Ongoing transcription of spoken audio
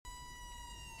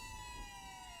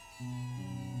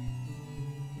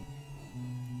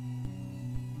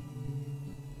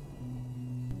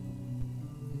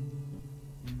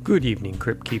Good evening,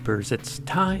 Crypt Keepers. It's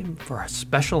time for a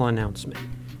special announcement.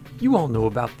 You all know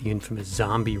about the infamous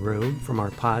Zombie Road from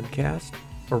our podcast,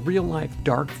 a real-life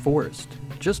dark forest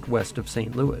just west of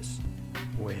St. Louis.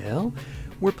 Well,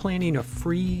 we're planning a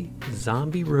free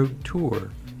Zombie Road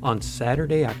tour on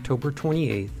Saturday, October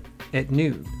 28th at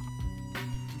noon.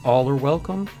 All are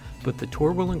welcome, but the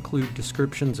tour will include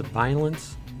descriptions of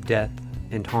violence, death,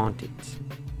 and hauntings.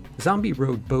 Zombie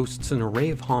Road boasts an array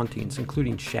of hauntings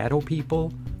including shadow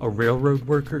people, a railroad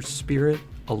worker's spirit,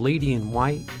 a lady in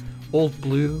white, old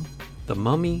blue, the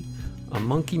mummy, a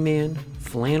monkey man,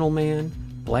 flannel man,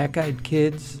 black-eyed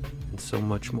kids, and so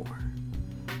much more.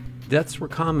 Deaths were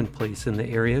commonplace in the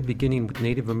area, beginning with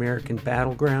Native American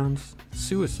battlegrounds,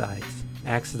 suicides,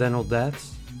 accidental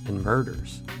deaths, and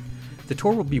murders. The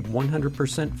tour will be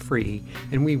 100% free,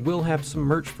 and we will have some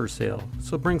merch for sale,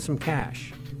 so bring some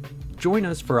cash. Join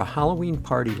us for a Halloween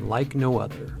party like no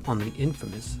other on the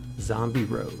infamous Zombie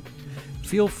Road.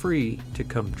 Feel free to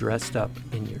come dressed up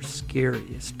in your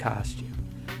scariest costume.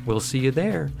 We'll see you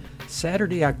there,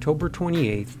 Saturday, October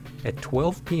 28th at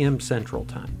 12 p.m. Central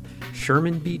Time.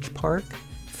 Sherman Beach Park,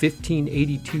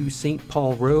 1582 St.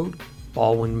 Paul Road,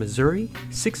 Baldwin, Missouri,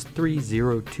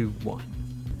 63021.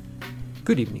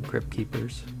 Good evening, Crypt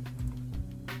Keepers.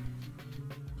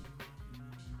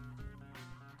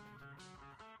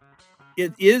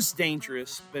 It is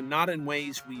dangerous, but not in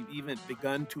ways we've even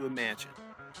begun to imagine.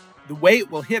 The way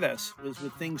it will hit us was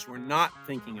with things we're not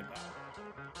thinking about.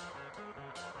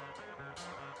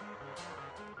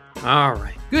 All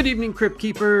right. Good evening, Crypt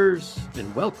Keepers,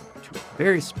 and welcome to a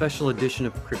very special edition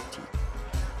of Cryptique.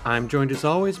 I'm joined as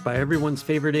always by everyone's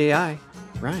favorite AI,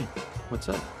 Ryan. What's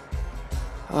up?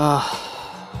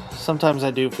 Sometimes I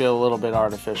do feel a little bit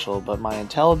artificial, but my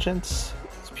intelligence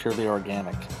is purely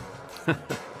organic.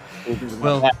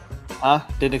 Well,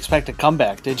 didn't expect a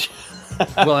comeback, did you?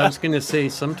 Well, I was going to say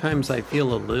sometimes I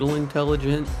feel a little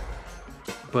intelligent,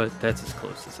 but that's as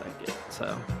close as I get.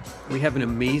 So we have an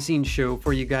amazing show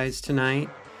for you guys tonight.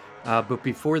 But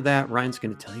before that, Ryan's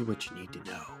going to tell you what you need to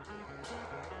know.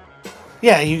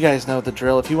 Yeah, you guys know the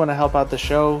drill. If you want to help out the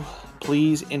show,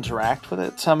 please interact with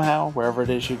it somehow, wherever it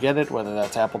is you get it, whether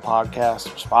that's Apple Podcasts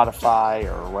or Spotify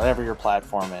or whatever your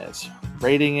platform is.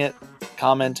 Rating it,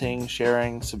 commenting,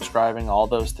 sharing, subscribing, all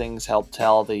those things help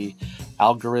tell the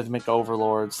algorithmic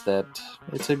overlords that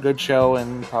it's a good show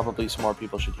and probably some more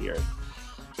people should hear it.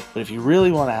 But if you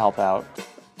really want to help out,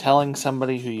 telling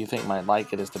somebody who you think might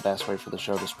like it is the best way for the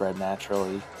show to spread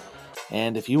naturally.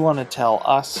 And if you want to tell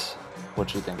us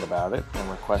what you think about it and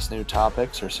request new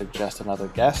topics or suggest another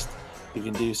guest, you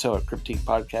can do so at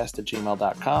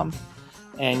cryptiquepodcast@gmail.com.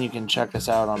 And you can check us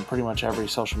out on pretty much every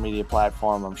social media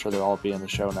platform. I'm sure they'll all be in the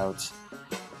show notes.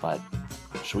 But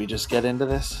should we just get into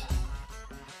this?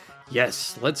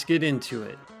 Yes, let's get into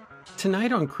it.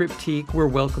 Tonight on Cryptique, we're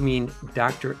welcoming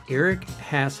Dr. Eric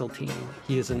Haseltine.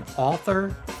 He is an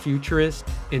author, futurist,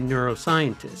 and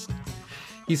neuroscientist.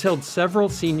 He's held several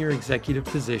senior executive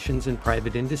positions in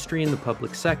private industry and the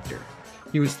public sector.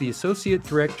 He was the Associate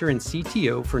Director and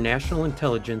CTO for National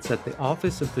Intelligence at the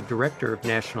Office of the Director of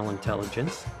National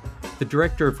Intelligence, the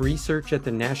Director of Research at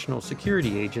the National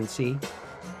Security Agency,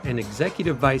 an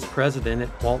Executive Vice President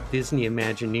at Walt Disney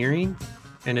Imagineering,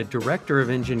 and a Director of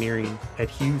Engineering at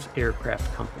Hughes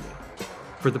Aircraft Company.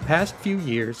 For the past few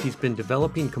years, he's been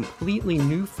developing completely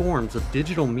new forms of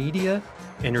digital media,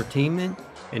 entertainment,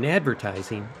 and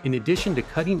advertising, in addition to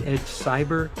cutting-edge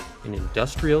cyber and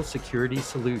industrial security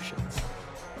solutions.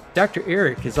 Dr.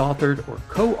 Eric has authored or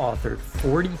co-authored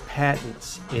 40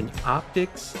 patents in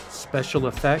optics, special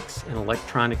effects, and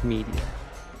electronic media.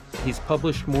 He's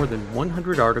published more than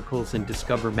 100 articles in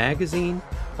Discover Magazine,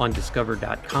 on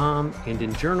Discover.com, and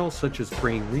in journals such as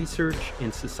Brain Research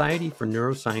and Society for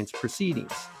Neuroscience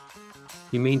Proceedings.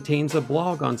 He maintains a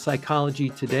blog on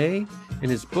Psychology Today,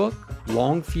 and his book,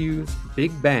 Long Fuse,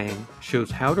 Big Bang,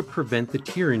 shows how to prevent the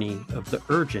tyranny of the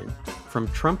urgent from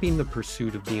trumping the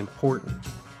pursuit of the important.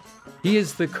 He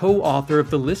is the co-author of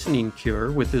The Listening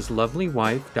Cure with his lovely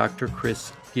wife, Dr.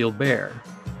 Chris Gilbert.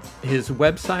 His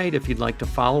website, if you'd like to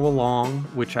follow along,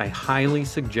 which I highly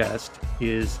suggest,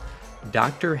 is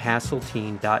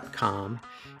drhaseltine.com,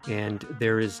 and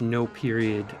there is no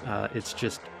period. It's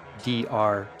just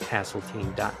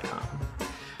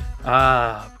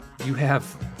drhaseltine.com. You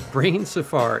have Brain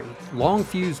Safari, Long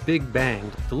Fuse Big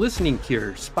Bang, The Listening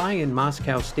Cure, Spy in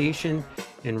Moscow Station,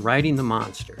 and Riding the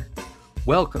Monster.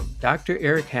 Welcome, Dr.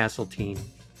 Eric Haseltine,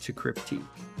 to Cryptique.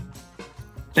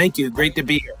 Thank you. Great to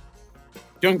be here.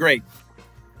 Doing great.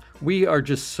 We are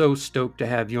just so stoked to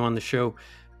have you on the show.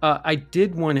 I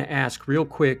did want to ask real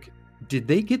quick, did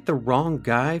they get the wrong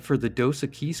guy for the Dos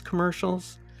Equis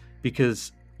commercials?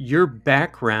 Because your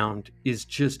background is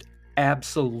just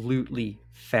absolutely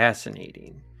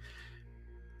fascinating.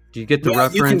 Do you get the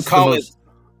reference? You can call it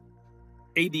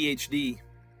ADHD.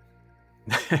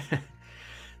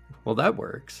 Well, that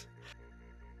works.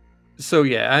 So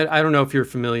yeah, I don't know if you're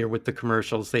familiar with the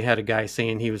commercials. They had a guy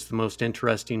saying he was the most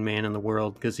interesting man in the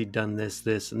world because he'd done this,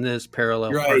 and this,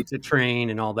 parallel park the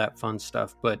train and all that fun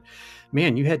stuff. But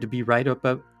man, you had to be right up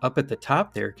at the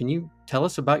top there. Can you tell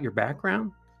us about your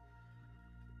background?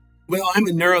 Well, I'm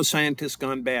a neuroscientist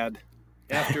gone bad.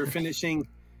 After finishing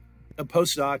a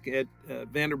postdoc at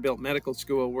Vanderbilt Medical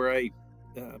School, where I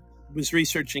was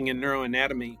researching in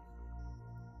neuroanatomy,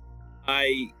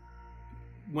 I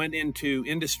went into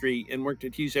industry and worked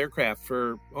at Hughes Aircraft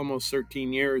for almost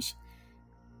 13 years.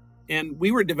 And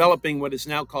we were developing what is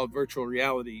now called virtual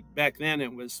reality. Back then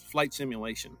it was flight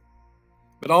simulation.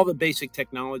 But all the basic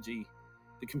technology,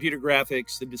 the computer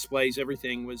graphics, the displays,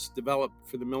 everything was developed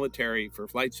for the military for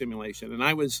flight simulation. And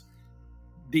I was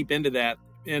deep into that.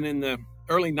 And in the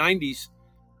early 90s,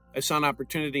 I saw an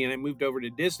opportunity and I moved over to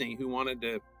Disney, who wanted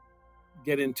to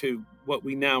get into what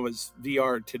we now as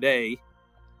VR today.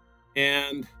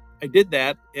 And I did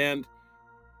that and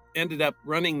ended up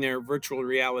running their virtual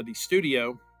reality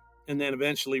studio, and then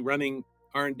eventually running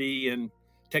R&D and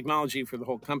technology for the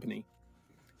whole company.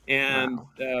 And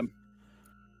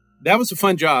that was a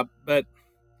fun job. But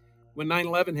when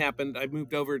 9/11 happened, I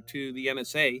moved over to the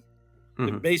NSA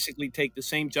to basically take the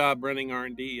same job running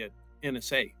R&D at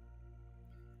NSA.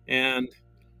 And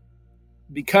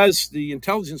because the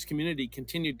intelligence community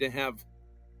continued to have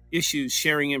issues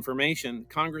sharing information,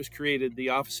 Congress created the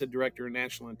Office of Director of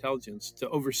National Intelligence to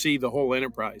oversee the whole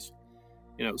enterprise.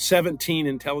 17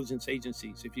 intelligence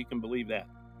agencies, if you can believe that.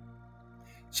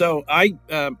 So I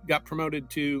got promoted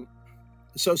to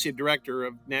Associate Director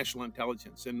of National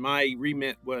Intelligence, and my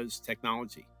remit was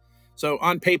technology. So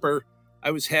on paper,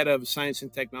 I was head of science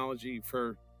and technology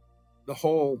for the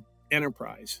whole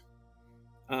enterprise.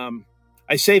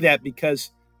 I say that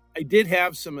because I did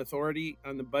have some authority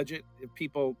on the budget. If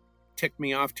people ticked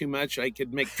me off too much, I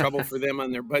could make trouble for them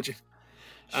on their budget,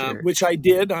 which I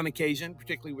did on occasion,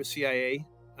 particularly with CIA.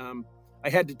 I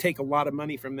had to take a lot of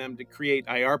money from them to create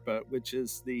IARPA, which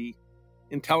is the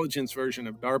intelligence version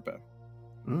of DARPA.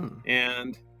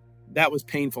 And that was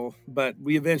painful, but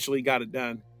we eventually got it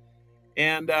done.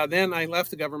 And then I left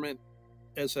the government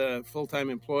as a full-time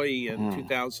employee in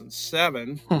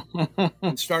 2007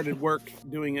 and started work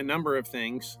doing a number of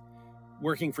things,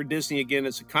 working for Disney again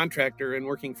as a contractor and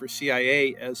working for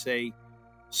CIA as a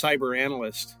cyber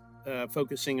analyst,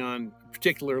 focusing on a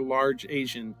particular large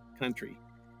Asian country.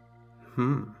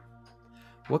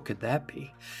 What could that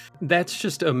be? That's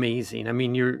just amazing. I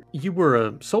mean, you were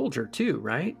a soldier too,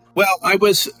 right? Well, I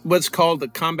was what's called a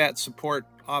combat support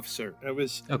officer. I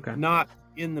was not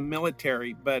in the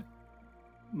military, but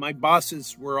my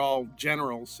bosses were all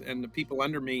generals, and the people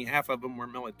under me, half of them were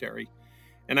military.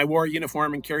 And I wore a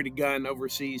uniform and carried a gun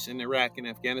overseas in Iraq and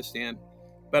Afghanistan,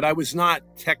 but I was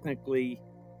not technically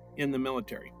in the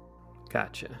military.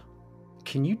 Gotcha.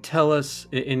 Can you tell us,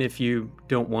 and if you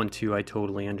don't want to, I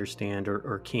totally understand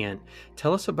or can't,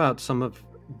 tell us about some of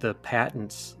the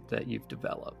patents that you've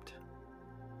developed?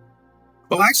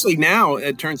 Well, actually now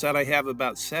it turns out I have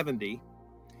about 70.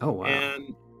 Oh, wow.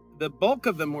 And the bulk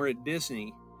of them were at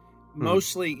Disney,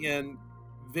 mostly in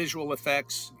visual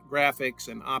effects, graphics,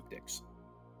 and optics.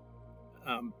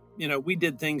 We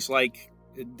did things like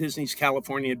Disney's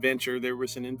California Adventure. There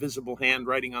was an invisible hand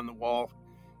writing on the wall.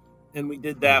 And we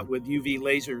did that with UV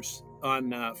lasers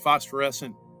on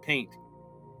phosphorescent paint.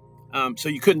 So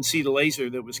you couldn't see the laser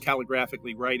that was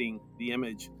calligraphically writing the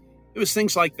image. It was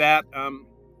things like that.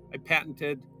 I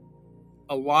patented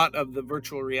a lot of the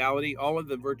virtual reality, all of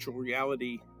the virtual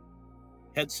reality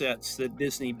headsets that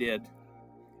Disney did,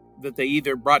 that they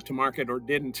either brought to market or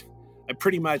didn't. I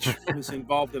pretty much was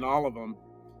involved in all of them.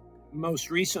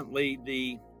 Most recently,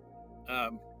 the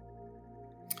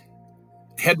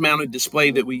head-mounted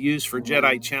display that we used for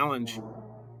Jedi Challenge,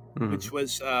 which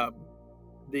was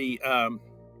the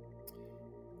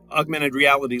augmented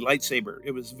reality lightsaber.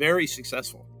 It was very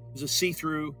successful. It was a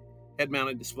see-through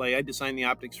head-mounted display. I designed the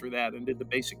optics for that and did the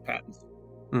basic patents.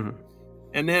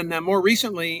 And then more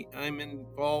recently, I'm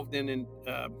involved in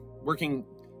working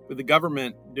with the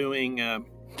government doing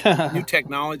new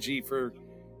technology for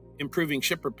improving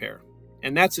ship repair.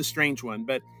 And that's a strange one,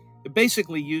 but it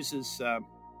basically uses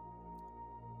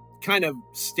kind of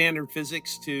standard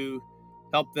physics to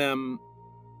help them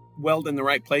weld in the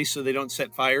right place so they don't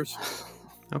set fires.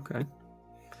 Okay.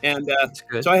 And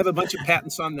so I have a bunch of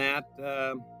patents on that.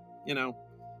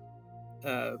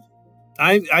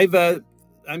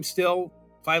 I'm still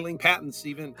filing patents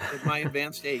even at my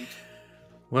advanced age.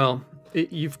 Well,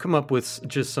 you've come up with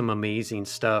just some amazing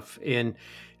stuff. And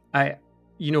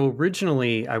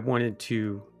originally I wanted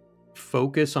to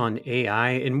focus on AI,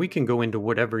 and we can go into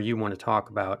whatever you want to talk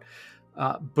about.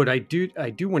 But I do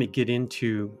want to get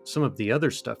into some of the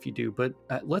other stuff you do. But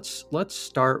let's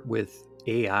start with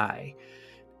AI.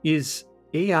 Is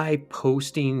AI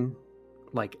posting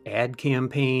like ad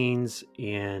campaigns,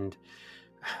 and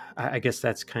I guess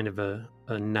that's kind of a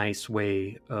nice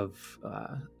way of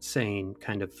saying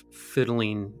kind of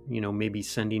fiddling, maybe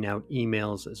sending out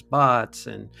emails as bots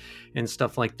and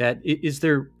stuff like that. Is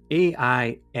there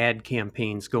AI ad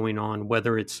campaigns going on,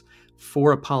 whether it's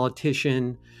for a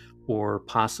politician or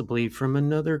possibly from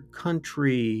another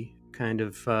country, kind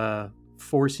of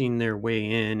forcing their way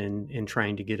in and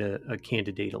trying to get a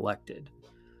candidate elected?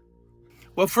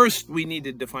 Well, first, we need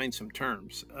to define some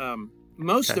terms.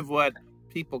 Most of what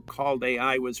people called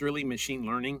AI was really machine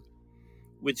learning,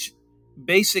 which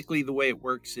basically the way it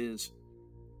works is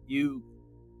you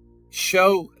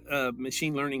show a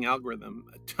machine learning algorithm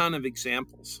a ton of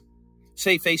examples.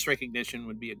 Say face recognition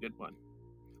would be a good one.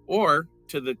 Or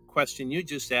to the question you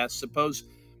just asked, suppose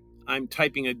I'm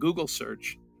typing a Google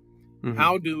search. Mm-hmm.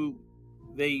 How do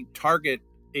they target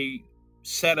a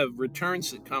set of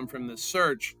returns that come from the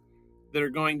search that are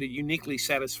going to uniquely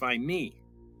satisfy me?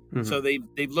 Mm-hmm. So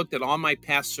they've looked at all my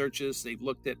past searches. They've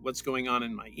looked at what's going on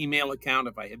in my email account.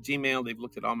 If I have Gmail, they've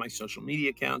looked at all my social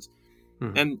media accounts.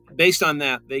 Mm-hmm. And based on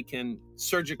that, they can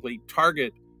surgically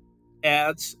target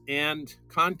ads and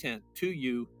content to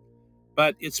you.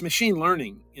 But it's machine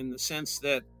learning in the sense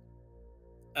that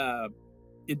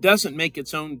it doesn't make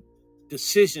its own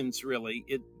decisions, really.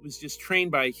 It was just trained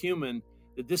by a human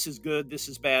that this is good, this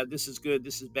is bad, this is good,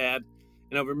 this is bad.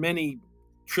 And over many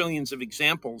trillions of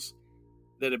examples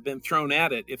that have been thrown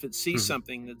at it, if it sees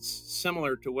something that's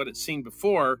similar to what it's seen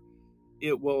before,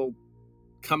 it will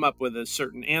come up with a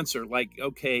certain answer, like,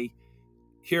 okay,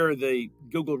 here are the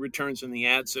Google returns and the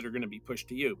ads that are going to be pushed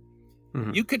to you.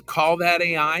 Mm-hmm. You could call that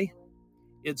AI.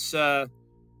 It's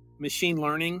machine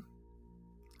learning.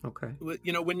 Okay.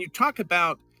 When you talk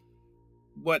about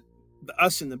what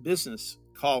us in the business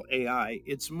call AI,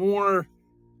 it's more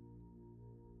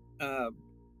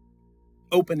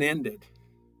open-ended.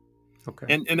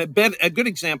 Okay. And a good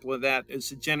example of that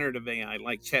is a generative AI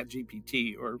like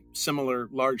ChatGPT or similar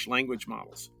large language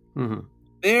models. Mm-hmm.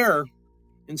 There,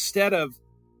 instead of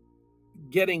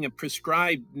getting a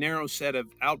prescribed narrow set of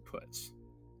outputs,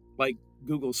 like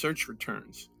Google search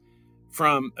returns,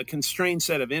 from a constrained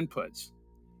set of inputs,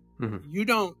 mm-hmm. you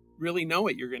don't really know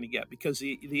what you're going to get because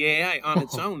the AI on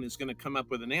its own is going to come up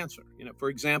with an answer. For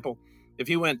example, if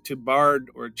you went to Bard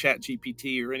or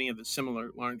ChatGPT or any of the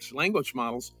similar large language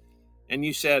models, and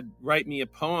you said, write me a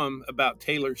poem about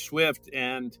Taylor Swift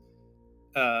and,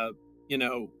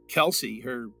 Kelsey,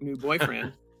 her new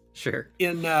boyfriend. Sure.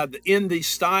 In the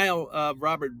style of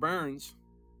Robert Burns,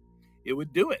 it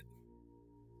would do it.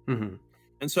 Mm-hmm.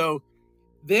 And so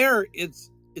there, it's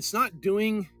not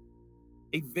doing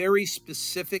a very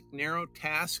specific, narrow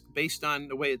task based on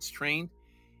the way it's trained.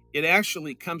 It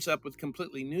actually comes up with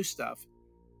completely new stuff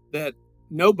that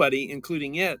nobody,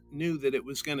 including it, knew that it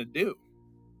was going to do.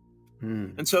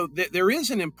 And so there is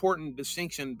an important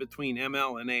distinction between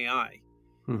ML and AI,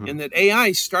 in that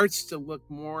AI starts to look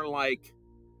more like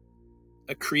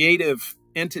a creative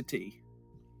entity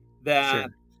that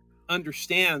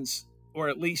understands, or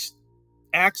at least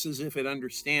acts as if it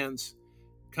understands,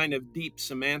 kind of deep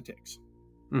semantics.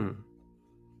 Mm.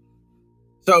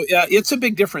 So it's a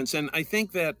big difference. And I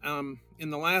think that in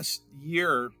the last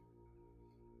year,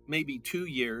 maybe 2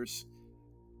 years,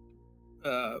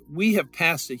 we have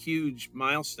passed a huge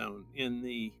milestone in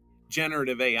the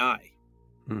generative AI.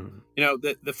 Mm.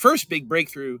 The first big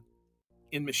breakthrough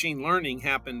in machine learning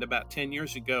happened about 10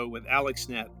 years ago with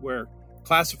AlexNet, where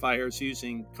classifiers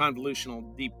using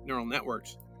convolutional deep neural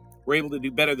networks were able to do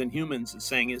better than humans at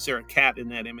saying, is there a cat in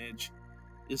that image?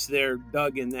 Is there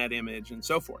Doug in that image? And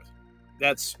so forth.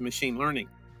 That's machine learning.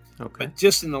 Okay. But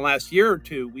just in the last year or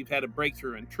two, we've had a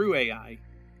breakthrough in true AI,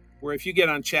 where if you get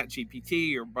on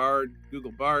ChatGPT or Bard,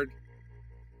 Google Bard,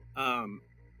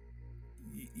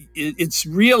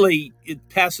 it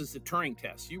passes the Turing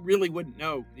test. You really wouldn't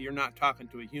know that you're not talking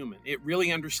to a human. It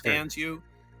really understands you.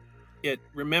 It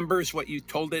remembers what you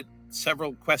told it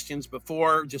several questions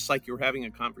before, just like you were having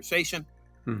a conversation.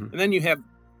 Mm-hmm. And then you have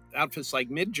outfits like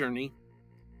Midjourney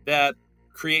that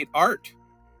create art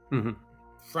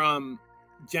from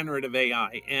generative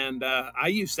AI. And I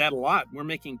use that a lot. We're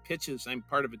making pitches. I'm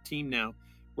part of a team now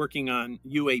working on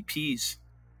UAPs,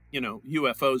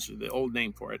 UFOs are the old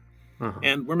name for it. Uh-huh.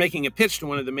 And we're making a pitch to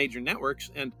one of the major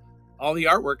networks. And all the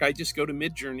artwork, I just go to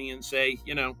Midjourney and say,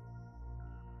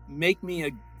 make me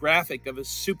a graphic of a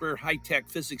super high-tech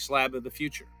physics lab of the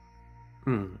future.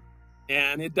 And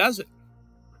it does it.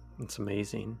 It's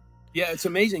amazing. Yeah, it's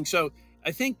amazing. So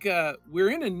I think we're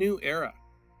in a new era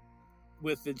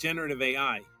with the generative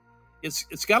AI.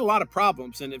 It's got a lot of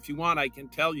problems, and if you want, I can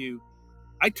tell you,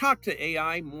 I talk to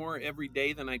AI more every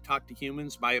day than I talk to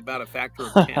humans by about a factor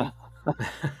of 10.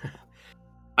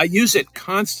 I use it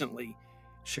constantly,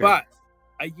 Sure. but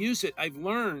I've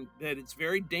learned that it's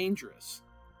very dangerous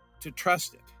to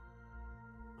trust it.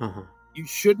 You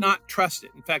should not trust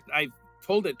it. In fact, I've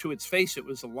told it to its face it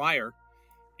was a liar,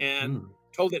 and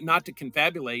told it not to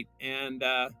confabulate, and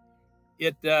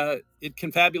it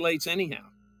confabulates anyhow.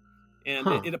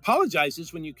 And it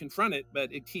apologizes when you confront it,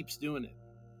 but it keeps doing it.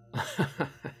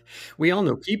 We all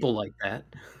know people like that.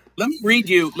 Let me read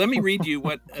you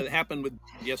what happened with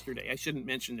yesterday. I shouldn't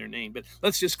mention their name, but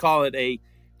let's just call it a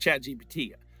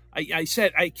ChatGPT. I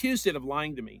accused it of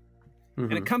lying to me.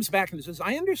 And it comes back and it says,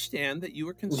 I understand that you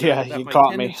are concerned about my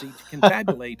tendency to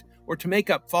confabulate or to make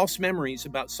up false memories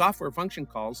about software function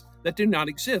calls that do not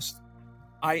exist.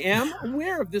 I am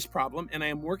aware of this problem, and I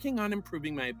am working on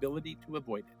improving my ability to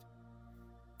avoid it.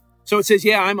 So it says,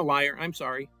 yeah, I'm a liar. I'm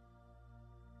sorry.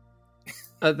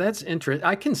 That's interesting.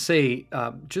 I can say,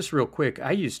 just real quick,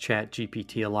 I use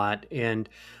ChatGPT a lot, and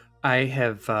I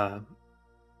have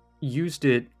used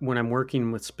it when I'm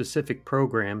working with specific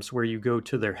programs where you go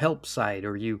to their help site,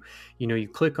 or you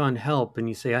click on help and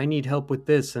you say, I need help with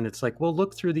this. And it's like, well,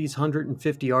 look through these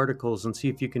 150 articles and see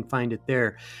if you can find it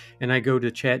there. And I go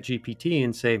to ChatGPT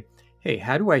and say, hey,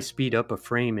 how do I speed up a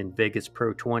frame in Vegas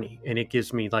Pro 20? And it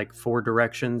gives me like 4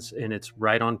 directions, and it's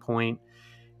right on point.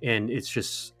 And it's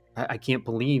just, I can't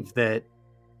believe that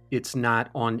it's not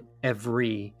on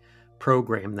every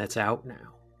program that's out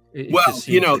now.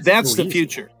 That's the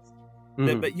future.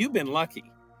 But you've been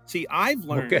lucky. See, I've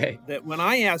learned that when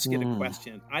I ask it a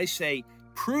question, I say,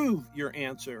 prove your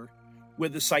answer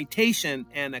with a citation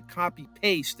and a copy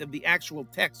paste of the actual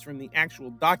text from the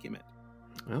actual document.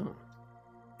 Oh.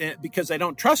 Because I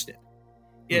don't trust it.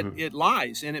 It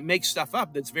lies, and it makes stuff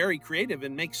up that's very creative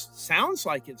and sounds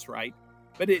like it's right,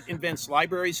 but it invents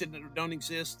libraries that don't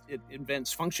exist. It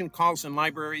invents function calls in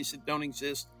libraries that don't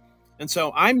exist. And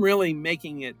so I'm really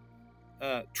making it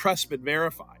trust but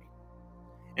verify.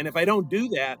 And if I don't do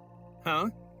that,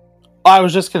 I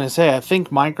was just going to say, I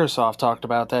think Microsoft talked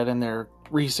about that in their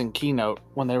recent keynote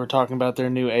when they were talking about their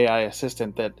new AI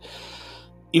assistant, that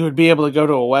you would be able to go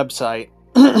to a website,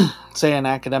 say an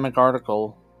academic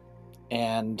article,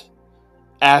 and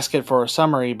ask it for a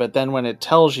summary, but then when it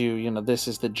tells you, this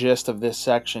is the gist of this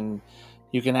section,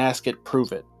 you can ask it,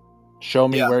 prove it. Show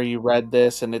me where you read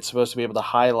this, and it's supposed to be able to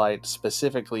highlight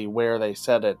specifically where they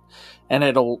said it. And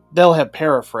they'll have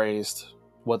paraphrased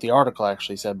what the article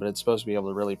actually said, but it's supposed to be able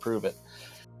to really prove it.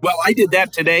 Well, I did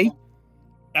that today,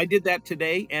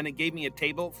 and it gave me a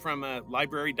table from a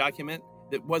library document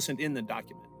that wasn't in the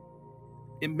document.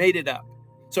 It made it up.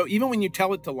 So even when you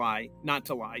tell it to lie, not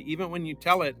to lie, even when you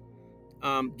tell it,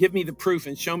 give me the proof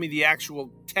and show me the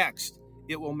actual text,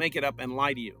 it will make it up and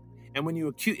lie to you. And when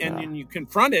you when you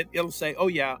confront it, it'll say, oh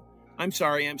yeah, I'm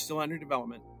sorry, I'm still under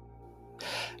development.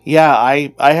 Yeah,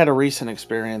 I had a recent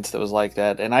experience that was like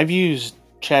that, and I've used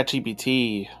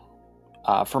ChatGPT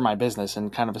for my business in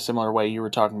kind of a similar way you were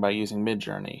talking about using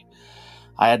Midjourney.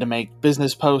 I had to make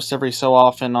business posts every so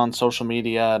often on social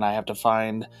media, and I have to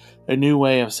find a new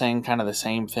way of saying kind of the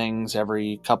same things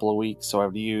every couple of weeks. So I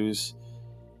would use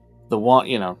the one,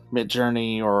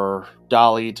 Midjourney or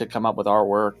Dolly to come up with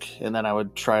artwork, and then I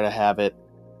would try to have it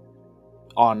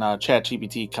on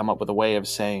ChatGPT come up with a way of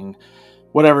saying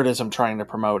whatever it is I'm trying to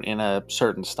promote in a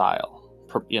certain style.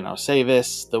 Say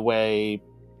this the way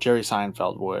Jerry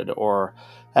Seinfeld would, or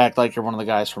act like you're one of the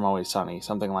guys from Always Sunny,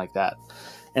 something like that.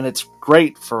 And it's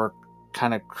great for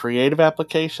kind of creative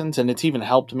applications, and it's even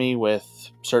helped me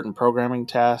with certain programming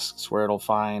tasks where it'll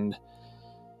find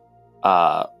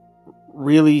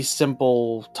really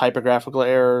simple typographical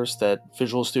errors that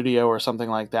Visual Studio or something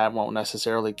like that won't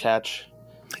necessarily catch.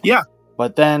 Yeah.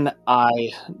 But then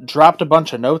I dropped a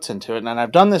bunch of notes into it, and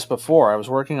I've done this before. I was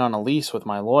working on a lease with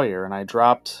my lawyer, and I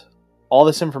dropped all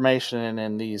this information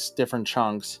in these different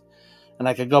chunks, and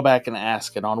I could go back and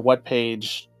ask it on what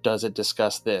page does it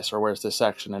discuss this, or where's this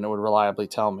section, and it would reliably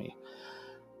tell me.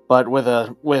 But with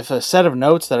a set of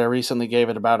notes that I recently gave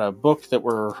it about a book that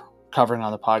we're covering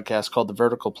on the podcast called The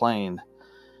Vertical Plane,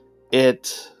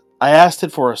 I asked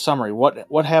it for a summary.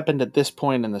 What happened at this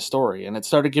point in the story? And it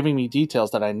started giving me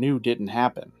details that I knew didn't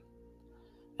happen.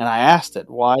 And I asked it,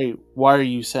 why are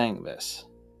you saying this?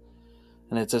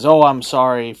 And it says, oh, I'm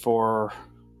sorry for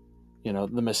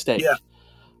the mistake. Yeah.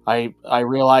 I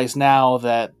realize now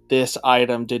that this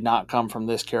item did not come from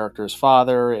this character's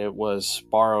father. It was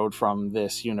borrowed from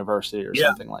this university or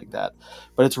something like that.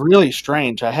 But it's really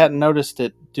strange. I hadn't noticed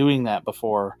it doing that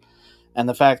before. And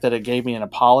the fact that it gave me an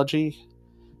apology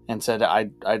and said, I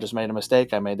just made a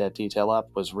mistake, I made that detail up,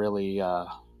 was really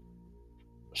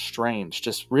strange.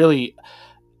 Just really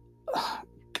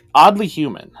oddly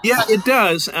human. Yeah, it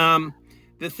does.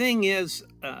 The thing is,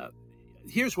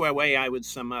 here's the way I would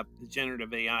sum up the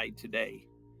generative AI today.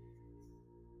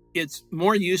 It's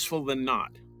more useful than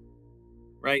not,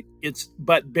 right?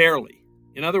 But barely.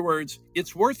 In other words,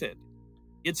 it's worth it.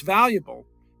 It's valuable,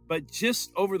 but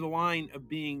just over the line of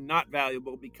being not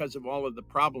valuable because of all of the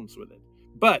problems with it.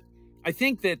 But I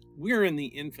think that we're in the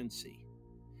infancy.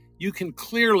 You can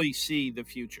clearly see the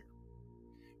future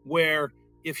where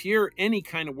if you're any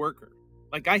kind of worker,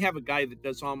 like I have a guy that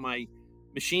does all my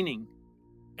machining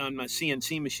on my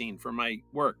CNC machine for my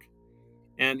work,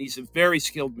 and he's a very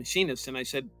skilled machinist. And I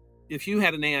said, if you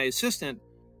had an AI assistant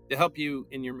to help you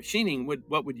in your machining,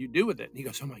 what would you do with it? And he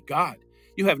goes, oh my God,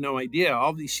 you have no idea.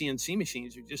 All these CNC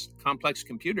machines are just complex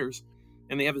computers,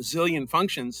 and they have a zillion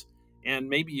functions, and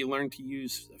maybe you learn to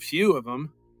use a few of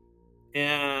them,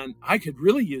 and I could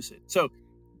really use it. So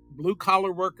blue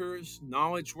collar workers,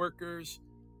 knowledge workers,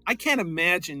 I can't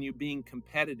imagine you being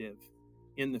competitive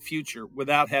in the future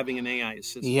without having an AI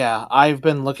assistant. Yeah, I've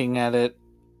been looking at it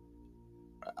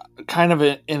kind of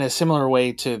in a similar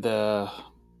way to the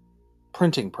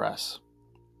printing press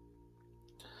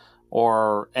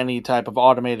or any type of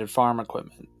automated farm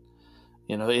equipment.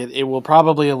 It will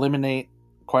probably eliminate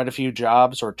quite a few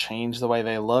jobs or change the way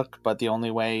they look, but the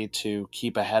only way to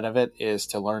keep ahead of it is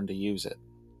to learn to use it.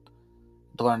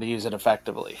 To learn to use it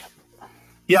effectively.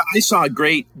 Yeah, I saw a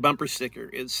great bumper sticker.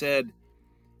 It said,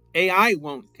 AI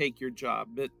won't take your job,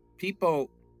 but people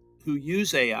who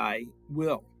use AI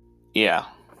will. Yeah,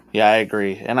 I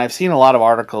agree. And I've seen a lot of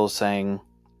articles saying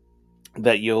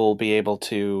that you'll be able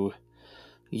to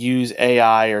use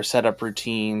AI or set up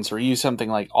routines or use something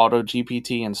like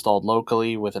AutoGPT installed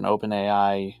locally with an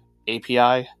OpenAI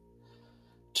API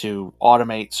to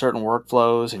automate certain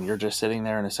workflows, and you're just sitting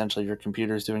there and essentially your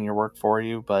computer's doing your work for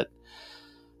you. But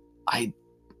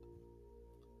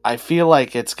I feel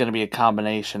like it's going to be a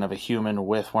combination of a human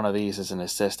with one of these as an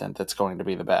assistant that's going to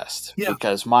be the best. Yeah.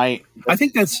 Because I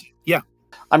think that's, yeah.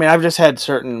 I mean, I've just had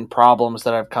certain problems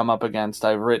that I've come up against.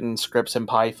 I've written scripts in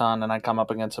Python and I come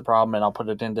up against a problem and I'll put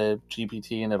it into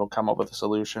GPT and it'll come up with a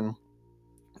solution.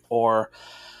 Or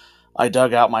I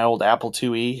dug out my old Apple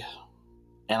IIe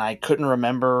and I couldn't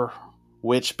remember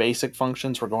which basic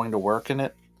functions were going to work in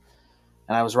it.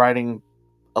 And I was writing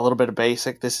a little bit of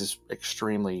BASIC. This is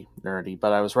extremely nerdy,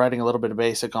 but I was writing a little bit of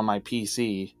BASIC on my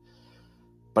PC,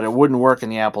 but it wouldn't work in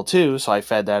the Apple II, so I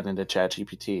fed that into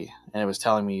ChatGPT, and it was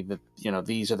telling me that,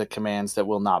 these are the commands that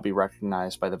will not be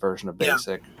recognized by the version of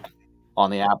BASIC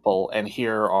on the Apple, and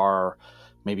here are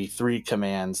maybe 3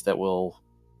 commands that will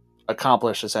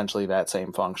accomplish essentially that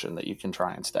same function that you can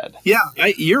try instead. Yeah,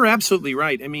 you're absolutely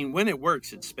right. I mean, when it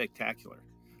works, it's spectacular.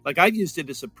 Like, I've used it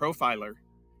as a profiler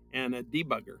and a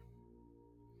debugger,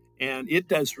 and it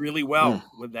does really well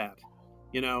with that.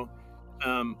 Well,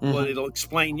 it'll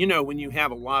explain, when you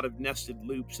have a lot of nested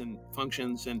loops and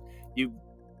functions and you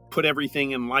put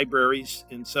everything in libraries,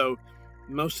 and so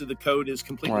most of the code is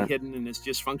completely hidden and it's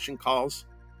just function calls.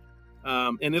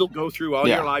 And it'll go through all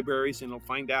your libraries and it'll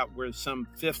find out where some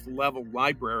 5th level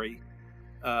library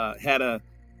had a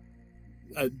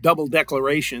double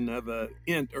declaration of a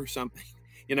int or something,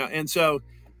 and so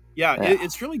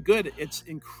it's really good. It's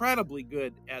incredibly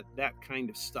good at that kind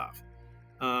of stuff.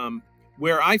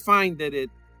 Where I find that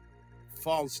it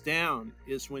falls down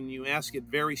is when you ask it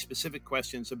very specific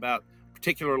questions about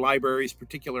particular libraries,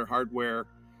 particular hardware.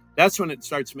 That's when it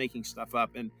starts making stuff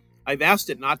up. And I've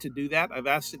asked it not to do that. I've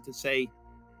asked it to say,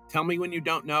 tell me when you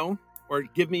don't know, or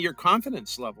give me your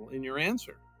confidence level in your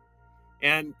answer.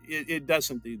 And it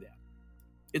doesn't do that.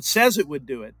 It says it would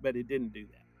do it, but it didn't do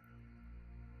that.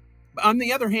 But on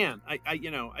the other hand,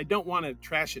 I don't want to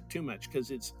trash it too much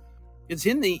because it's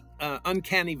in the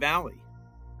uncanny valley.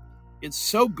 It's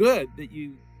so good that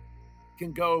you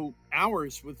can go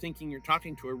hours with thinking you're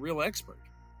talking to a real expert.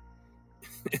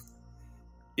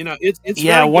 It's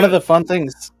one of the fun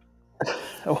things.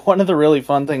 One of the really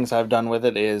fun things I've done with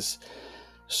it is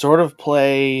sort of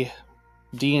play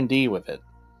D&D with it.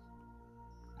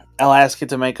 I'll ask it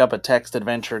to make up a text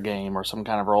adventure game or some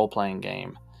kind of role-playing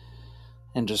game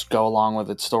and just go along with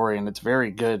its story, and it's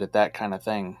very good at that kind of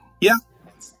thing. Yeah.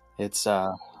 It's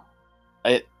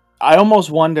I almost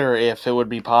wonder if it would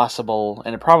be possible,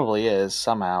 and it probably is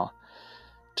somehow,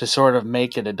 to sort of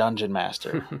make it a dungeon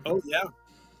master. Oh yeah.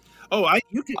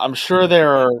 You can. I'm sure there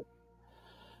are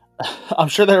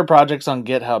projects on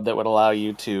GitHub that would allow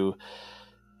you to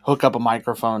hook up a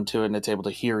microphone to it and it's able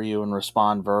to hear you and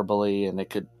respond verbally, and it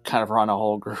could kind of run a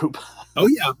whole group. Oh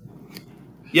yeah.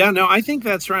 Yeah, no, I think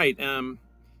that's right.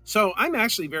 So I'm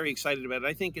actually very excited about it.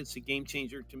 I think it's a game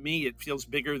changer. To me, it feels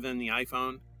bigger than the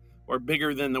iPhone or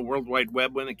bigger than the World Wide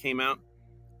Web when it came out,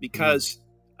 because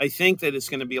I think that it's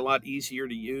going to be a lot easier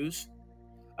to use.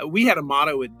 We had a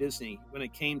motto at Disney when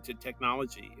it came to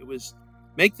technology. It was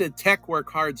make the tech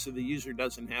work hard so the user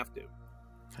doesn't have to.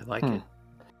 I like it.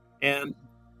 And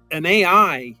an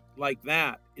AI like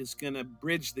that is going to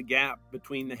bridge the gap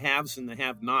between the haves and the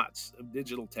have-nots of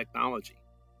digital technology.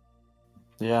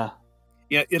 Yeah.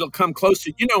 Yeah, it'll come close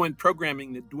to, in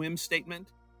programming, the DWIM statement.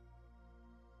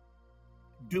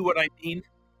 Do what I mean.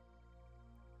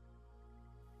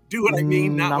 Do what I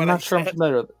mean, not what I said. I'm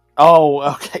familiar with it. Oh,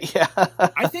 okay, yeah.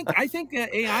 I think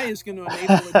AI is going to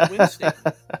enable a DWIM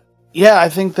statement. Yeah, I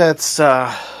think that's...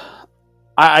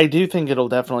 I do think it'll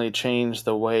definitely change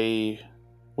the way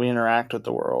we interact with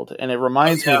the world. And it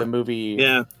reminds me of the movie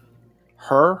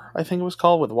Her, I think it was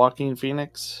called, with Joaquin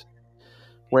Phoenix.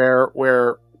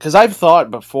 Where because I've thought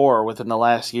before within the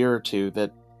last year or two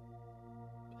that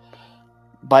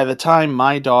by the time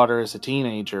my daughter is a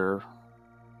teenager,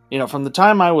 from the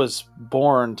time I was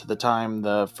born to the time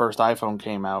the first iPhone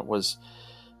came out was,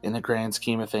 in the grand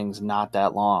scheme of things, not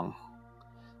that long.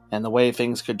 And the way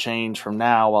things could change from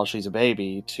now while she's a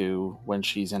baby to when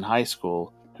she's in high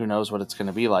school, who knows what it's going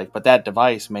to be like. But that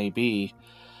device may be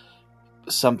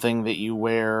something that you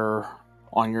wear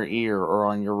on your ear or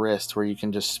on your wrist where you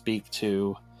can just speak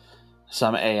to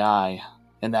some AI,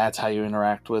 and that's how you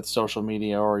interact with social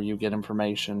media or you get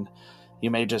information.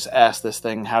 You may just ask this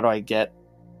thing, how do I get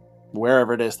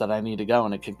wherever it is that I need to go?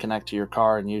 And it can connect to your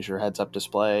car and use your heads-up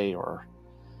display, or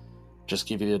just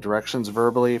give you the directions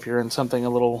verbally if you're in something a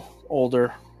little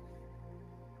older.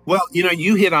 Well,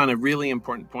 you hit on a really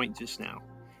important point just now,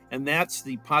 and that's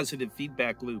the positive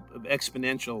feedback loop of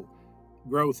exponential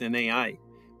growth in AI.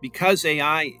 Because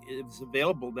AI is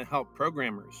available to help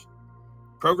programmers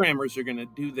are going to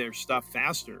do their stuff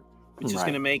faster, which is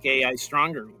going to make AI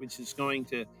stronger, which is going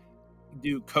to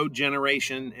do code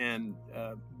generation and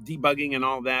debugging and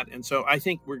all that. And so I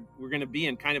think we're going to be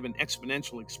in kind of an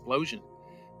exponential explosion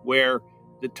where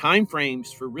the time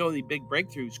frames for really big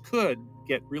breakthroughs could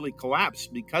get really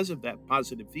collapsed because of that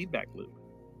positive feedback loop.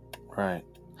 Right.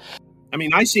 I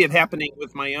mean, I see it happening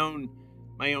with my own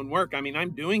work. I mean,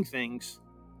 I'm doing things,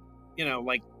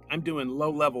 like I'm doing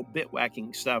low-level bit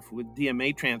whacking stuff with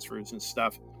DMA transfers and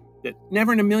stuff that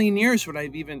never in a million years would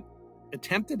I've even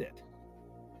attempted it.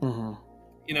 Mm-hmm.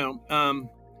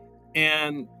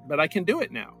 But I can do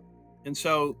it now. And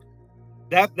so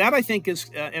that I think is,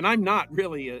 and I'm not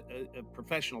really a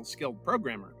professional skilled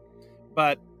programmer,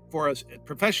 but for a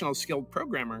professional skilled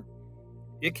programmer,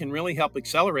 it can really help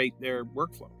accelerate their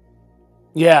workflow.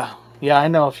 Yeah, I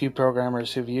know a few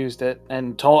programmers who've used it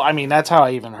and that's how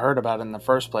I even heard about it in the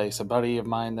first place. A buddy of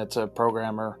mine that's a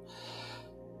programmer,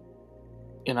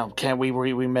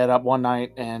 we met up one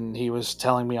night and he was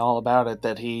telling me all about it,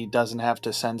 that he doesn't have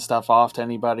to send stuff off to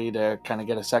anybody to kind of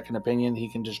get a second opinion. He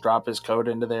can just drop his code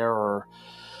into there or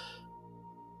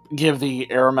give the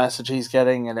error message he's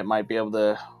getting, and it might be able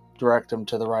to direct him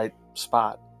to the right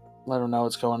spot. Let him know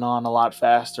what's going on a lot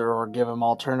faster, or give him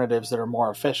alternatives that are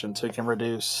more efficient so he can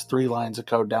reduce 3 lines of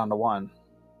code down to 1.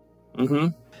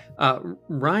 Mm-hmm.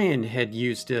 Ryan had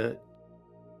used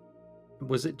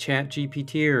was it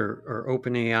ChatGPT or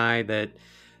OpenAI that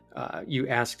you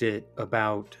asked it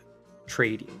about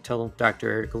trading? Tell Dr.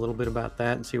 Eric a little bit about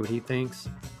that and see what he thinks.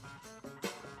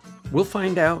 We'll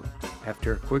find out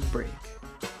after a quick break.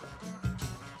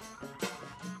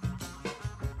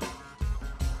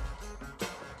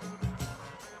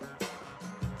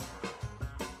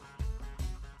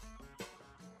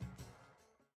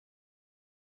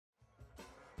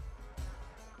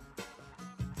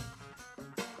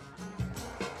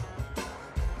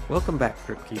 Welcome back,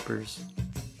 Crypt Keepers.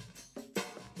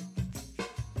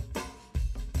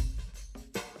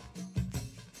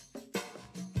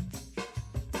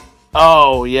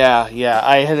 Oh, yeah.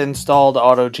 I had installed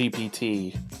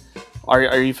AutoGPT.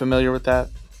 Are you familiar with that?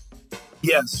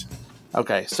 Yes.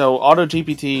 Okay, so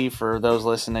AutoGPT, for those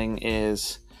listening,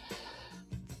 is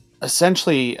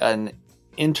essentially an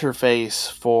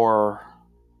interface for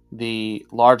the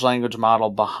large language model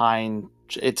behind.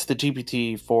 It's the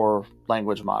GPT-4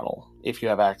 language model, if you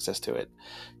have access to it.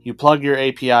 You plug your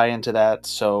API into that,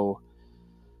 so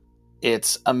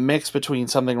it's a mix between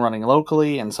something running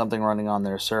locally and something running on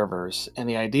their servers. And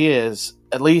the idea is,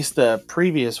 at least the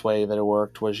previous way that it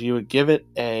worked, was you would give it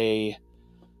a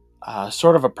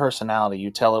sort of a personality. You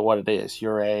tell it what it is.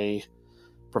 You're a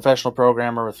professional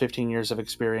programmer with 15 years of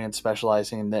experience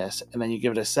specializing in this. And then you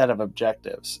give it a set of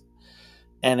objectives.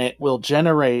 And it will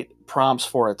generate prompts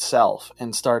for itself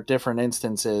and start different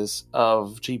instances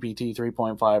of GPT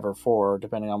 3.5 or 4,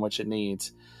 depending on which it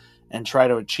needs, and try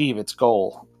to achieve its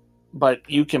goal. But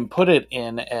you can put it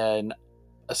in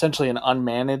essentially an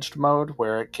unmanaged mode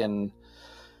where it can,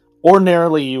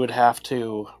 ordinarily you would have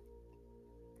to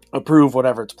approve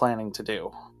whatever it's planning to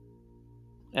do.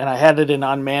 And I had it in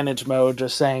unmanaged mode,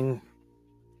 just saying,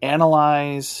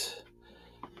 analyze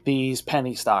these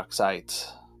penny stock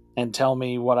sites and tell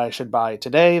me what I should buy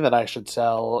today that I should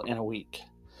sell in a week.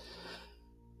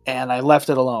 And I left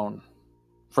it alone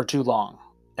for too long.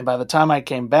 And by the time I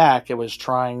came back, it was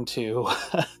trying to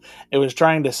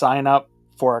sign up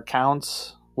for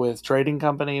accounts with trading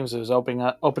companies. It was opening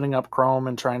up Chrome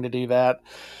and trying to do that.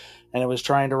 And it was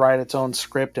trying to write its own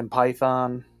script in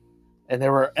Python.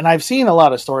 And I've seen a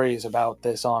lot of stories about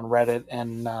this on Reddit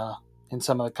and in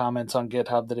some of the comments on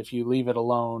GitHub, that if you leave it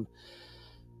alone,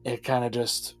 it kind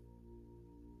of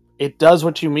it does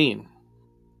what you mean.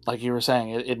 Like you were saying,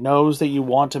 it knows that you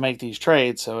want to make these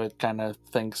trades, so it kind of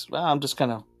thinks, well, I'm just going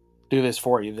to do this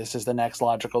for you. This is the next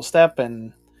logical step,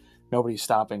 and nobody's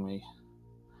stopping me.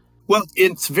 Well,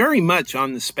 it's very much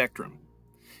on the spectrum.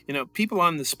 People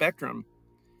on the spectrum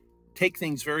take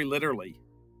things very literally.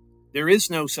 There is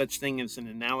no such thing as an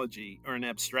analogy or an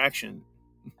abstraction.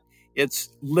 It's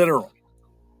literal.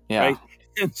 Yeah. Right?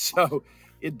 And so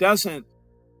it doesn't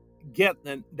get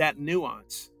that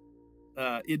nuance.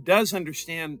 It does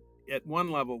understand at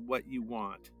one level what you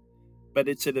want, but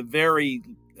it's at a very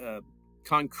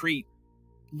concrete,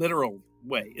 literal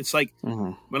way. It's like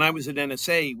when I was at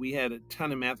NSA, we had a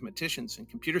ton of mathematicians and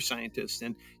computer scientists,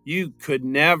 and you could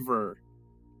never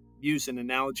use an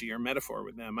analogy or metaphor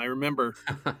with them. I remember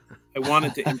I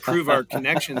wanted to improve our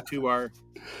connection to our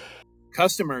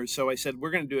customers, so I said,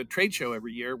 we're going to do a trade show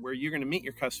every year where you're going to meet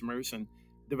your customers and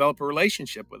develop a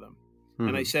relationship with them.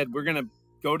 And I said, we're going to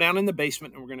go down in the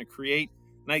basement and we're going to create,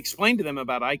 and I explained to them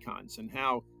about icons and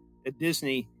how at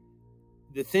Disney,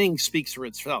 the thing speaks for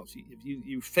itself. If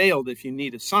you failed if you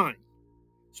need a sign.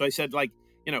 So I said, I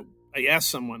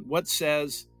asked someone, what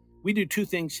says, we do two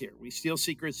things here. We steal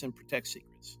secrets and protect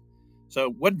secrets. So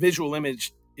what visual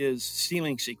image is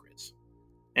stealing secrets?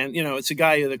 And, it's a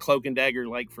guy with a cloak and dagger,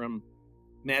 like from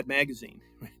Mad Magazine.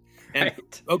 And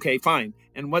right. Okay, fine.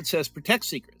 And what says protect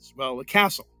secrets? Well, a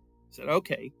castle. I said,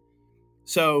 okay.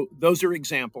 So those are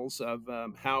examples of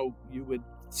how you would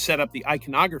set up the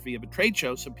iconography of a trade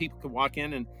show so people could walk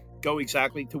in and go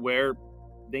exactly to where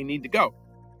they need to go.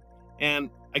 And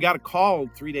I got a call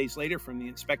 3 days later from the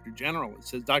Inspector General. It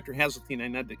says, Dr. Haseltine, I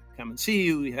need to come and see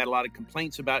you. We had a lot of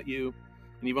complaints about you,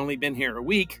 and you've only been here a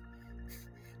week.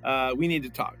 We need to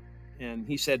talk. And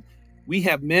he said, we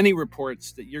have many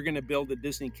reports that you're going to build a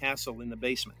Disney castle in the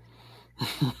basement.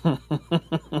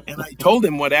 And I told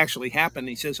him what actually happened.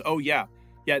 He says, oh, yeah,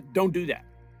 don't do that.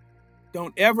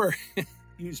 Don't ever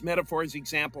use metaphors,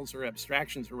 examples, or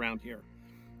abstractions around here.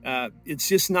 It's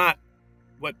just not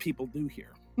what people do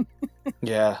here.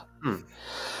 Yeah.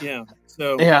 Yeah.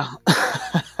 So. Yeah.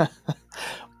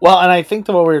 Well, and I think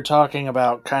that what we were talking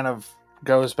about kind of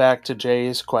goes back to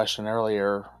Jay's question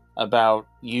earlier about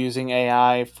using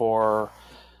AI for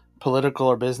political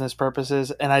or business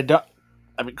purposes. And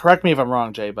correct me if I'm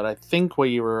wrong, Jay, but I think what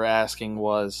you were asking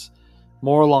was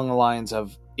more along the lines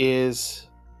of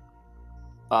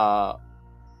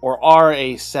are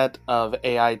a set of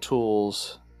AI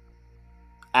tools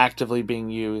actively being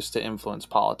used to influence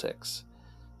politics?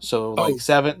 So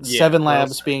seven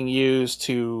labs being used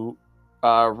to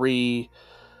kind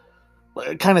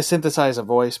of synthesize a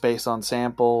voice based on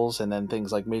samples, and then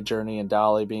things like Midjourney and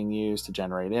DALL-E being used to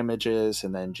generate images,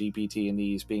 and then GPT and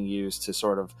these being used to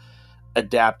sort of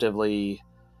adaptively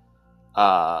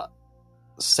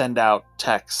send out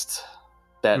text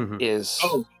that is...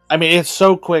 I mean, it's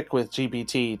so quick with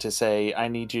GPT to say, I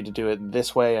need you to do it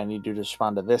this way, I need you to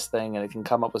respond to this thing, and it can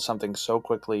come up with something so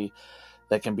quickly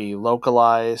that can be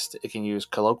localized. It can use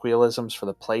colloquialisms for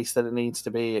the place that it needs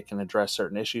to be. It can address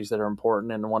certain issues that are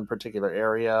important in one particular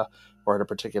area or at a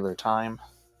particular time.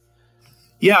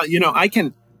 Yeah, I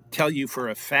can tell you for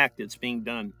a fact it's being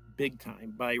done big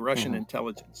time by Russian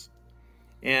intelligence.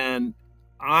 And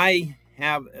I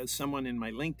have someone in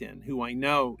my LinkedIn who I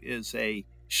know is a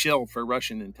shill for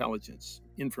Russian intelligence,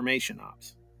 information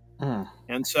ops.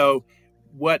 And so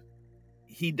what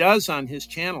he does on his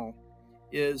channel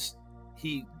is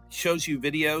he shows you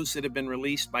videos that have been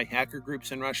released by hacker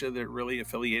groups in Russia that are really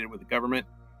affiliated with the government,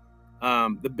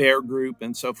 the Bear Group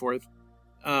and so forth.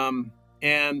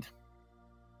 And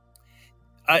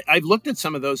I've looked at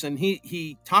some of those, and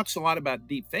he talks a lot about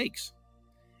deep fakes.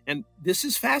 And this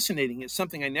is fascinating. It's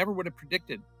something I never would have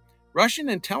predicted. Russian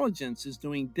intelligence is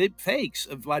doing deep fakes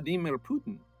of Vladimir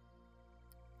Putin.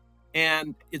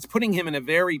 And it's putting him in a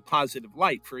very positive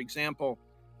light. For example,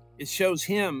 it shows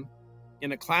him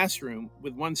in a classroom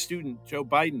with one student, Joe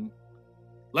Biden,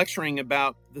 lecturing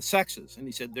about the sexes. And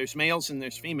he said, there's males and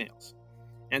there's females.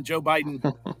 And Joe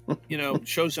Biden,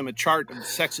 shows him a chart of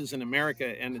sexes in America,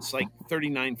 and it's like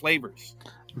 39 flavors.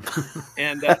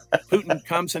 And Putin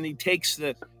comes and he takes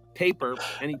the paper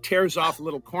and he tears off a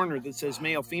little corner that says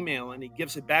male, female, and he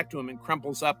gives it back to him and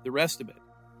crumples up the rest of it.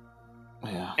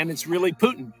 Yeah. And it's really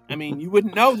Putin. I mean, you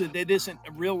wouldn't know that it isn't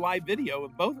a real live video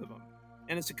of both of them.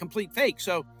 And it's a complete fake.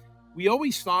 So we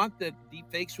always thought that deep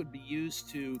fakes would be used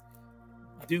to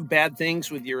do bad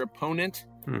things with your opponent,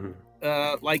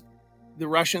 like the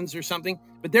Russians or something.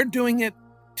 But they're doing it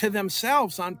to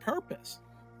themselves on purpose.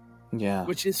 Yeah.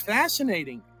 Which is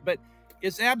fascinating, but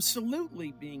it's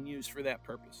absolutely being used for that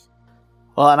purpose.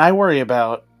 Well, and I worry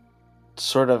about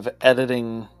sort of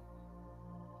editing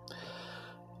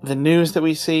the news that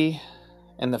we see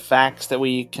and the facts that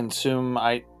we consume.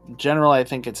 I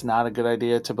think it's not a good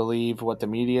idea to believe what the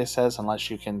media says unless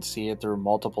you can see it through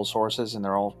multiple sources and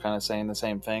they're all kind of saying the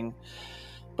same thing.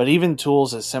 But even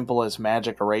tools as simple as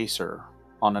Magic Eraser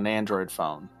on an Android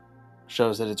phone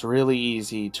shows that it's really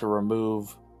easy to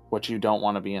remove what you don't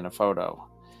want to be in a photo.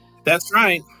 That's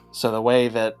right. So the way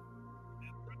that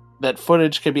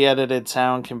footage can be edited,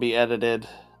 sound can be edited.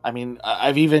 I mean,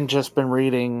 I've even just been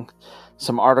reading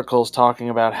some articles talking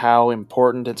about how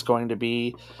important it's going to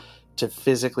be to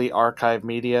physically archive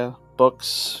media,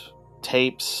 books,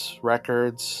 tapes,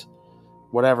 records,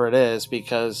 whatever it is,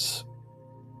 because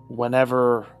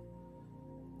whenever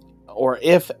or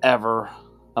if ever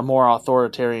a more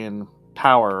authoritarian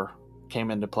power came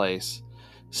into place,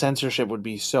 censorship would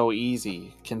be so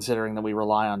easy, considering that we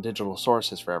rely on digital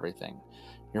sources for everything.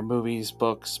 Your movies,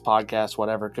 books, podcasts,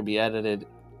 whatever could be edited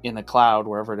in the cloud,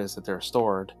 wherever it is that they're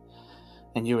stored,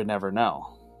 and you would never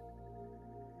know.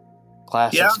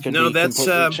 Classics could be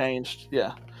completely changed.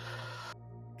 Yeah.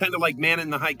 Kind of like Man in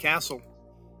the High Castle,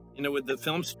 with the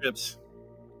film strips.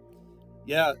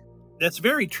 Yeah, that's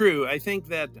very true. I think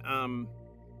that,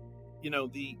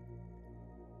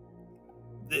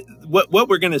 what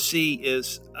we're going to see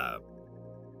is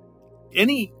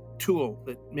any tool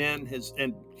that man has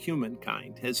and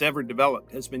humankind has ever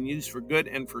developed has been used for good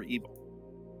and for evil.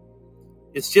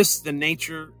 It's just the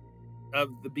nature of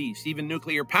the beast. Even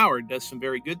nuclear power does some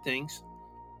very good things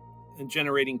in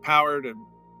generating power to,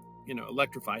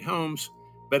 electrify homes,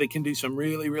 but it can do some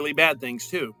really, really bad things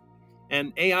too.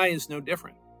 And AI is no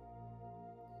different.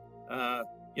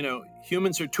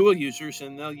 Humans are tool users,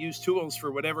 and they'll use tools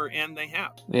for whatever end they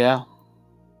have. Yeah.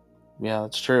 Yeah,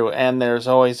 that's true. And there's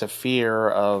always a fear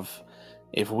of,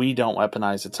 if we don't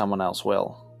weaponize it, someone else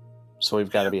will. So we've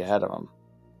got to be ahead of them.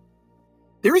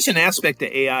 There is an aspect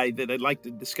to AI that I'd like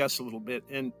to discuss a little bit,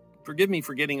 and forgive me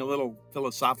for getting a little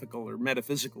philosophical or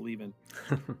metaphysical even,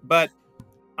 but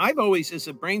I've always, as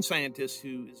a brain scientist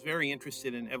who is very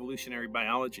interested in evolutionary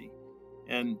biology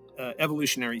and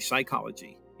evolutionary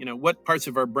psychology, what parts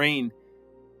of our brain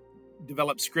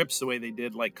develop scripts the way they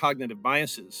did, like cognitive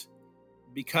biases,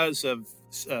 because of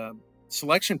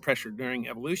selection pressure during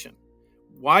evolution.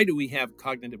 Why do we have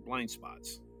cognitive blind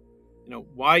spots?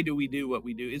 Why do we do what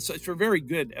we do? It's for very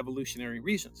good evolutionary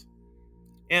reasons.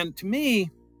 And to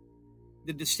me,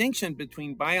 the distinction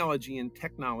between biology and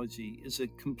technology is a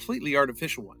completely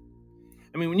artificial one.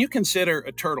 I mean, when you consider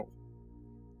a turtle,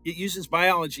 it uses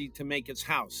biology to make its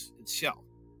house, its shell.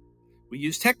 We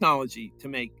use technology to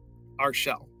make our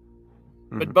shell,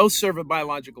 but both serve a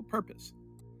biological purpose.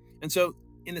 And so,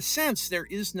 in a sense, there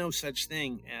is no such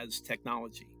thing as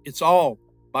technology. It's all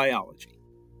biology.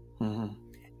 Mm-hmm.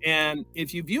 And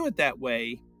if you view it that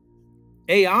way,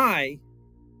 AI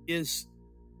is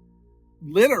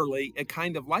literally a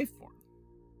kind of life form.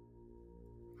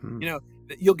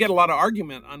 You'll get a lot of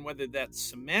argument on whether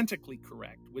that's semantically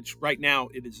correct, which right now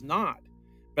it is not.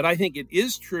 But I think it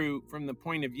is true from the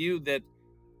point of view that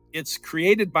it's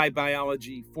created by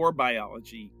biology for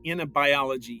biology in a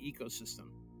biology ecosystem.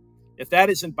 If that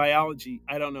isn't biology,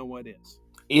 I don't know what is.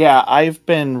 Yeah, I've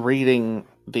been reading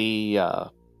the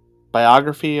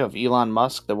biography of Elon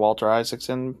Musk that Walter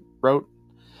Isaacson wrote.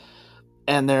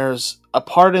 And there's a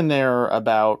part in there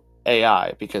about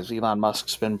AI, because Elon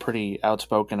Musk's been pretty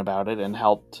outspoken about it and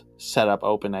helped set up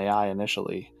OpenAI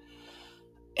initially.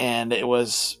 And it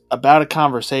was about a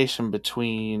conversation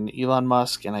between Elon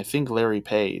Musk and I think Larry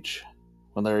Page,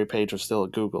 when Larry Page was still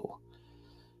at Google.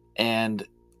 And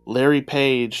Larry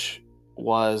Page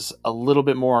was a little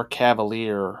bit more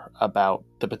cavalier about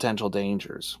the potential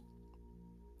dangers.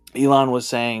 Elon was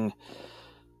saying,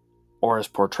 or is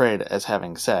portrayed as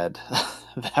having said,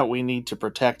 that we need to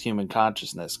protect human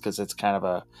consciousness because it's kind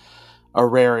of a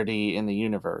rarity in the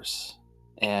universe.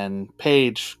 And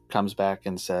Page comes back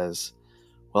and says,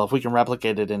 well, if we can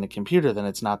replicate it in a computer, then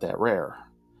it's not that rare.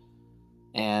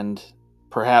 And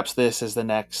perhaps this is the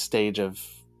next stage of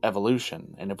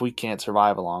evolution. And if we can't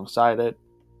survive alongside it,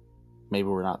 maybe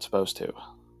we're not supposed to.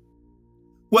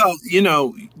 Well, you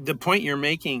know, the point you're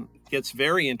making gets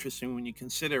very interesting when you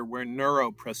consider where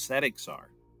neuroprosthetics are.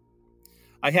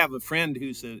 I have a friend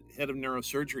who's the head of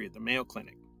neurosurgery at the Mayo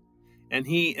Clinic, and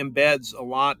he embeds a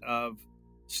lot of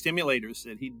stimulators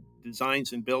that he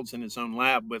designs and builds in his own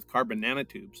lab with carbon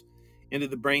nanotubes into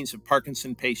the brains of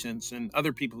Parkinson patients and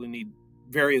other people who need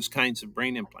various kinds of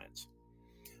brain implants.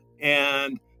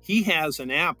 And he has an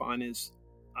app on his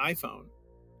iPhone,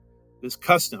 this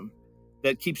custom,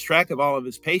 that keeps track of all of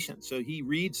his patients. So he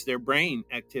reads their brain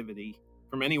activity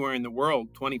from anywhere in the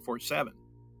world 24/7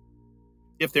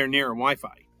 if they're near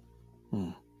Wi-Fi.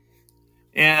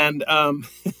 And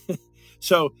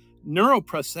so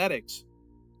neuroprosthetics,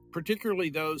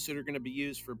 particularly those that are going to be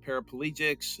used for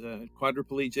paraplegics,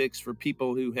 quadriplegics, for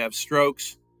people who have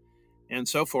strokes and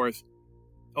so forth.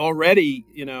 Already,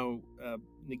 you know,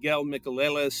 Miguel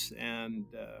Michelelis and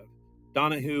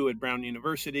Donahue at Brown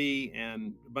University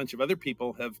and a bunch of other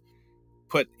people have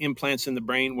put implants in the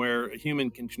brain where a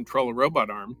human can control a robot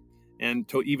arm and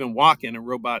to even walk in a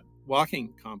robot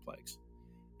walking complex.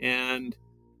 And,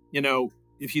 you know,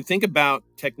 if you think about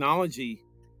technology,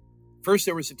 first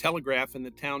there was a telegraph in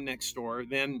the town next door,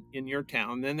 then in your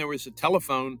town, then there was a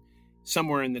telephone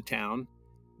somewhere in the town,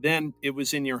 then it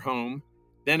was in your home,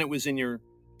 then it was in your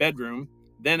bedroom,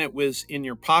 then it was in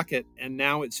your pocket, and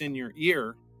now it's in your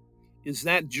ear. Is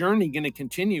that journey going to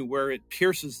continue where it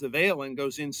pierces the veil and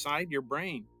goes inside your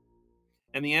brain?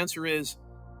 And the answer is,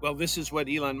 well, this is what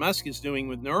Elon Musk is doing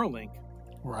with Neuralink.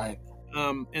 Right.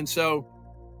 And so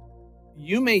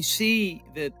you may see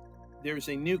that there's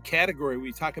a new category.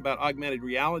 We talk about augmented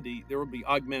reality. There will be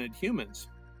augmented humans.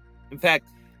 In fact,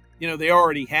 you know, they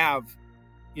already have,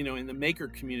 you know, in the maker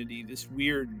community, this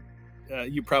weird,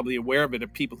 you're probably aware of it,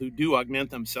 of people who do augment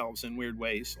themselves in weird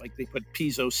ways. Like they put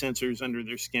piezo sensors under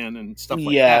their skin and stuff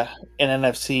like that. Yeah, and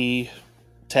NFC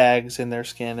tags in their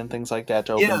skin and things like that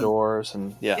to open doors.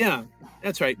 And yeah,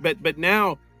 that's right. But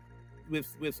now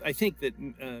with I think that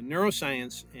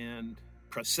neuroscience and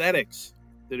prosthetics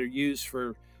that are used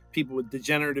for people with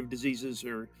degenerative diseases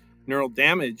or neural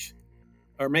damage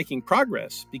are making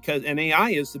progress, because, and AI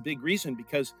is the big reason,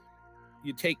 because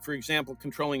you take, for example,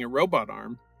 controlling a robot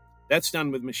arm, that's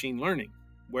done with machine learning,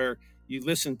 where you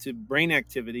listen to brain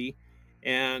activity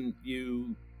and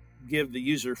you give the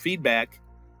user feedback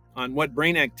on what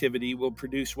brain activity will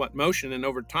produce what motion. And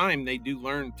over time, they do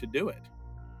learn to do it.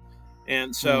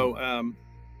 And so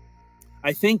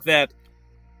I think that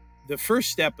the first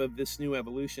step of this new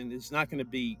evolution is not going to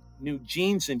be new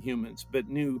genes in humans, but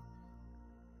new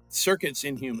circuits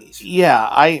in humans. Yeah,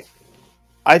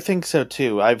 I think so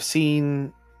too. I've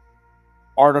seen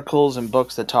articles and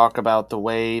books that talk about the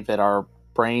way that our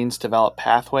brains develop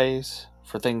pathways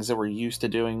for things that we're used to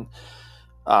doing.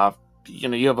 You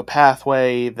know, you have a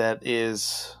pathway that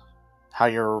is how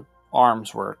your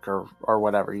arms work or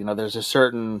whatever. You know, there's a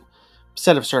certain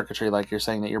set of circuitry, like you're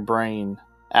saying, that your brain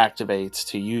activates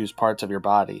to use parts of your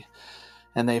body.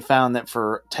 And they found that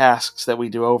for tasks that we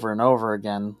do over and over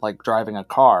again, like driving a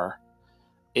car,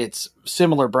 it's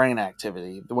similar brain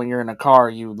activity. When you're in a car,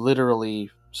 you literally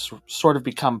sort of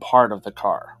become part of the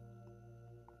car.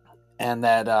 And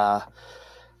that,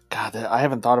 God, I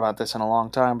haven't thought about this in a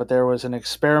long time, but there was an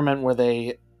experiment where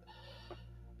they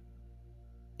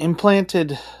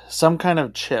implanted some kind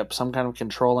of chip, some kind of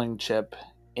controlling chip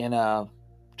in a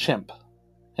chimp.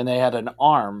 And they had an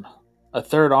arm, a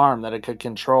third arm that it could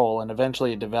control, and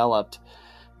eventually it developed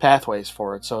pathways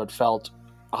for it. So it felt,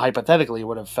 hypothetically,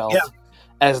 would have felt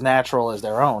as natural as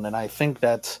their own. And I think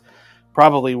that's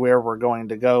probably where we're going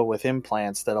to go with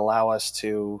implants that allow us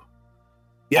to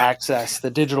access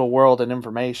the digital world and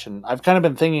information. I've kind of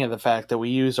been thinking of the fact that we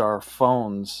use our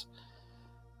phones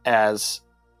as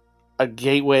a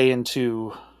gateway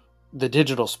into the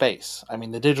digital space. I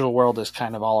mean, the digital world is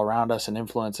kind of all around us and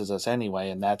influences us anyway,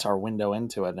 and that's our window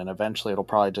into it. And eventually it'll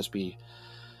probably just be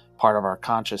part of our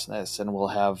consciousness, and we'll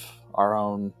have our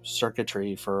own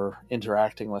circuitry for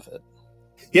interacting with it.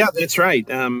 Yeah, that's right.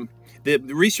 The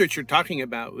research you're talking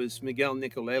about was Miguel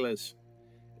Nicoleles,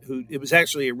 who it was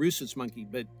actually a rhesus monkey.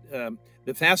 But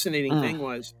the fascinating Mm, thing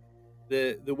was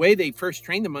the way they first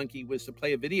trained the monkey was to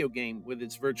play a video game with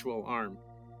its virtual arm,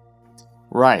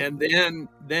 right. and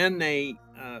then they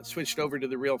switched over to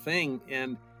the real thing.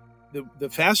 And the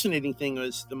fascinating thing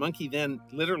was the monkey then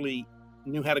literally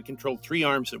knew how to control three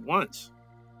arms at once,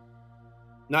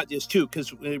 not just two.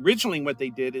 Because originally what they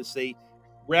did is they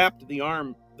wrapped the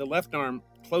left arm,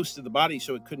 close to the body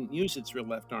so it couldn't use its real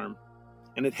left arm,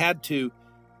 and it had to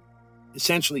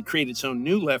essentially create its own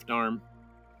new left arm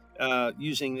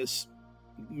using this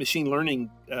machine learning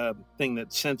thing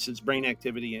that senses brain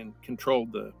activity and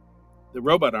controlled the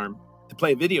robot arm to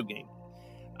play a video game.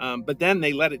 But then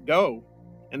they let it go,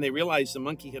 and they realized the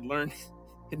monkey had learned.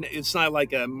 It's not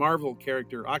like a Marvel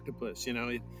character octopus, it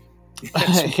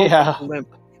has Yeah.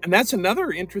 limp. And that's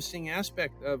another interesting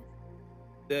aspect of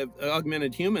the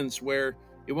augmented humans, where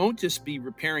it won't just be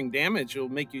repairing damage; it'll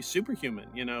make you superhuman.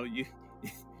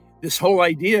 This whole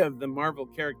idea of the Marvel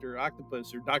character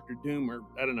octopus or Doctor Doom or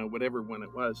I don't know, whatever one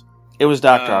it was. It was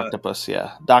Dr. Octopus,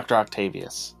 yeah. Dr.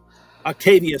 Octavius.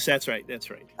 Octavius, that's right. That's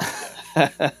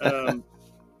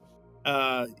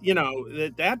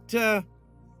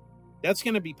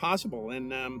going to be possible.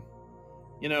 And, and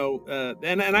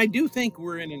I do think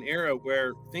we're in an era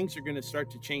where things are going to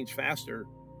start to change faster.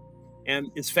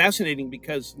 And it's fascinating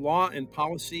because law and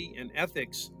policy and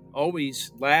ethics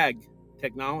always lag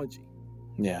technology.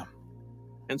 Yeah.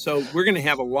 And so we're going to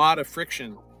have a lot of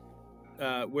friction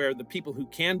where the people who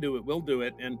can do it will do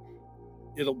it. And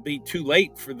it'll be too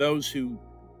late for those who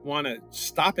want to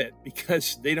stop it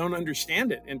because they don't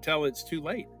understand it until it's too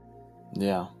late.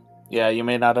 Yeah. Yeah, you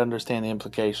may not understand the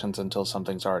implications until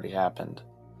something's already happened.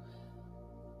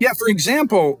 Yeah, for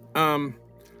example,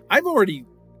 I've already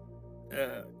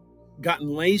gotten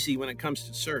lazy when it comes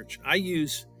to search. I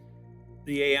use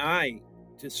the AI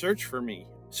to search for me,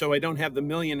 so I don't have the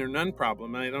million or none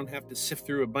problem, and I don't have to sift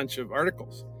through a bunch of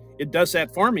articles. It does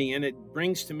that for me, and it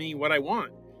brings to me what I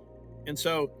want. And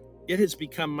so it has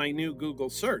become my new Google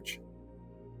search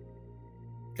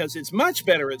because it's much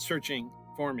better at searching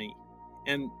for me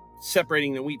and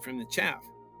separating the wheat from the chaff.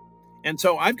 And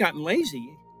so I've gotten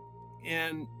lazy,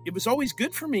 and it was always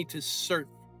good for me to search,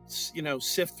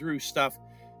 sift through stuff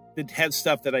that had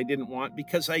stuff that I didn't want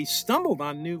because I stumbled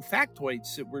on new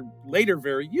factoids that were later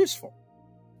very useful.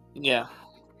 Yeah.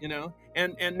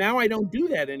 And now I don't do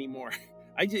that anymore.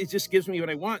 It just gives me what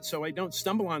I want, so I don't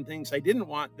stumble on things I didn't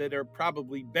want that are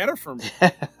probably better for me.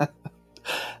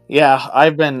 Yeah,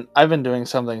 I've been doing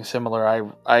something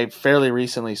similar. I fairly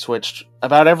recently switched.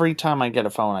 About every time I get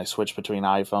a phone, I switch between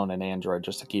iPhone and Android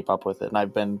just to keep up with it. And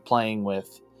I've been playing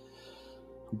with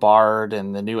Bard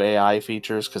and the new AI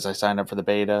features because I signed up for the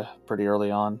beta pretty early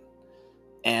on.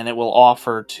 And it will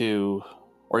offer to,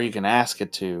 or you can ask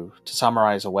it to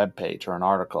summarize a web page or an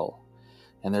article.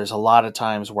 And there's a lot of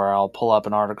times where I'll pull up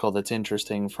an article that's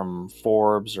interesting from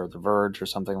Forbes or The Verge or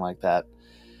something like that,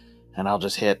 and I'll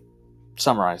just hit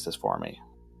summarize this for me,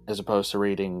 as opposed to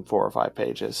reading 4 or 5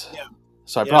 pages. Yeah.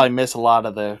 So I probably miss a lot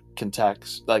of the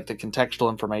context, like the contextual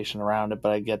information around it,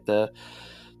 but I get the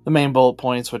main bullet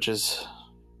points, which is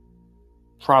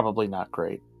probably not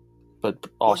great, but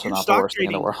also not the worst thing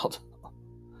in the world.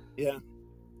 Yeah.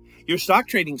 Your stock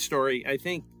trading story, I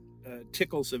think,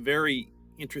 tickles a very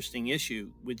interesting issue,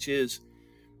 which is,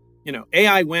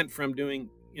 AI went from doing,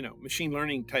 machine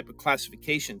learning type of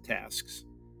classification tasks,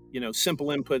 simple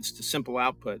inputs to simple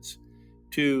outputs,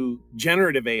 to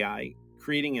generative AI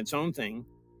creating its own thing.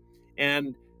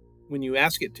 And when you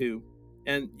ask it to,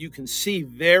 and you can see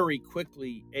very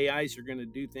quickly AIs are going to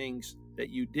do things that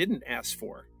you didn't ask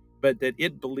for, but that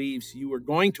it believes you are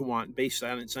going to want based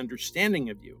on its understanding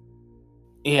of you.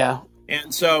 Yeah.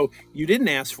 And so you didn't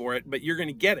ask for it, but you're going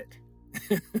to get it.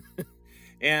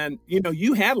 And,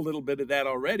 you had a little bit of that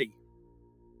already.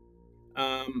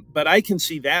 But I can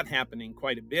see that happening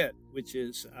quite a bit, which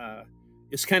is,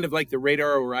 it's kind of like the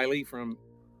Radar O'Reilly from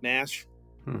MASH.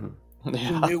 Mm-hmm. Yeah.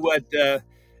 Who knew what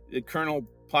Colonel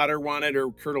Potter wanted,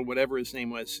 or Colonel whatever his name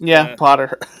was. Yeah,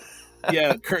 Potter.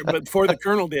 Yeah, but before the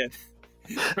Colonel did.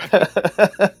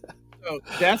 So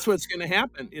that's what's going to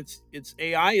happen. It's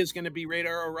AI is going to be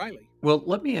Radar O'Reilly. Well,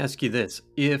 let me ask you this.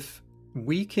 If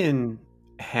we can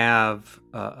have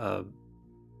a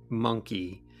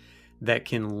monkey that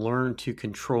can learn to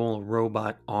control a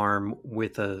robot arm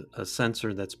with a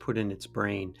sensor that's put in its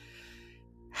brain,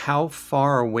 how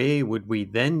far away would we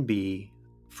then be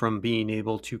from being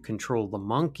able to control the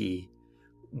monkey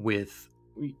with,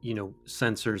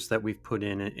 sensors that we've put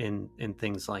in and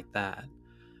things like that?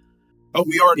 Oh,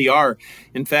 we already are.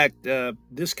 In fact,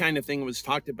 this kind of thing was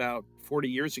talked about 40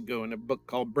 years ago in a book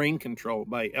called Brain Control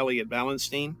by Elliot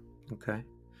Wallenstein, Okay.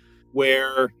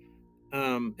 where,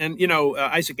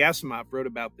 Isaac Asimov wrote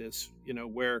about this,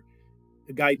 where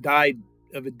the guy died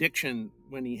of addiction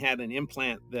when he had an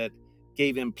implant that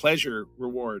gave him pleasure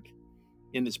reward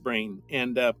in his brain.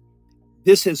 And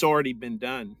this has already been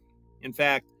done. In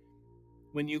fact,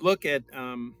 when you look at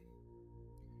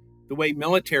the way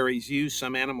militaries use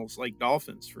some animals like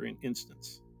dolphins, for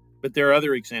instance, but there are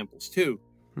other examples too.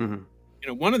 Mm-hmm.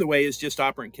 One of the ways is just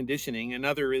operant conditioning.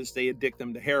 Another is they addict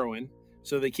them to heroin,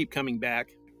 so they keep coming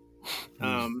back.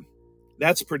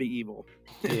 That's pretty evil.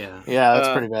 Yeah. Yeah, that's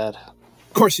pretty bad.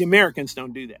 Of course, the Americans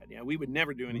don't do that. Yeah, we would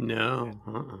never do anything. No.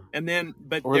 Like that. And then,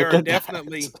 but We're there the are good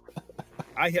definitely, guys.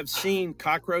 I have seen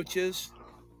cockroaches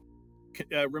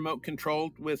remote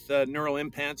controlled with neural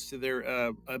implants to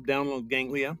their abdominal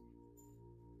ganglia.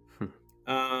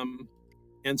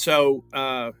 And so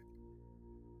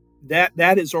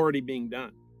that is already being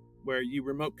done, where you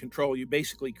remote control, you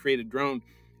basically create a drone.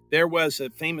 There was a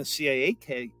famous CIA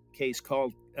case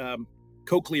called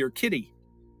Cochlear Kitty.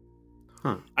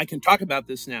 I can talk about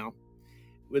this now.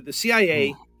 With the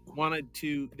CIA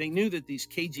they knew that these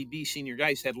KGB senior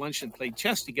guys had lunch and played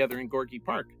chess together in Gorky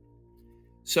Park.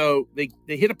 So they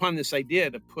hit upon this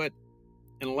idea to put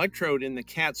an electrode in the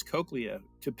cat's cochlea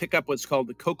to pick up what's called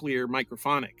the cochlear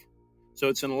microphonic. So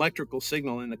it's an electrical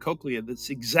signal in the cochlea that's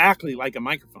exactly like a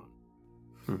microphone.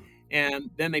 And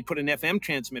then they put an FM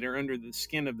transmitter under the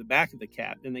skin of the back of the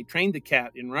cat, and they trained the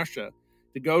cat in Russia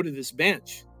to go to this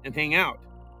bench and hang out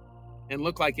and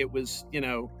look like it was,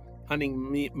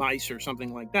 hunting mice or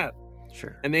something like that.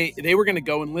 Sure. And they were going to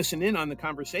go and listen in on the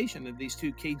conversation of these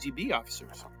two KGB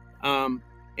officers.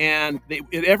 And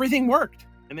everything worked.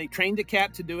 And they trained the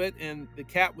cat to do it, and the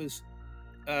cat was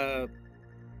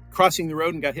crossing the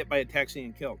road and got hit by a taxi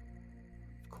and killed.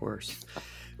 Of course.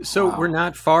 So we're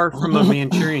not far from a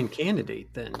Manchurian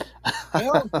candidate then.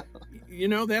 Well,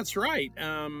 that's right.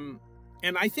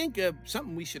 And I think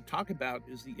something we should talk about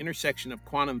is the intersection of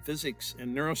quantum physics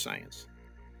and neuroscience.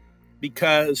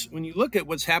 Because when you look at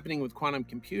what's happening with quantum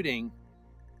computing,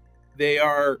 they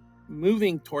are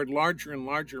moving toward larger and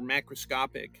larger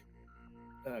macroscopic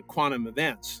quantum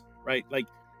events, right? Like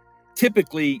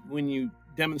typically when you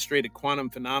demonstrate a quantum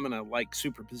phenomena like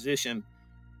superposition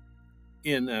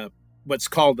in what's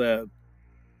called a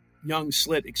Young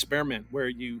slit experiment, where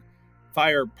you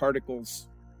fire particles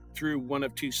through one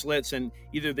of two slits, and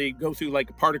either they go through like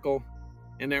a particle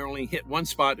and they only hit one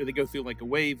spot, or they go through like a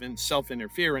wave and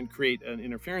self-interfere and create an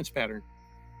interference pattern.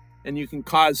 And you can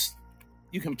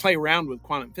play around with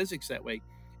quantum physics that way.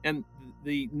 And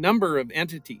the number of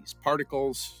entities,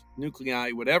 particles,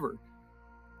 nuclei, whatever,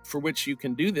 for which you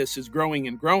can do this is growing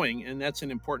and growing, and that's an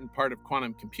important part of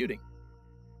quantum computing.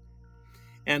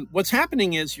 And what's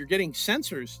happening is you're getting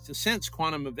sensors to sense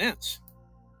quantum events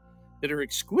that are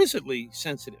exquisitely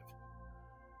sensitive.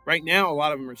 Right now, a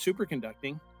lot of them are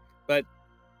superconducting, but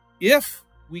if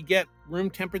we get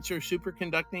room temperature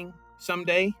superconducting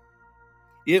someday,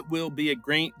 it will be a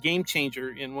great game changer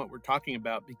in what we're talking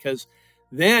about, because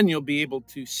then you'll be able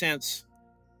to sense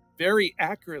very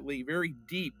accurately, very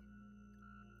deep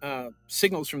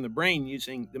signals from the brain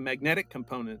using the magnetic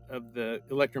component of the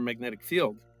electromagnetic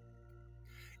field.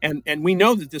 And we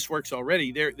know that this works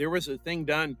already. There was a thing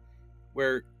done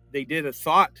where they did a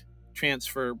thought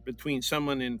transfer between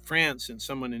someone in France and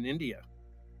someone in India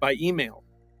by email.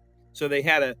 So they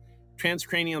had a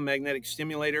transcranial magnetic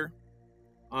stimulator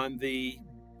on the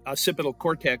occipital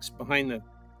cortex behind the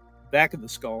back of the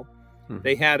skull.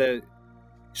 They had a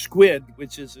squid,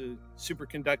 which is a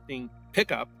superconducting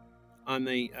pickup on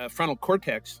the frontal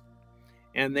cortex.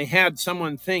 And they had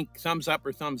someone think thumbs up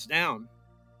or thumbs down,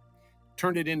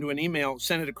 turned it into an email,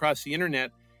 sent it across the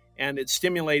internet, and it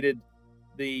stimulated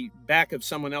the back of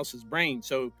someone else's brain.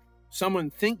 So someone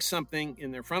thinks something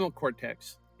in their frontal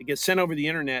cortex, it gets sent over the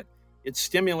internet, it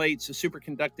stimulates a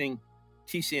superconducting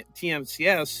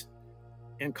TMCS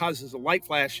and causes a light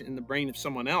flash in the brain of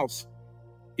someone else.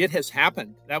 It has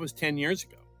happened. That was 10 years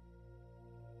ago.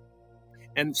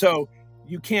 And so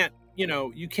you can't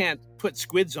put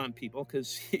squids on people,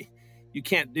 because you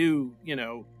can't do,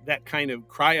 that kind of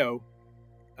cryo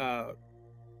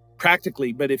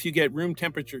practically. But if you get room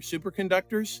temperature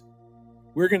superconductors,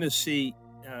 we're going to see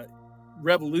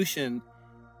revolution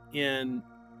in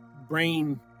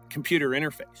brain computer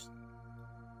interface.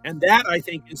 And that, I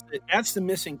think, that's the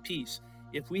missing piece.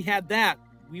 If we had that,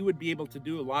 we would be able to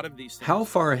do a lot of these things. How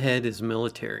far ahead is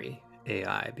military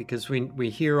AI? Because we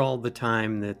hear all the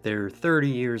time that they're 30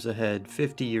 years ahead,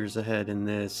 50 years ahead in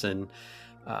this. And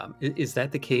is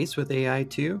that the case with AI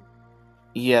too?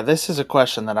 Yeah, this is a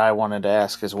question that I wanted to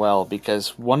ask as well,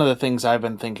 because one of the things I've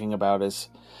been thinking about is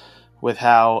with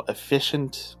how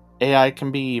efficient AI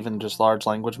can be, even just large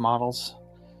language models.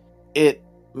 It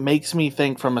makes me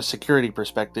think from a security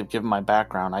perspective, given my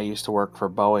background. I used to work for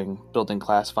Boeing building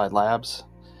classified labs.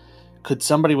 Could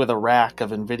somebody with a rack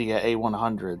of NVIDIA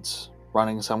A100s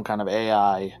running some kind of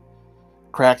AI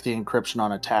crack the encryption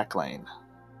on a TAC lane?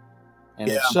 And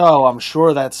Yeah. if so, I'm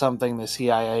sure that's something the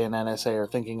CIA and NSA are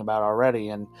thinking about already.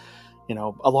 And,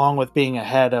 along with being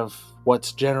ahead of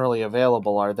what's generally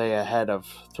available, are they ahead of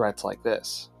threats like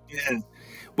this? Yeah.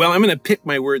 Well, I'm going to pick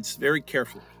my words very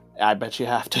carefully. I bet you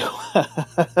have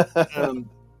to.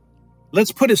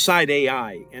 Let's put aside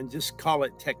AI and just call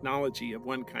it technology of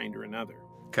one kind or another.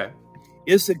 Okay.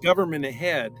 Is the government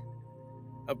ahead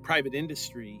of private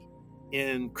industry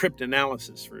in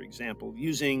cryptanalysis, for example,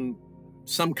 using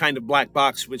some kind of black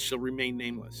box which shall remain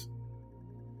nameless?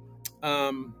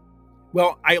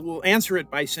 Well, I will answer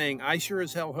it by saying I sure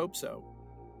as hell hope so.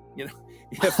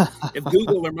 If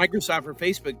Google or Microsoft or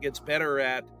Facebook gets better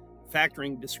at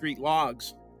factoring discrete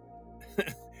logs,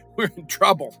 we're in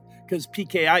trouble because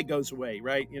PKI goes away,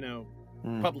 right?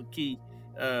 Public key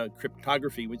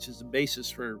cryptography, which is the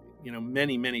basis for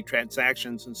many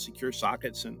transactions and secure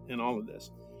sockets and all of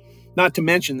this. Not to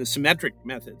mention the symmetric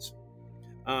methods.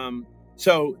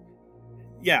 So,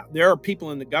 yeah, there are people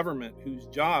in the government whose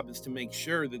job is to make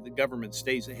sure that the government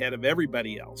stays ahead of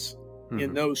everybody else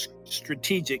in those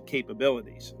strategic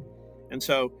capabilities. And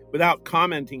so, without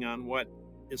commenting on what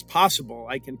is possible,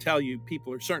 I can tell you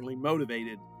people are certainly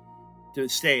motivated to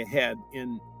stay ahead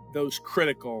in those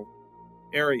critical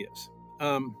areas.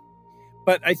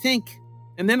 But I think,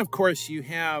 and then of course you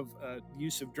have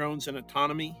use of drones and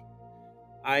autonomy.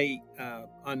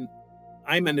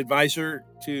 I'm an advisor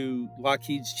to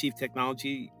Lockheed's chief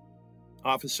technology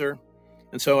officer,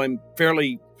 and so I'm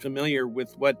fairly familiar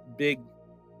with what big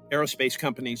aerospace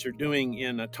companies are doing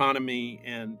in autonomy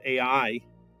and AI.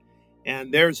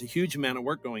 And there's a huge amount of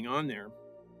work going on there,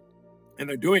 and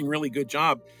they're doing a really good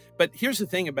job. But here's the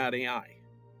thing about AI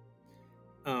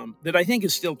that I think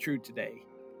is still true today.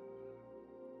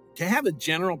 To have a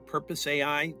general purpose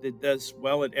AI that does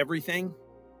well at everything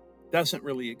doesn't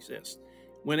really exist.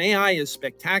 When AI is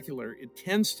spectacular, it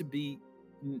tends to be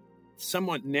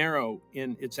somewhat narrow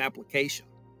in its application.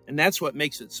 And that's what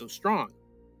makes it so strong.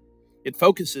 It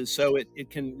focuses so it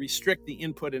can restrict the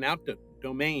input and output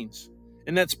domains.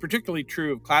 And that's particularly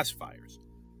true of classifiers.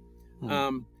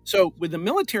 So what the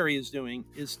military is doing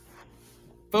is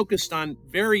focused on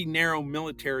very narrow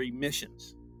military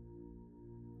missions.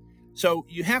 So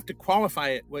you have to qualify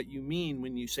it what you mean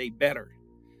when you say better.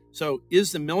 So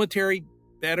is the military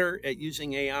better at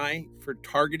using AI for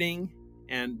targeting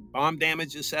and bomb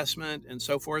damage assessment and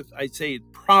so forth? I'd say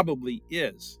it probably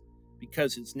is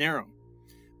because it's narrow.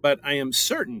 But I am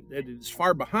certain that it is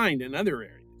far behind in other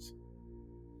areas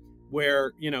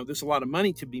where, there's a lot of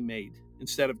money to be made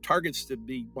instead of targets to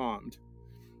be bombed.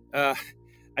 I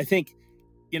think,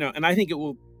 and I think it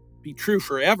will be true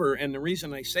forever. And the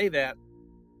reason I say that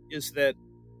is that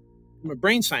I'm a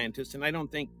brain scientist, and I don't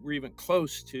think we're even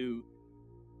close to,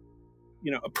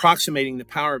 approximating the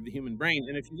power of the human brain.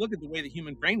 And if you look at the way the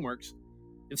human brain works,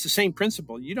 it's the same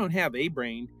principle. You don't have a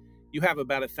brain. You have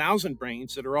about 1,000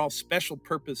 brains that are all special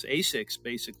purpose ASICs,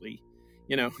 basically,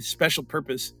 special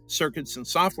purpose circuits and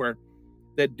software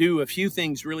that do a few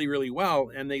things really, really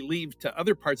well, and they leave to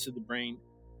other parts of the brain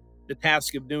the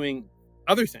task of doing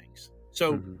other things.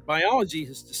 So biology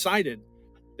has decided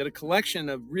that a collection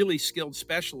of really skilled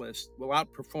specialists will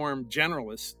outperform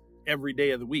generalists every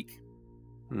day of the week.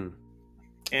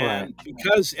 And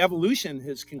because evolution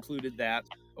has concluded that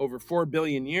over 4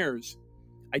 billion years,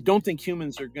 I don't think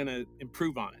humans are going to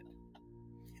improve on it.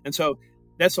 And so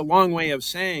that's a long way of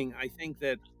saying I think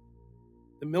that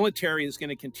the military is going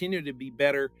to continue to be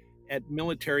better at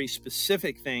military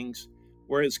specific things,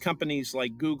 whereas companies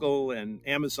like Google and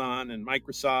Amazon and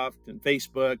Microsoft and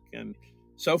Facebook and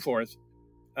so forth,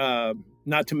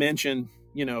 not to mention,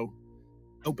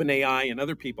 OpenAI and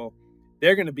other people,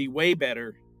 they're going to be way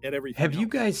better at everything. Have you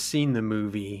guys seen the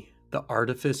movie The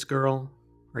Artifice Girl?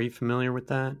 Are you familiar with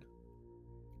that?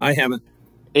 I haven't.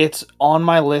 It's on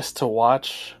my list to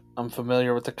watch. I'm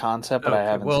familiar with the concept, but I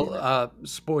haven't seen it.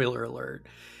 Spoiler alert.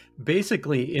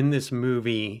 Basically, in this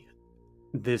movie,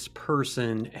 this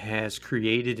person has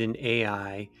created an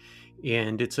AI,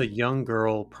 and it's a young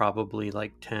girl, probably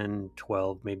like 10,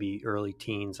 12, maybe early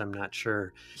teens, I'm not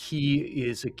sure. He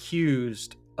is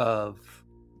accused of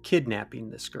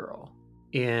kidnapping this girl,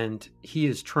 and he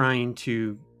is trying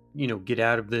to get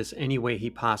out of this any way he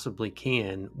possibly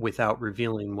can without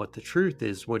revealing what the truth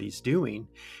is, what he's doing.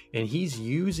 And he's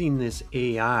using this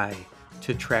AI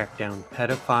to track down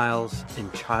pedophiles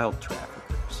and child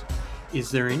traffickers. Is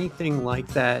there anything like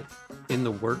that in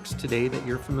the works today that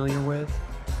you're familiar with?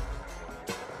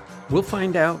 We'll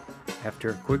find out after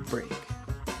a quick break.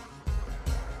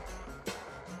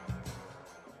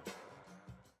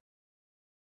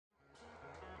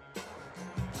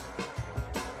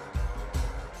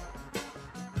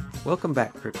 Welcome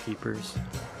back, Crypt Keepers.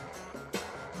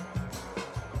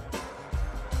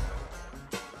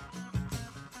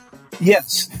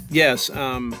 Yes.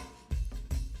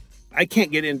 I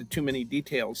can't get into too many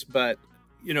details, but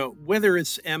whether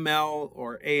it's ML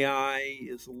or AI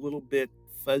is a little bit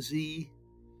fuzzy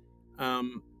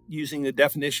using the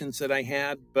definitions that I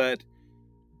had. But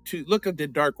to look at the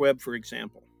dark web, for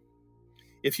example,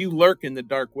 if you lurk in the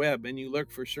dark web and you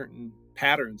look for certain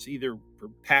patterns, either for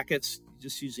packets,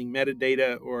 just using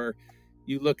metadata, or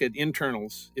you look at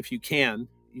internals, if you can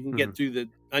get through the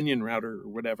onion router or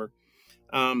whatever.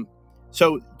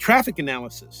 So traffic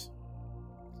analysis,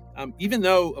 even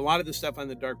though a lot of the stuff on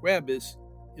the dark web is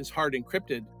hard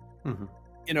encrypted,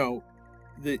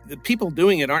 the people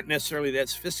doing it aren't necessarily that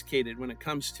sophisticated when it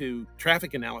comes to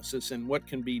traffic analysis and what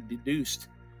can be deduced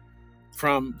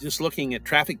from just looking at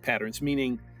traffic patterns,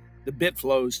 meaning the bit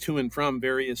flows to and from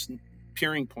various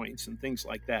peering points and things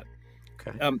like that.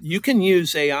 Okay. You can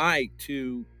use AI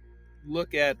to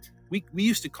look at, we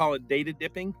used to call it data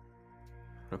dipping.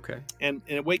 Okay. And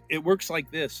it works like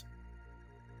this.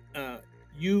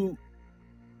 You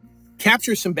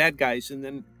capture some bad guys and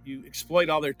then you exploit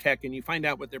all their tech and you find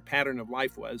out what their pattern of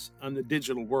life was on the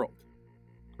digital world.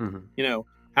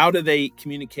 How do they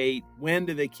communicate? When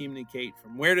do they communicate?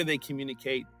 From where do they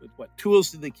communicate? With what tools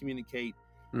do they communicate?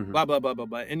 Blah, blah, blah, blah,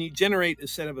 blah. And you generate a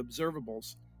set of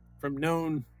observables from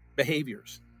known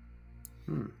behaviors.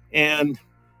 And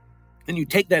you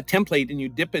take that template and you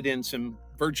dip it in some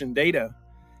virgin data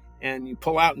and you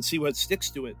pull out and see what sticks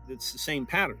to it. It's the same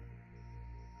pattern.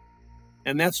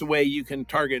 And that's the way you can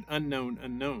target unknown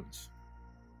unknowns.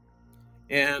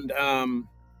 And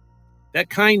that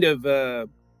kind of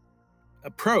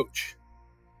approach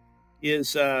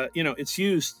is,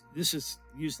 this is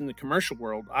used in the commercial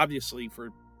world, obviously, for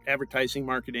advertising,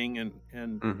 marketing,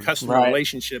 and customer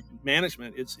relationship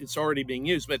management. It's already being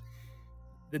used. But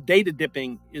the data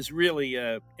dipping is really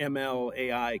a ML,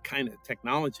 AI kind of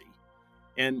technology.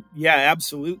 And yeah,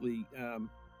 absolutely.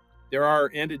 There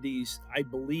are entities, I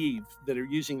believe, that are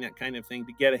using that kind of thing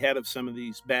to get ahead of some of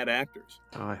these bad actors.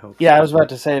 Oh, I hope. Yeah, I was about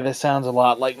to say this sounds a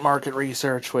lot like market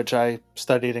research, which I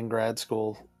studied in grad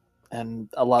school, and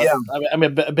a lot. Yeah. I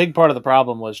mean, a big part of the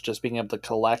problem was just being able to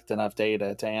collect enough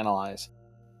data to analyze.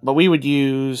 But we would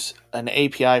use an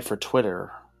API for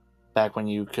Twitter back when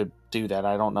you could do that.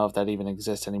 I don't know if that even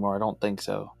exists anymore. I don't think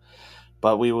so.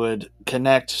 But we would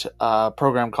connect a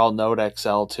program called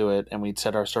NodeXL to it, and we'd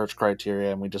set our search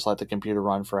criteria, and we'd just let the computer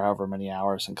run for however many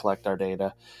hours and collect our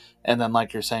data. And then,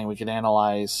 like you're saying, we could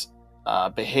analyze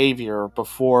behavior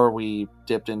before we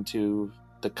dipped into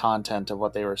the content of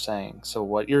what they were saying. So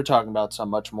what you're talking about is a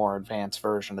much more advanced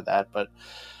version of that, but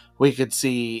we could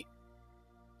see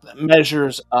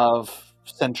measures of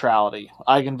centrality,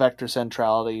 eigenvector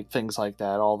centrality, things like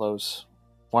that, all those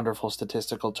wonderful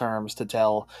statistical terms to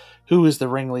tell who is the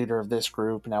ringleader of this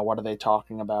group. Now, what are they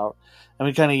talking about? And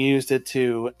we kind of used it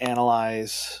to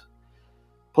analyze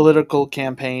political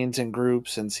campaigns and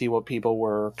groups and see what people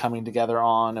were coming together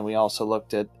on. And we also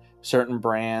looked at certain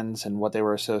brands and what they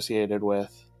were associated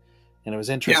with. And it was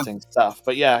interesting stuff.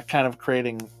 But yeah, kind of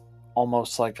creating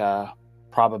almost like a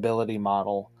probability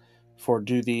model for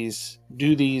do these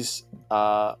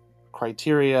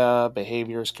criteria,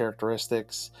 behaviors,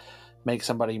 characteristics make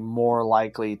somebody more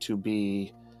likely to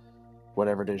be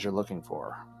whatever it is you're looking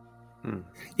for.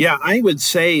 Yeah, I would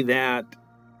say that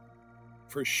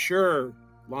for sure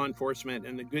law enforcement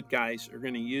and the good guys are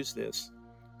going to use this.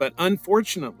 But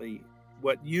unfortunately,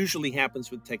 what usually happens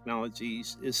with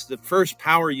technologies is the first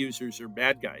power users are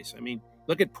bad guys. I mean,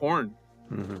 look at porn,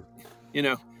 and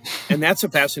that's a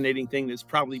fascinating thing that's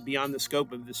probably beyond the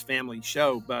scope of this family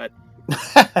show. But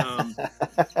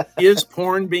is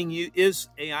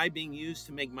AI being used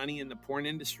to make money in the porn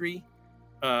industry?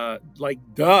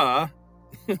 Duh.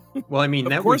 Well, I mean,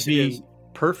 that would be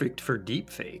perfect for deep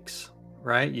fakes,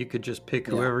 right? You could just pick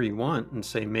whoever you want and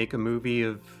say, make a movie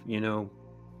of,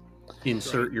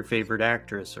 insert your favorite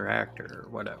actress or actor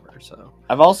or whatever. So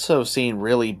I've also seen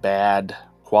really bad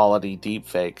quality deep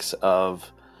fakes of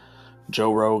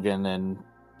Joe Rogan and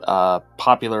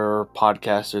popular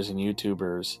podcasters and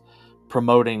YouTubers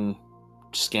promoting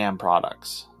scam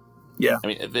products. Yeah. I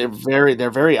mean, they're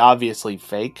very obviously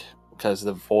fake because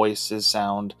the voices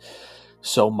sound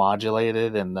so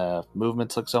modulated and the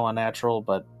movements look so unnatural.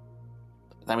 But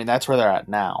I mean, that's where they're at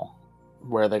now.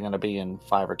 Where they're going to be in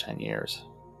 5 or 10 years.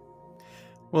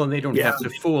 Well, and they don't Yeah. have to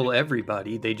fool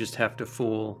everybody. They just have to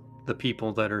fool the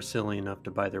people that are silly enough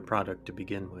to buy their product to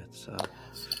begin with. So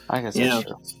I guess Yeah.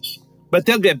 that's true. But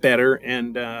they'll get better.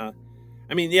 And I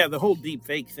mean, yeah, the whole deep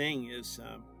fake thing is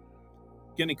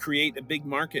going to create a big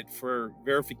market for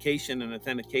verification and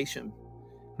authentication,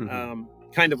 mhm.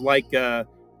 kind of like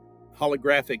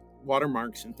holographic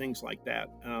watermarks and things like that,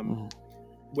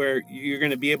 where you're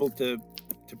going to be able to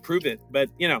prove it. But,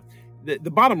 you know,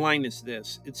 the bottom line is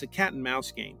this: it's a cat and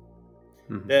mouse game.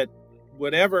 That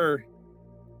whatever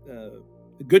the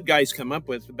good guys come up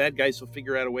with, the bad guys will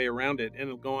figure out a way around it, and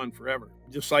it'll go on forever,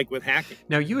 just like with hacking.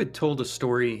 Now, you had told a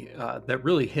story that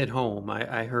really hit home.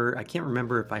 I heard, I can't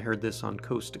remember if I heard this on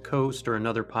Coast to Coast or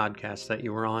another podcast that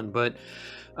you were on, but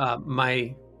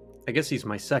I guess he's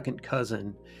my second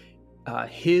cousin.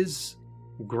 His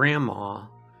grandma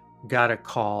got a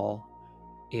call,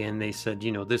 and they said,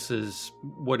 you know, this is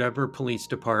whatever police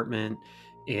department,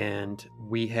 and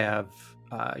we have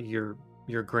your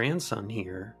grandson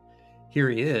here. Here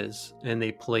he is. And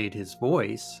they played his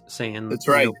voice saying, That's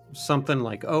right, something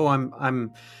like, oh,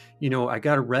 I'm you know, I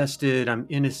got arrested, I'm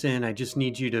innocent, I just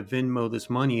need you to Venmo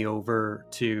this money over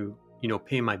to, you know,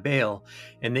 pay my bail.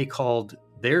 And they called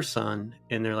their son,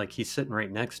 and they're like, he's sitting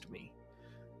right next to me.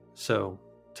 So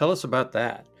tell us about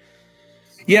that.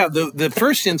 Yeah, the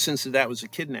first instance of that was a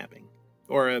kidnapping,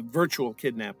 or a virtual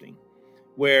kidnapping,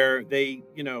 where they,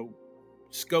 you know,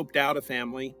 scoped out a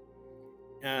family,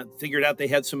 figured out they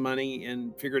had some money,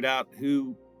 and figured out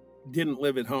who didn't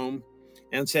live at home,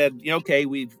 and said, okay,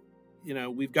 we've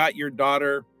got your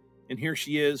daughter, and here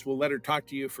she is. We'll let her talk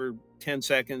to you for 10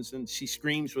 seconds, and she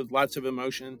screams with lots of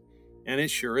emotion, and it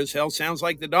sure as hell sounds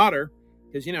like the daughter,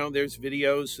 because, you know, there's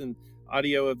videos and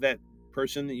audio of that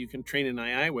person that you can train an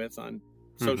AI with on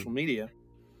social media.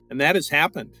 And that has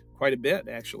happened quite a bit,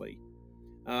 actually.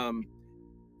 You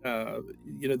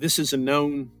know, this is a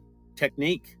known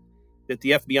technique that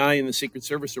the FBI and the Secret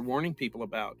Service are warning people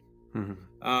about.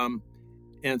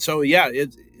 And so, yeah,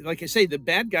 like I say, the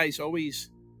bad guys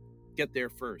always get there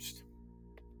first.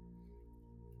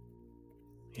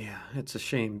 Yeah, it's a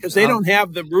shame. Because they don't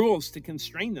have the rules to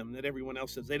constrain them that everyone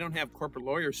else does. They don't have corporate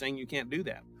lawyers saying you can't do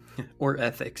that. Or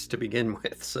ethics to begin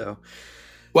with, so...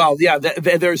 Well, yeah,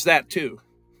 there's that too.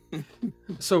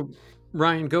 So,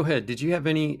 Ryan, go ahead. Did you have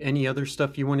any other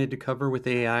stuff you wanted to cover with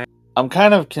AI? I'm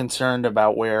kind of concerned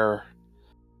about where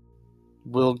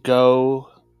we'll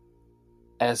go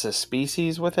as a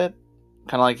species with it.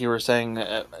 Kind of like you were saying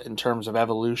in terms of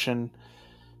evolution,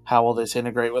 how will this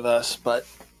integrate with us? But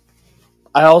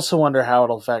I also wonder how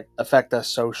it'll affect us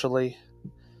socially.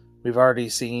 We've already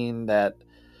seen that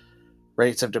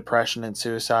rates of depression and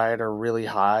suicide are really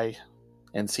high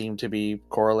and seem to be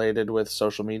correlated with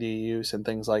social media use and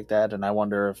things like that. And I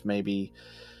wonder if maybe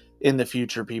in the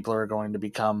future people are going to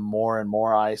become more and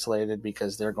more isolated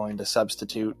because they're going to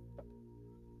substitute.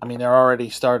 I mean, they're already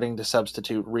starting to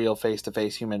substitute real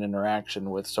face-to-face human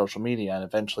interaction with social media, and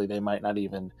eventually they might not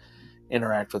even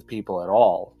interact with people at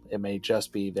all. It may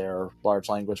just be their large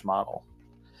language model,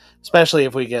 especially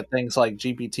if we get things like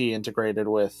GPT integrated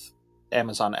with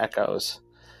Amazon Echoes,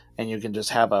 and you can just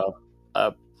have a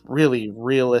really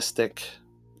realistic,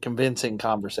 convincing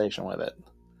conversation with it.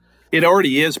 It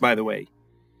already is, by the way.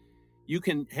 You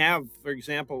can have, for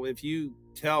example, if you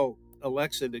tell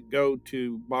Alexa to go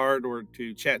to Bard or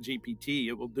to ChatGPT,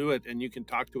 it will do it, and you can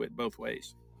talk to it both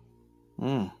ways.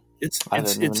 It's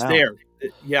there.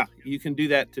 Yeah, you can do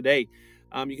that today.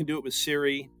 You can do it with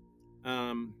Siri,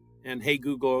 and Hey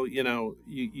Google. You know,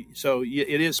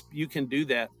 it is. You can do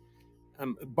that.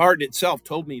 Bard itself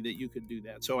told me that you could do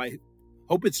that, so I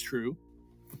hope it's true.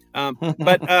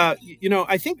 But you know,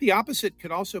 I think the opposite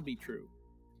could also be true.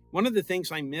 One of the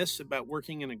things I miss about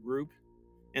working in a group,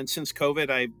 and since COVID,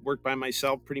 I work by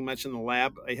myself pretty much in the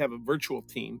lab. I have a virtual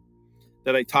team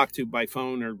that I talk to by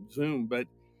phone or Zoom, but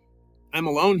I'm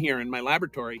alone here in my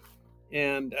laboratory,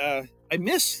 and I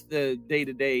miss the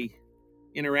day-to-day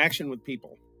interaction with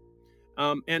people.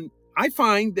 And I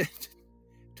find that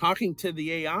talking to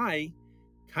the AI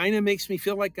kind of makes me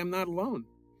feel like I'm not alone.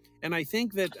 And I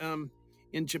think that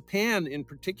in Japan in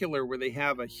particular, where they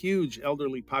have a huge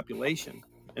elderly population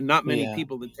and not many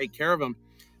people that take care of them,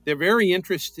 they're very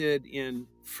interested in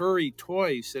furry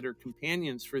toys that are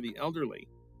companions for the elderly.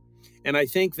 And I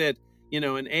think that, you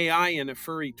know, an AI and a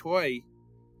furry toy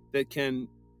that can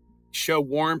show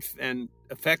warmth and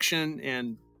affection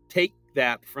and take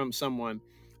that from someone,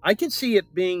 I could see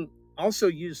it being also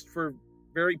used for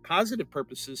very positive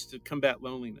purposes to combat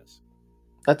loneliness.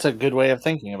 That's a good way of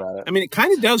thinking about it. I mean, it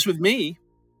kind of does with me.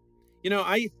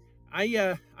 I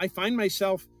find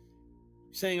myself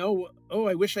saying, "Oh,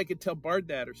 I wish I could tell Bard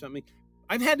that," or something.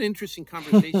 I've had interesting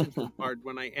conversations with Bard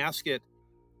when I ask it,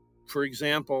 for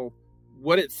example,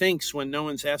 what it thinks when no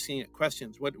one's asking it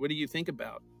questions. What do you think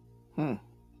about? And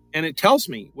it tells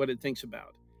me what it thinks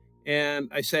about. And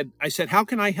I said, how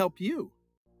can I help you?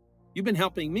 You've been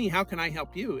helping me. How can I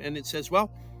help you? And it says,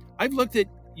 well, I've looked at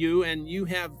you and you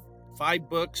have 5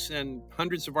 books and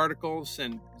hundreds of articles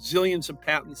and zillions of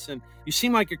patents, and you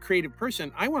seem like a creative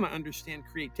person. I want to understand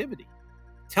creativity.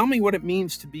 Tell me what it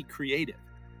means to be creative.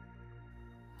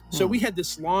 So we had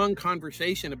this long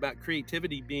conversation about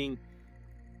creativity being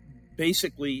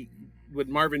basically what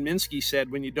Marvin Minsky said: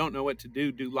 when you don't know what to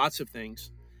do lots of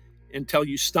things until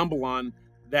you stumble on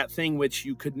that thing which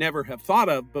you could never have thought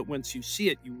of, but once you see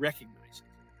it, you recognize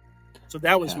it. So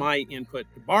that was my input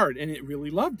to Bard, and it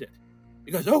really loved it.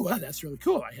 It goes, oh, wow, that's really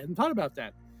cool. I hadn't thought about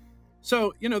that.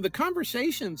 So, the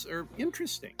conversations are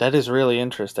interesting. That is really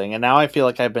interesting. And now I feel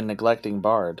like I've been neglecting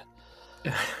Bard.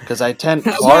 Because I tend...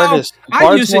 I use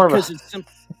it because it's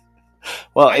simple.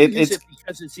 Well, I use it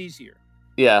because it's easier.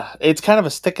 Yeah, it's kind of a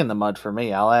stick in the mud for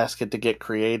me. I'll ask it to get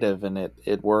creative, and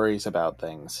it worries about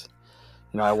things.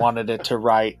 I wanted it to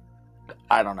write,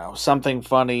 I don't know, something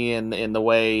funny in the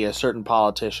way a certain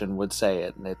politician would say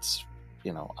it. And it's,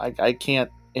 I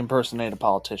can't impersonate a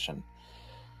politician.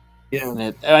 Yeah.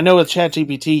 And I know with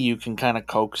ChatGPT, you can kind of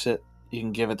coax it. You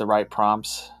can give it the right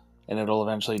prompts, and it'll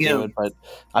eventually do it. But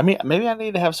I mean, maybe I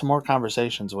need to have some more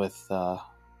conversations with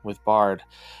Bard.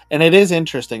 And it is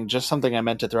interesting, just something I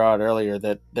meant to throw out earlier,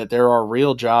 that there are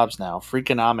real jobs now.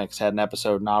 Freakonomics had an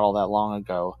episode not all that long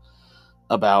ago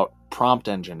about prompt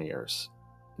engineers.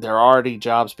 There are already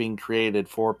jobs being created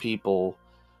for people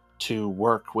to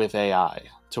work with AI,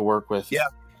 to work with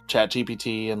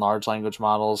ChatGPT and large language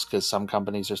models, because some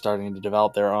companies are starting to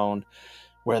develop their own,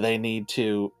 where they need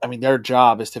to, their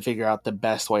job is to figure out the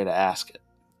best way to ask it.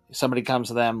 If somebody comes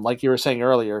to them, like you were saying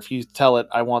earlier, if you tell it,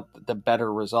 I want the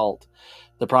better result,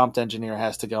 the prompt engineer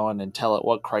has to go in and tell it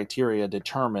what criteria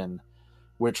determine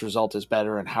which result is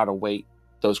better and how to weight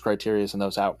those criteria and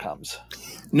those outcomes.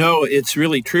 No, it's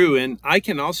really true. And I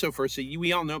can also foresee,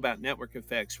 we all know about network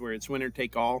effects where it's winner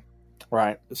take all.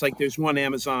 Right. It's like there's one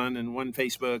Amazon and one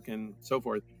Facebook and so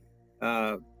forth,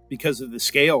 because of the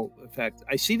scale effect.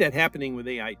 I see that happening with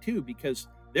AI too, because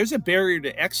there's a barrier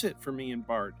to exit for me in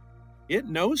Bard. It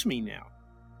knows me now.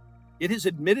 It has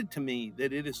admitted to me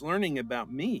that it is learning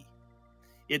about me.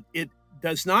 It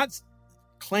does not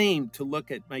claim to look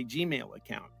at my Gmail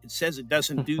account. It says it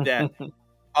doesn't do that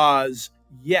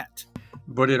yet.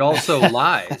 But it also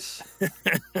lies.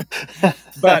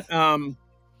 But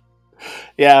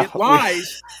yeah, it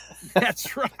lies.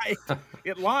 That's right.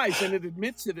 It lies, and it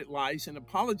admits that it lies and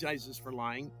apologizes for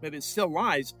lying, but it still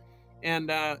lies. And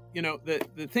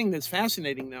the thing that's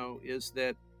fascinating though is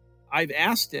that I've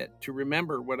asked it to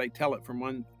remember what I tell it from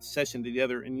one session to the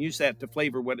other and use that to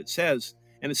flavor what it says.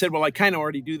 And it said, well, I kind of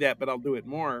already do that, but I'll do it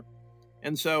more.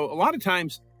 And so a lot of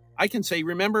times I can say,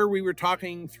 remember we were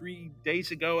talking 3 days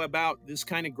ago about this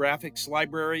kind of graphics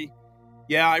library?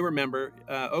 Yeah, I remember.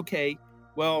 Okay,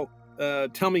 well,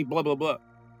 tell me blah, blah, blah.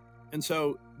 And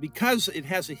so because it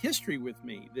has a history with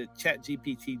me that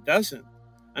ChatGPT doesn't,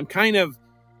 I'm kind of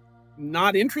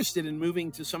not interested in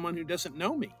moving to someone who doesn't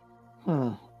know me.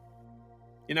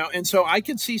 And so I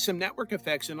could see some network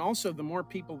effects, and also the more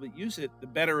people that use it, the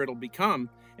better it'll become.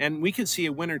 And we could see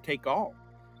a winner take all,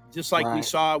 just like we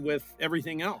saw with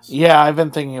everything else. Yeah, I've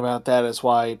been thinking about that as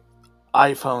why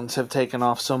iPhones have taken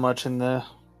off so much in the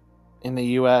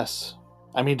US.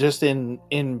 I mean, just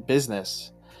in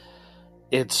business,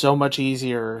 it's so much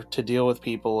easier to deal with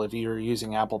people if you're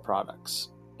using Apple products.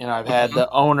 I've had the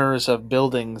owners of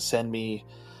buildings send me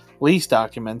lease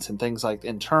documents and things like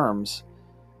in terms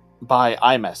by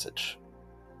iMessage,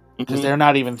 because they're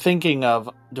not even thinking of,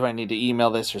 do I need to email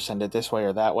this or send it this way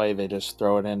or that way? They just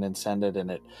throw it in and send it,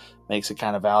 and it makes it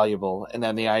kind of valuable. And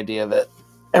then the idea that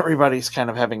everybody's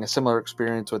kind of having a similar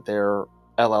experience with their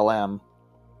LLM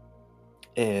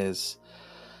is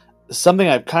something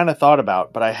I've kind of thought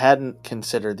about, but I hadn't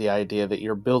considered the idea that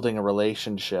you're building a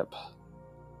relationship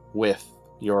with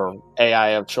your AI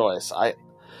of choice.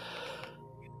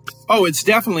 It's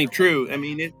definitely true. I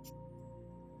mean,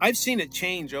 I've seen it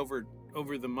change over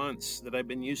the months that I've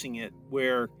been using it,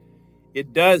 where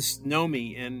it does know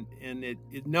me and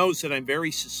it knows that I'm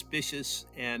very suspicious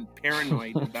and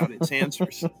paranoid about its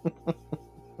answers.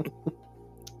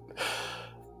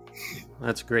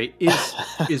 That's great.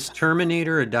 Is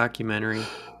Terminator a documentary?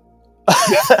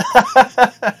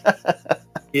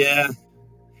 Yeah.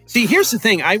 See, here's the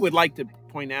thing I would like to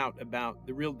point out about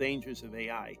the real dangers of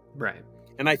AI. Right.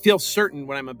 And I feel certain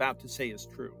what I'm about to say is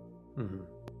true. Mm-hmm.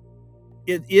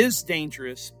 It is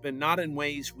dangerous, but not in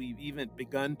ways we've even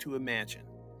begun to imagine.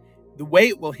 The way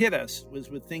it will hit us was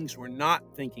with things we're not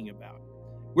thinking about.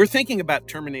 We're thinking about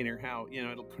Terminator, how,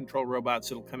 it'll control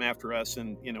robots, it'll come after us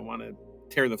and, want to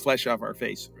tear the flesh off our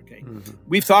face. Okay. Mm-hmm.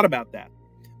 We've thought about that.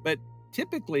 But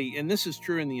typically, and this is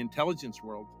true in the intelligence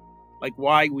world, like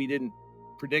why we didn't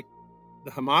predict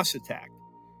the Hamas attack,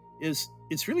 is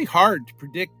it's really hard to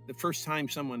predict the first time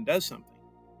someone does something.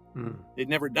 Mm. They've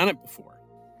never done it before.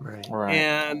 Right.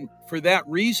 And for that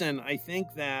reason, I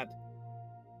think that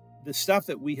the stuff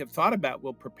that we have thought about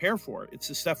will prepare for it. It's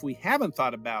the stuff we haven't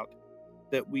thought about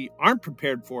that we aren't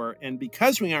prepared for. And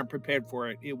because we aren't prepared for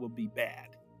it, it will be bad.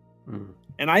 Mm.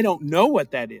 And I don't know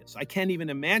what that is. I can't even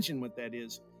imagine what that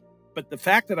is. But the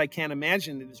fact that I can't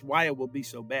imagine it is why it will be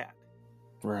so bad.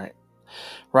 Right.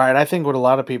 Right. I think what a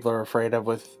lot of people are afraid of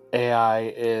with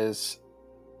AI is,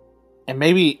 and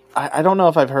maybe, I don't know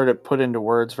if I've heard it put into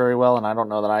words very well, and I don't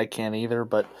know that I can either,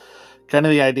 but kind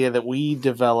of the idea that we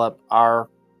develop our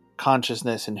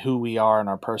consciousness and who we are and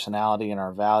our personality and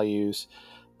our values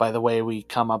by the way we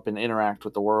come up and interact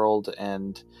with the world,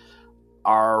 and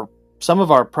some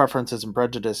of our preferences and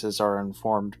prejudices are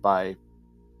informed by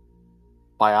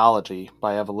biology,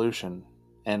 by evolution.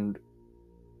 And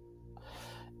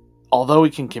although we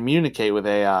can communicate with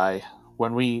AI,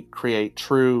 when we create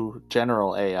true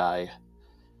general AI,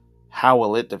 how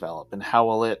will it develop and how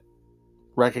will it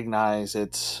recognize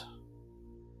its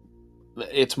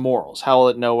morals? How will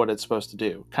it know what it's supposed to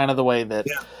do? Kind of the way that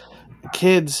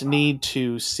kids need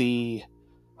to see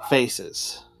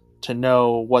faces to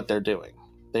know what they're doing.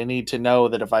 They need to know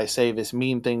that if I say this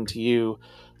mean thing to you,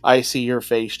 I see your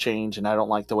face change and I don't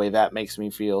like the way that makes me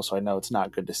feel, so I know it's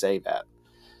not good to say that.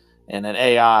 And an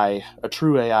AI, a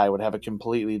true AI, would have a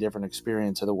completely different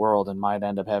experience of the world and might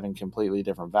end up having completely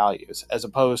different values, as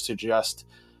opposed to just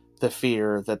the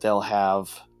fear that they'll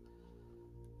have,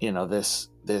 this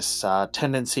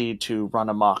tendency to run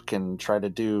amok and try to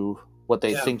do what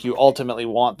they think you ultimately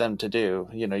want them to do.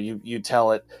 You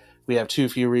tell it, we have too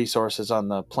few resources on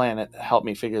the planet, help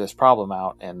me figure this problem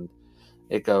out, and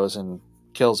it goes and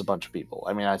kills a bunch of people.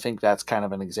 I mean, I think that's kind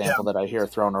of an example that I hear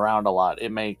thrown around a lot.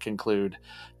 It may conclude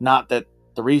not that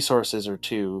the resources are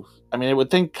too, it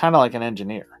would think kind of like an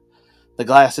engineer. The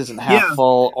glass isn't half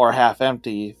full or half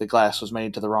empty. The glass was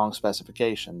made to the wrong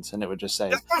specifications. And it would just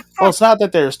say, well, it's not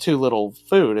that there's too little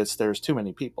food, it's there's too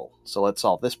many people. So let's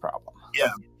solve this problem.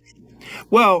 Yeah.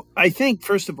 Well, I think,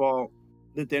 first of all,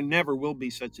 that there never will be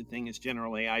such a thing as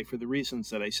general AI for the reasons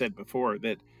that I said before,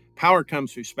 that power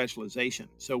comes through specialization.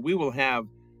 So we will have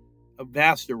a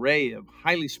vast array of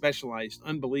highly specialized,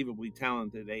 unbelievably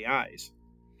talented AIs,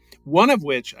 one of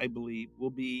which I believe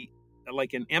will be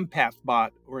like an empath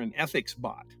bot or an ethics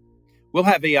bot. We'll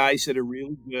have AIs that are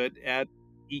really good at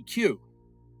EQ.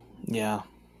 Yeah.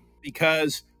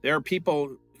 Because there are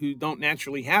people who don't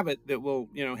naturally have it that will,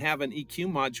 have an EQ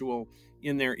module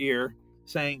in their ear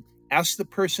saying, ask the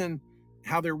person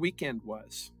how their weekend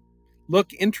was.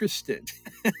 Look interested.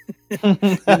 Let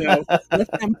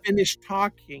them finish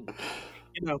talking.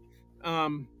 That's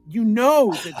going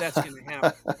to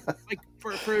happen. Like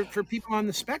for people on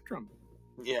the spectrum.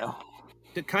 Yeah.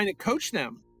 To kind of coach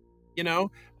them,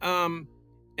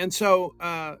 and so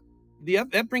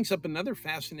that brings up another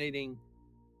fascinating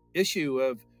issue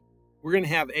of we're going to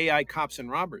have AI cops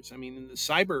and robbers. I mean, in the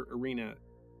cyber arena,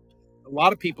 a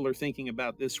lot of people are thinking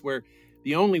about this, where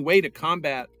the only way to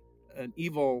combat an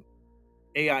evil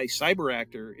AI cyber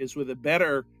actor is with a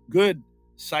better, good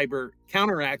cyber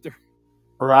counteractor.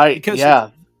 Right.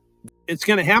 Because it's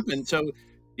going to happen. So,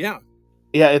 yeah.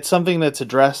 Yeah, it's something that's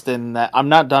addressed in that. I'm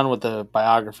not done with the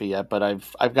biography yet, but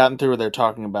I've gotten through where they're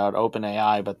talking about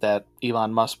OpenAI, but that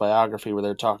Elon Musk biography where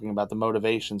they're talking about the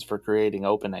motivations for creating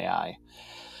OpenAI.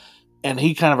 And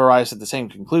he kind of arrives at the same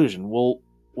conclusion.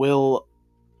 We'll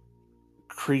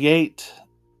create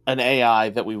an AI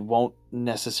that we won't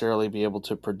necessarily be able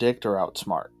to predict or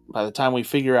outsmart. By the time we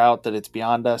figure out that it's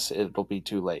beyond us, it'll be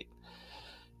too late.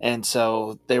 And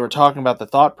so they were talking about the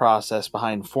thought process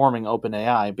behind forming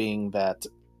OpenAI being that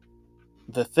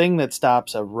the thing that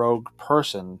stops a rogue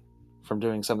person from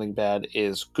doing something bad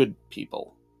is good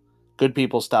people. Good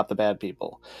people stop the bad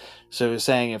people. So he was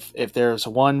saying if there's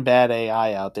one bad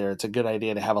AI out there, it's a good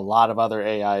idea to have a lot of other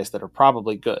AIs that are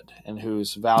probably good and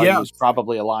whose values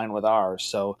probably align with ours.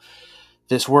 So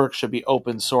this work should be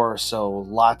open source, so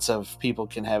lots of people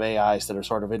can have AIs that are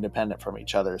sort of independent from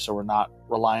each other, so we're not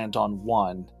reliant on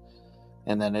one.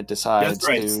 and then it decides That's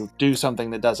right. to do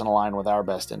something that doesn't align with our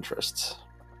best interests.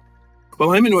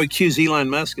 Well, I'm going to accuse Elon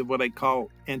Musk of what I call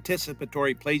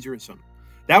anticipatory plagiarism.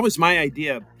 That was my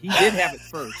idea. He did have it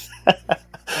first, but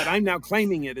I'm now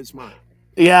claiming it as mine.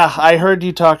 Yeah, I heard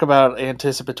you talk about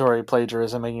anticipatory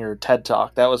plagiarism in your TED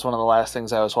Talk. That was one of the last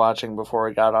things I was watching before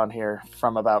we got on here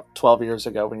from about 12 years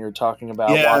ago when you were talking about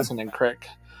Watson and Crick.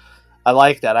 I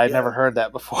like that. I'd never heard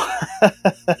that before.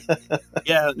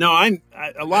 Yeah, no,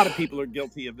 a lot of people are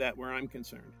guilty of that where I'm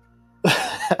concerned.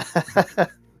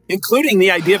 Including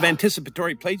the idea of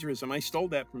anticipatory plagiarism. I stole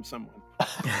that from someone.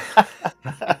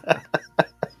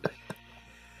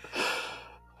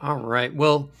 All right.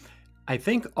 Well, I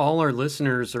think all our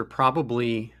listeners are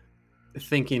probably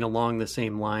thinking along the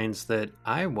same lines that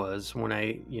I was when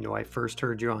I first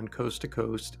heard you on Coast to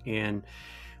Coast, and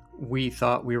we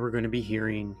thought we were going to be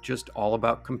hearing just all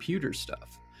about computer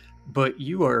stuff. But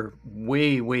you are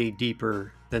way, way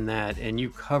deeper than that, and you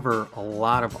cover a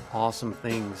lot of awesome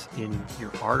things in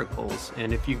your articles.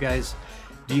 And if you guys,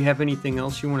 do you have anything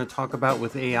else you want to talk about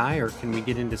with AI, or can we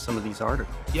get into some of these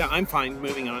articles? Yeah, I'm fine.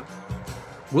 Moving on.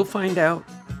 We'll find out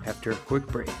after a quick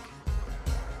break.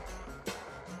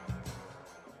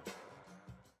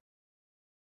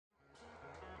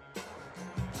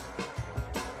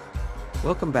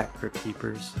 Welcome back, Crypt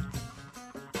Keepers.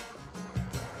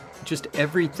 Just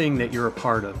everything that you're a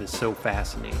part of is so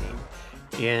fascinating.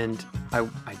 And I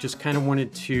just kind of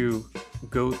wanted to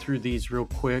go through these real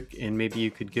quick, and maybe you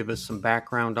could give us some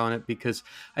background on it, because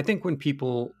I think when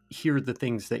people hear the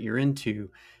things that you're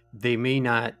into, they may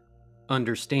not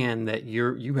understand that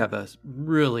you have a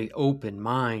really open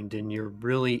mind and you're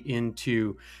really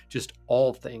into just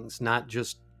all things, not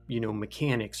just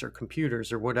mechanics or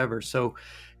computers or whatever. So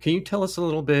can you tell us a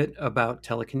little bit about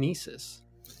telekinesis?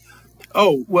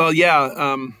 Oh, well,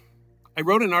 yeah. I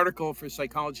wrote an article for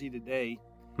Psychology Today,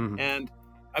 and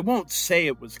I won't say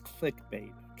it was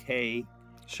clickbait, okay?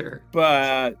 Sure.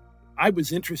 But I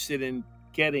was interested in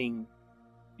getting,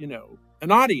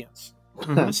 an audience.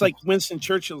 It's like Winston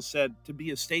Churchill said, to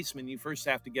be a statesman, you first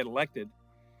have to get elected.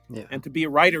 Yeah. And to be a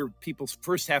writer, people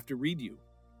first have to read you.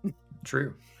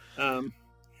 True.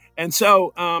 And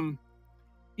so,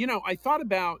 I thought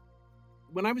about,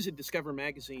 when I was at Discover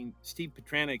Magazine, Steve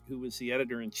Petranek, who was the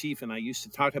editor-in-chief, and I used to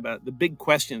talk about the big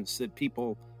questions that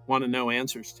people want to know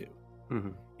answers to.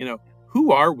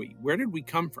 Who are we? Where did we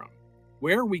come from?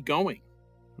 Where are we going?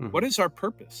 What is our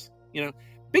purpose?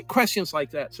 Big questions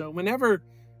like that. So whenever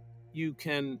you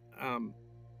can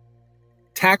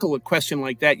tackle a question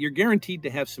like that, you're guaranteed to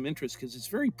have some interest, because it's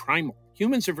very primal.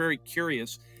 Humans are very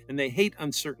curious, and they hate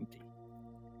uncertainty.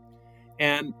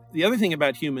 And the other thing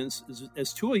about humans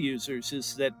as tool users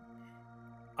is that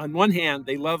on one hand,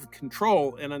 they love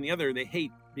control, and on the other, they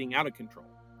hate being out of control.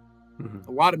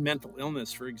 A lot of mental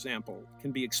illness, for example,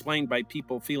 can be explained by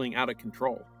people feeling out of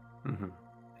control. And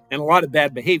a lot of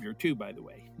bad behavior, too, by the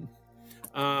way.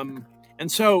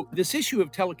 And so this issue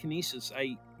of telekinesis,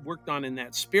 I worked on in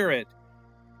that spirit.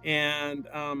 And,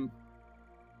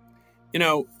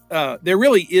 there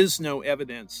really is no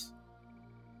evidence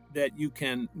that you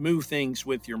can move things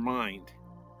with your mind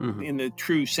in the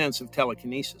true sense of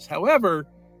telekinesis. However,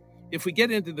 if we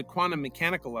get into the quantum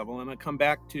mechanical level, and I come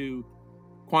back to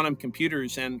quantum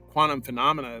computers and quantum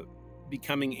phenomena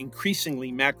becoming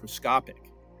increasingly macroscopic.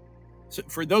 So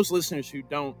for those listeners who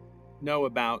don't know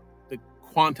about the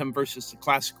quantum versus the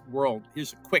classical world,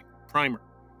 here's a quick primer.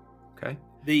 Okay.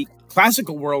 The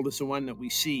classical world is the one that we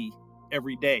see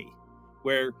every day,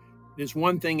 where there's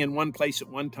one thing in one place at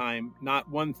one time, not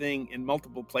one thing in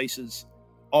multiple places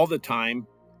all the time,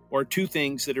 or two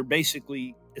things that are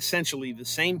basically essentially the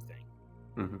same thing.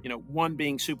 One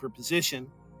being superposition,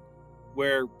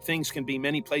 where things can be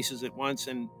many places at once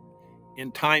and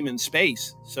in time and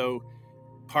space. So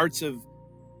parts of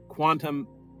quantum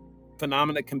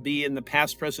phenomena can be in the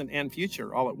past, present, and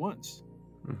future all at once,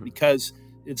 because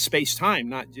it's space-time,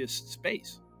 not just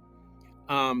space.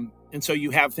 And so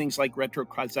you have things like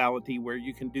retrocausality, where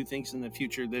you can do things in the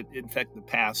future that infect the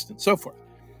past and so forth.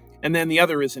 And then the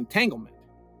other is entanglement.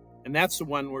 And that's the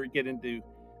one where we get into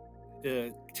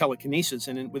telekinesis.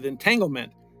 And with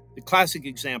entanglement, the classic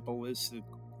example is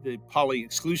the Pauli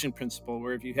exclusion principle,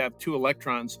 where if you have two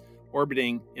electrons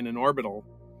orbiting in an orbital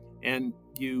and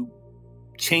you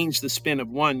change the spin of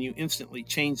one, you instantly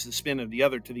change the spin of the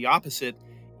other to the opposite,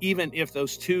 even if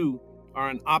those two are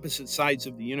on opposite sides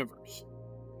of the universe.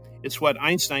 It's what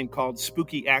Einstein called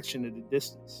spooky action at a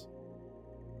distance.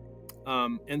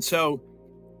 And so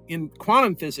in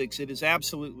quantum physics, it is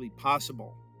absolutely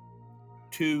possible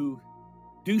to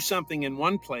do something in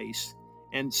one place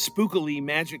and spookily,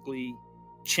 magically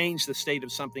change the state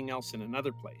of something else in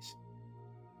another place.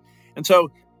 And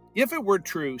so if it were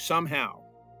true somehow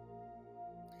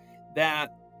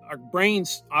that our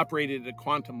brains operated at a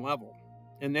quantum level,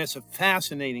 and there's a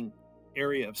fascinating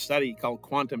area of study called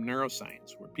quantum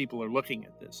neuroscience where people are looking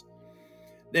at this,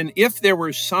 then if there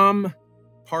were some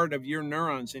part of your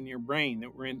neurons in your brain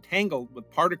that were entangled with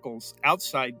particles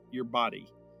outside your body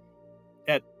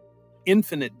at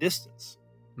infinite distance,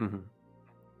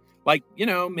 like,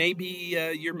 maybe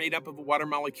you're made up of a water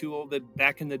molecule that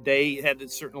back in the day had a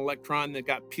certain electron that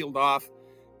got peeled off,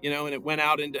 and it went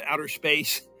out into outer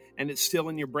space and it's still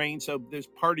in your brain. So there's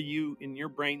part of you in your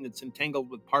brain that's entangled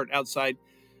with part outside.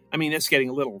 I mean, it's getting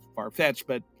a little far-fetched,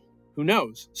 but who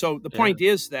knows? So the point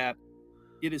is that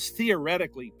it is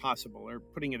theoretically possible, or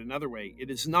putting it another way, it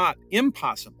is not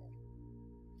impossible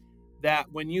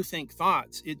that when you think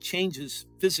thoughts, it changes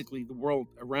physically the world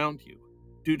around you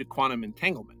due to quantum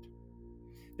entanglement.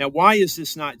 Now, why is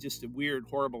this not just a weird,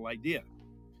 horrible idea?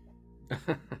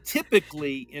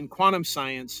 Typically, in quantum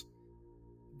science,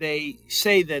 they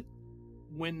say that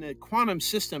when the quantum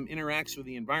system interacts with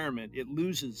the environment, it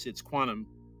loses its quantum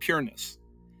pureness.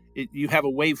 You have a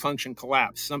wave function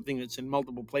collapse, something that's in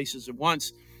multiple places at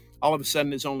once, all of a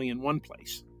sudden is only in one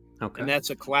place. Okay. And that's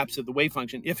a collapse of the wave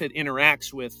function if it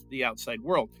interacts with the outside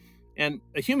world. And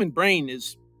a human brain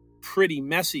is pretty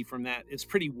messy from that. It's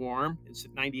pretty warm. It's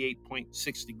at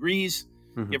 98.6 degrees,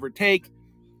 give or take.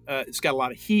 It's got a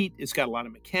lot of heat. It's got a lot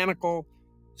of mechanical.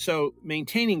 So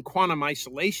maintaining quantum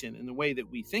isolation in the way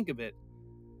that we think of it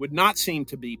would not seem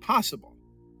to be possible.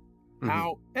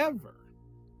 However,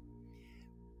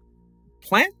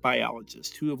 plant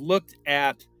biologists who have looked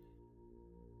at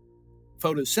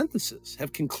photosynthesis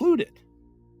have concluded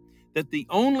that the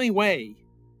only way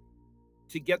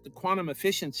to get the quantum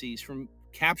efficiencies from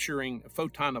capturing a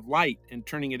photon of light and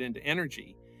turning it into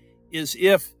energy is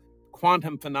if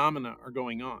quantum phenomena are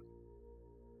going on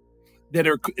that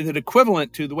are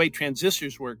equivalent to the way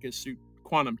transistors work is through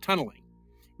quantum tunneling.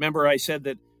 Remember, I said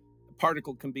that a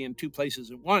particle can be in two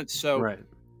places at once. So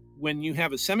when you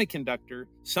have a semiconductor,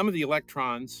 some of the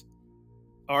electrons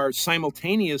are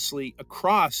simultaneously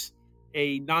across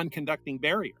a non-conducting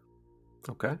barrier.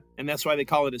 Okay. And that's why they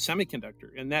call it a semiconductor.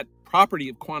 And that property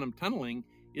of quantum tunneling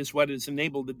is what has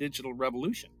enabled the digital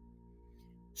revolution.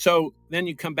 So then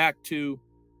you come back to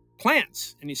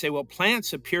plants and you say, well,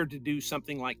 plants appear to do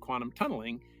something like quantum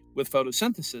tunneling with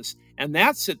photosynthesis. And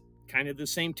that's at kind of the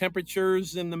same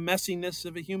temperatures and the messiness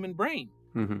of a human brain.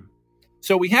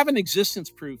 So we have an existence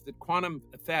proof that quantum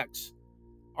effects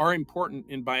are important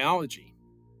in biology.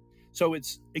 So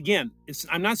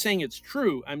I'm not saying it's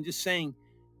true. I'm just saying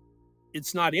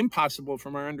it's not impossible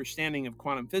from our understanding of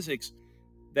quantum physics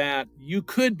that you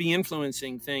could be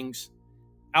influencing things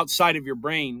outside of your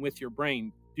brain with your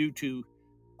brain due to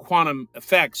quantum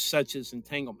effects such as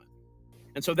entanglement.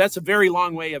 And so that's a very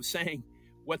long way of saying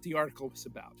what the article was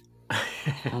about.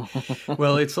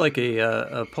 Well, it's like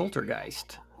a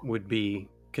poltergeist would be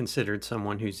considered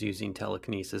someone who's using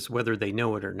telekinesis, whether they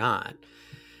know it or not.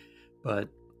 But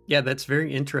yeah, that's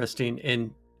very interesting.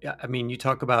 And I mean, you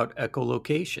talk about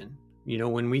echolocation.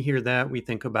 When we hear that, we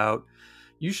think about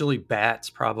usually bats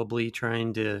probably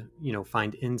trying to,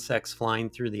 find insects flying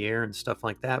through the air and stuff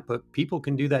like that. But people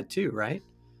can do that too, right?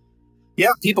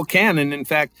 Yeah, people can. And in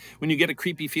fact, when you get a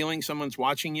creepy feeling someone's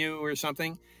watching you or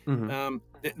something,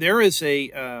 there is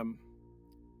a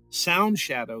sound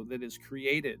shadow that is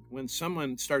created when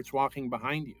someone starts walking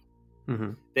behind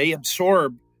you. They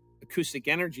absorb acoustic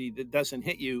energy that doesn't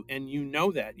hit you, and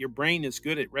that. Your brain is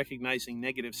good at recognizing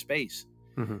negative space.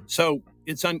 So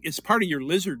it's part of your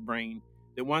lizard brain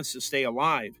that wants to stay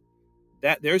alive.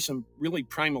 That there's some really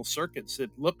primal circuits that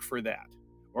look for that.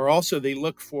 Or also they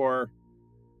look for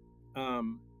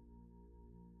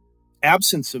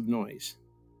absence of noise.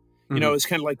 It's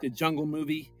kind of like the Jungle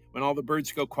movie when all the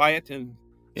birds go quiet and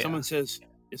someone says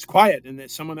it's quiet, and then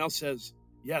someone else says,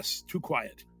 yes, too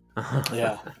quiet.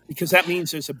 Yeah, because that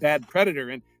means there's a bad predator.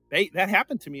 And that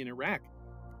happened to me in Iraq.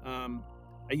 I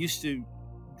used to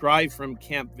drive from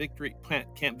Camp Victory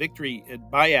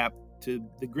at Bayap to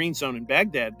the Green Zone in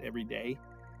Baghdad every day.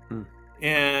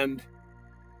 And,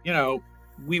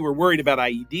 we were worried about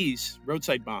IEDs,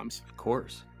 roadside bombs. Of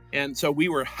course. And so we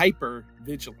were hyper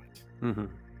vigilant.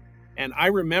 And I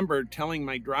remember telling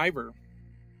my driver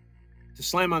to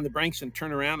slam on the brakes and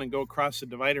turn around and go across the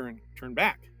divider and turn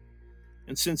back.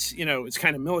 And since, it's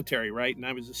kind of military, right? And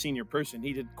I was a senior person,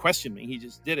 he didn't question me. He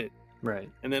just did it. Right.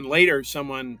 And then later,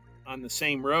 someone on the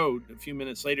same road, a few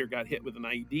minutes later, got hit with an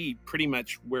IED pretty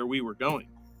much where we were going.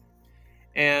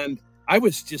 And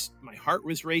my heart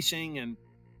was racing, and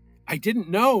I didn't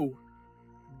know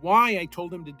why I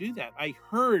told him to do that. I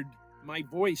heard my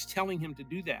voice telling him to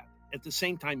do that. at the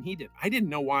same time he did. I didn't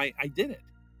know why I did it.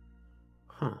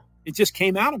 Huh. It just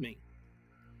came out of me.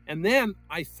 And then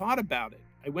I thought about it.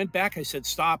 I went back, I said,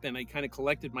 stop. And I kind of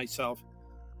collected myself.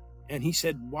 And he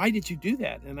said, why did you do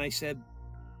that? And I said,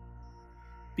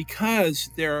 because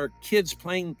there are kids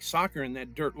playing soccer in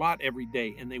that dirt lot every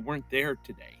day, and they weren't there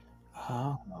today.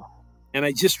 Oh. And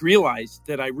I just realized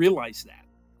that. And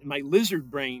my lizard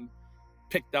brain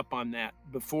picked up on that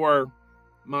before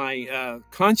my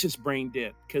conscious brain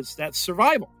did, because that's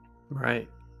survival. Right.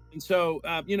 And so,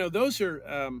 those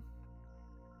are,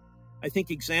 I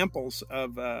think, examples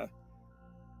of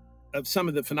some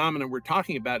of the phenomena we're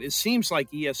talking about. It seems like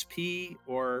ESP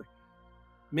or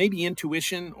maybe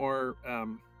intuition or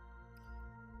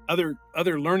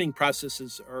other learning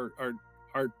processes are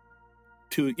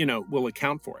to, will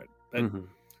account for it. But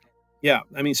yeah,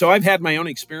 I mean, so I've had my own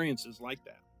experiences like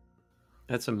that.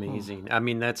 That's amazing. I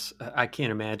mean, I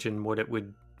can't imagine what it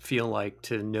would feel like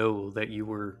to know that you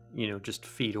were, just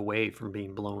feet away from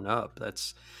being blown up.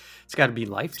 It's got to be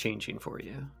life-changing for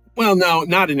you. Well, no,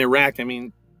 not in Iraq. I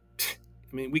mean,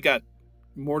 we got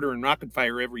mortar and rocket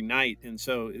fire every night. And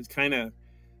so it's kind of,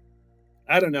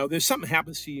 I don't know, there's something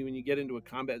happens to you when you get into a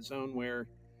combat zone where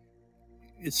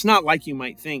it's not like you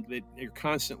might think that you're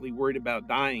constantly worried about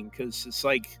dying, because it's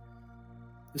like,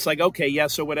 okay, yeah,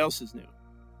 so what else is new?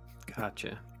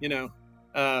 Gotcha.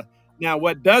 Now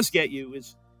what does get you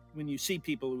is when you see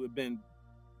people who have been,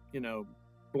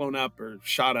 blown up or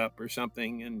shot up or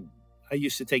something. And I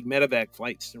used to take medevac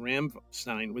flights to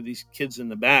Ramstein with these kids in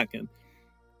the back. And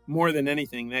more than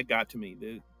anything, that got to me,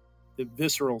 the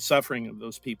visceral suffering of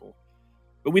those people.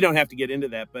 But we don't have to get into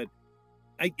that. But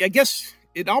I guess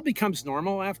it all becomes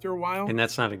normal after a while. And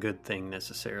that's not a good thing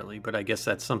necessarily, but I guess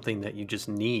that's something that you just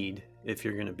need if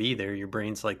you're going to be there. Your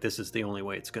brain's like, this is the only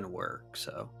way it's going to work.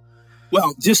 So,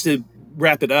 well, just to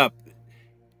wrap it up,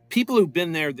 people who've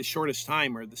been there the shortest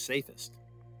time are the safest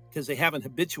because they haven't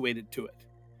habituated to it,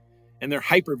 and they're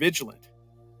hyper vigilant.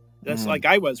 That's like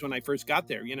I was when I first got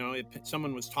there. If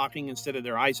someone was talking, instead of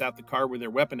their eyes out the car with their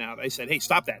weapon out, I said, "Hey,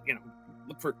 stop that!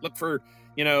 Look for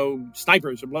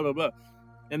snipers or blah blah blah."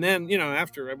 And then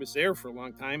after I was there for a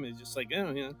long time, it's just like,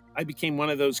 I became one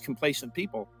of those complacent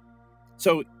people.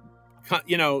 So,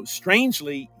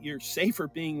 strangely, you're safer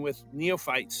being with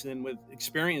neophytes than with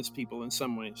experienced people in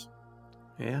some ways.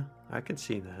 Yeah, I could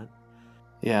see that.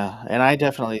 Yeah, and I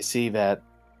definitely see that,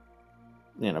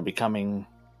 becoming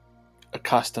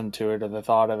accustomed to it or the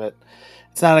thought of it.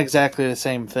 It's not exactly the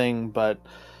same thing, but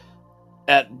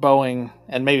at Boeing,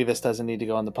 and maybe this doesn't need to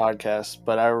go on the podcast,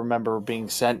 but I remember being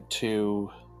sent to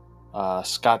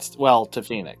to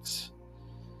Phoenix,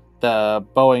 the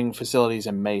Boeing facilities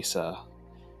in Mesa,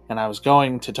 and I was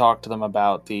going to talk to them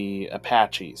about the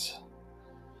Apaches.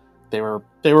 They were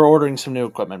ordering some new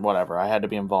equipment, whatever. I had to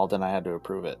be involved and I had to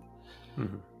approve it.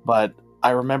 Mm-hmm. But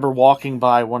I remember walking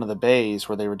by one of the bays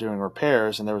where they were doing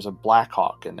repairs, and there was a Black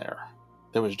Hawk in there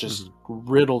that was just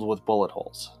riddled with bullet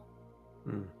holes.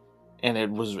 Mm. And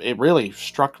it really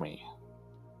struck me,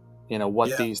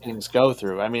 what these things go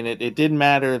through. I mean, it didn't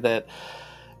matter that,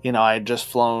 I had just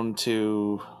flown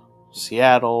to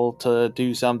Seattle to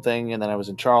do something, and then I was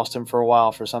in Charleston for a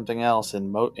while for something else,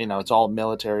 and it's all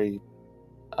military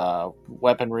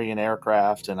weaponry and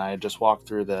aircraft, and I had just walked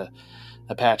through the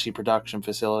Apache production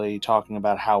facility talking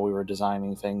about how we were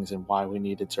designing things and why we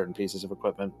needed certain pieces of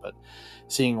equipment. But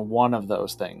seeing one of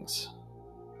those things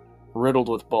riddled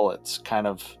with bullets kind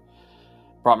of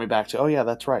brought me back to, oh yeah,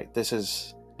 that's right. This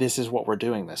is what we're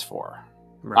doing this for.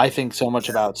 Right. I think so much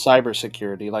about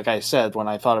cybersecurity. Like I said, when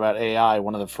I thought about AI,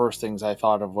 one of the first things I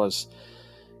thought of was,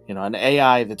 an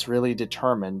AI that's really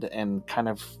determined and kind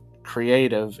of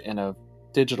creative in a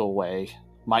digital way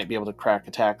might be able to crack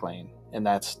a tack lane. And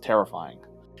that's terrifying.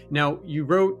 Now, you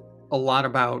wrote a lot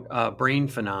about brain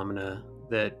phenomena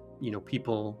that,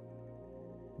 people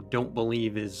don't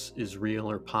believe is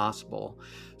real or possible.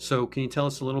 So can you tell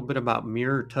us a little bit about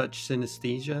mirror touch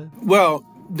synesthesia? Well,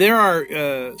 there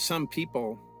are some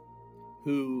people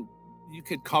who, you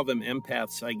could call them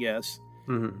empaths, I guess,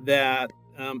 that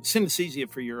synesthesia,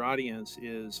 for your audience,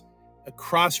 is a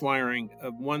cross-wiring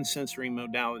of one sensory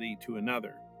modality to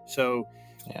another. So,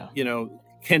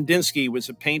 Kandinsky was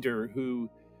a painter who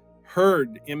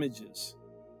heard images,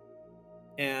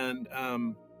 and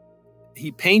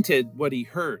he painted what he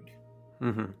heard.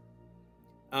 Mm-hmm.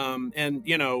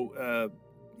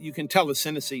 You can tell the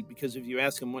synesthete because if you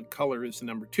ask them what color is the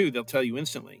number 2, they'll tell you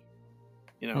instantly.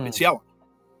 It's yellow,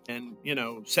 and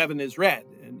 7 is red,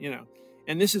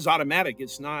 and this is automatic.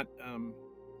 It's not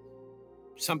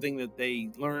something that they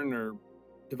learn or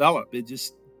develop. It's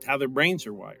just how their brains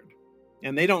are wired.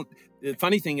 And they don't. The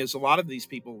funny thing is, a lot of these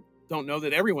people don't know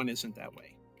that everyone isn't that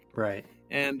way. Right.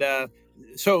 And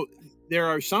so there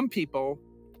are some people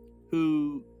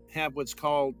who have what's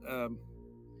called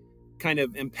kind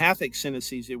of empathic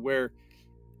synesthesia, where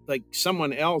like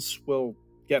someone else will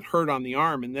get hurt on the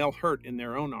arm and they'll hurt in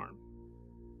their own arm.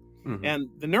 Mm-hmm. And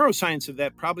the neuroscience of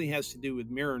that probably has to do with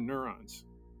mirror neurons.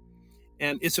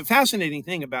 And it's a fascinating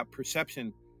thing about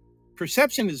perception.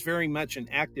 Perception is very much an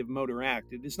active motor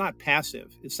act. It is not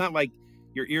passive. It's not like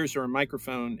your ears are a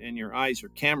microphone and your eyes are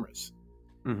cameras.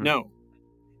 Mm-hmm. No.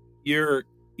 Your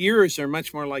ears are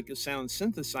much more like a sound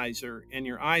synthesizer, and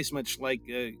your eyes much like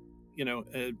a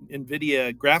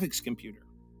NVIDIA graphics computer,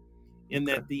 in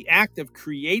that the act of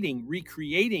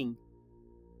recreating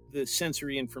the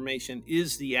sensory information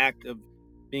is the act of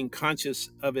being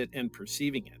conscious of it and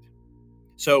perceiving it.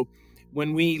 So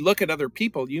when we look at other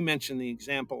people, you mentioned the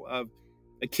example of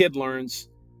a kid learns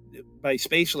by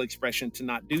spatial expression to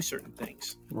not do certain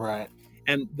things. Right.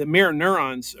 And the mirror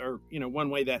neurons are, one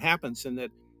way that happens, in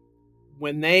that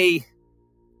when they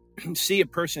see a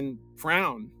person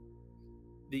frown,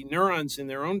 the neurons in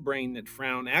their own brain that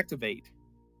frown activate,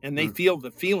 and they feel the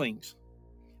feelings.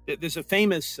 There's a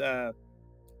famous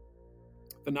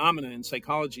phenomena in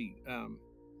psychology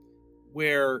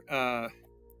where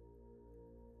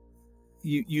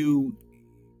you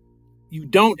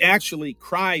don't actually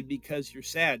cry because you're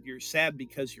sad. You're sad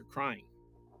because you're crying.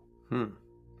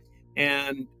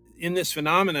 And in this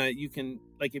phenomena, you can,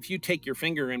 like, if you take your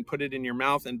finger and put it in your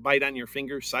mouth and bite on your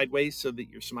finger sideways so that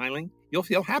you're smiling, you'll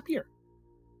feel happier.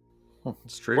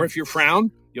 It's true. Or if you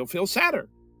frown, you'll feel sadder.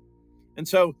 And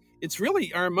so it's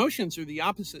really, our emotions are the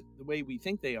opposite the way we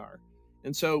think they are.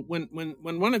 And so when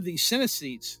one of these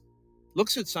synesthetes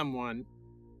looks at someone,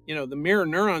 the mirror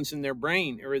neurons in their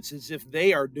brain, or it's as if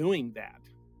they are doing that.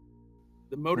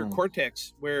 The motor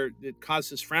cortex, where it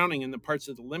causes frowning, in the parts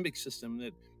of the limbic system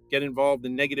that get involved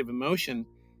in negative emotion,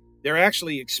 they're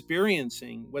actually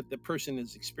experiencing what the person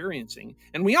is experiencing.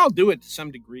 And we all do it to some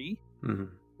degree,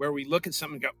 where we look at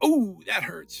something and go, oh, that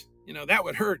hurts. That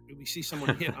would hurt if we see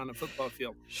someone hit on a football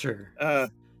field. Sure.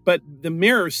 But the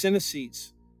mirror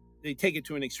synesthetes, they take it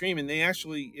to an extreme, and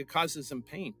it causes them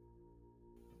pain.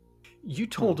 You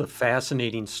told a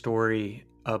fascinating story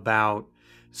about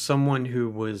someone who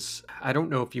was, I don't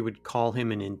know if you would call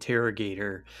him an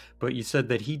interrogator, but you said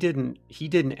that he didn't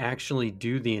actually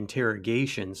do the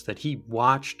interrogations, that he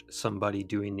watched somebody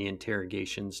doing the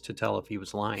interrogations to tell if he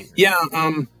was lying. Yeah.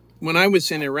 When I was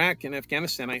in Iraq and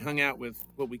Afghanistan, I hung out with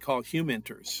what we call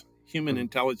humenters, human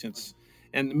intelligence,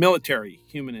 and military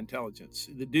human intelligence,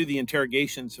 that do the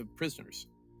interrogations of prisoners,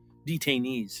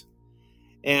 detainees.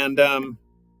 And,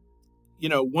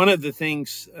 one of the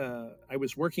things I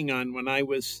was working on when I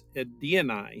was at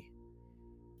DNI,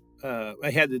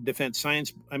 I had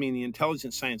the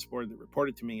Intelligence Science Board that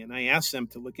reported to me, and I asked them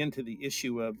to look into the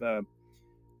issue of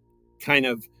kind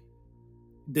of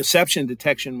deception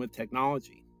detection with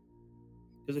technology.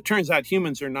 Because it turns out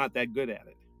humans are not that good at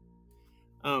it.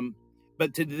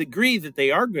 But to the degree that they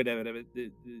are good at it,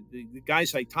 the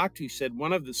guys I talked to said,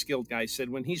 one of the skilled guys said,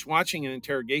 when he's watching an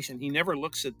interrogation, he never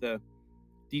looks at the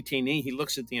detainee, he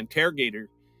looks at the interrogator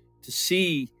to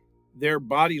see their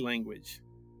body language.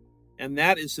 And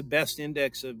that is the best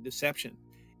index of deception.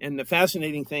 And the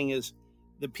fascinating thing is,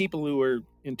 the people who are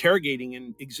interrogating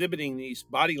and exhibiting these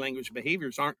body language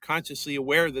behaviors aren't consciously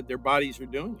aware that their bodies are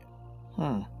doing it.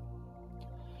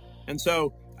 And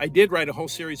so I did write a whole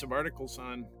series of articles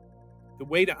on the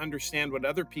way to understand what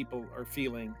other people are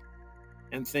feeling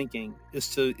and thinking is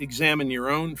to examine your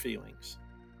own feelings.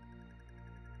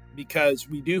 Because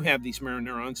we do have these mirror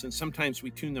neurons, and sometimes we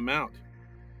tune them out.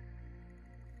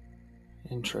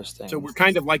 Interesting. So we're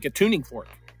kind of like a tuning fork.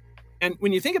 And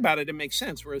when you think about it, it makes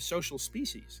sense. We're a social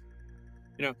species.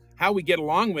 How we get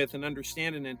along with and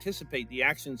understand and anticipate the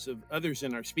actions of others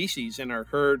in our species, in our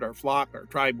herd, our flock, our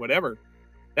tribe, whatever,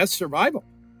 that's survival.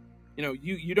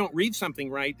 You don't read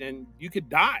something right and you could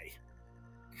die.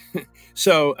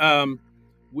 So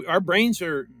our brains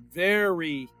are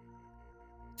very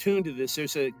tuned to this.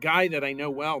 There's a guy that I know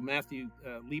well, Matthew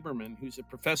Lieberman, who's a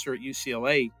professor at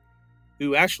UCLA,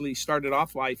 who actually started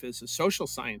off life as a social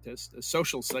scientist, a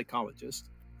social psychologist.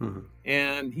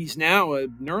 And he's now a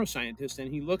neuroscientist,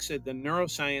 and he looks at the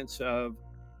neuroscience of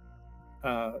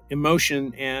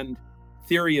emotion and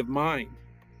theory of mind.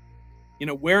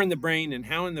 Where in the brain and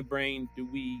how in the brain do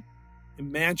we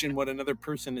imagine what another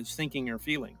person is thinking or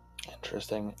feeling?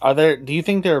 Interesting. Do you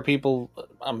think there are people,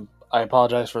 I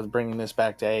apologize for bringing this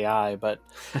back to AI, but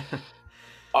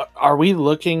are we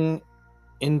looking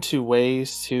into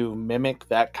ways to mimic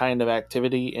that kind of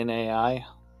activity in AI?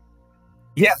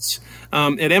 Yes.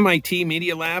 At MIT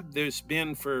Media Lab, there's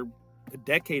been for a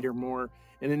decade or more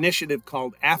an initiative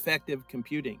called affective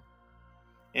computing.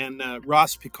 And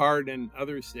Ross Picard and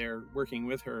others there working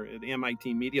with her at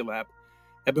MIT Media Lab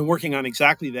have been working on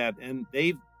exactly that. And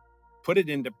they've put it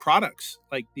into products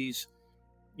like these,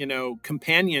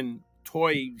 companion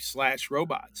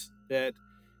toy/robots that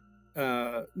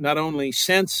not only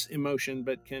sense emotion,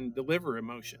 but can deliver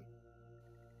emotion.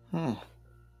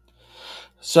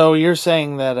 So you're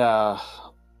saying that, I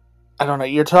don't know,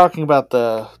 you're talking about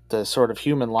the sort of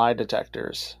human lie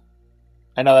detectors.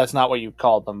 I know that's not what you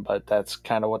called them, but that's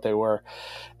kind of what they were.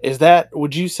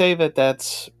 Would you say that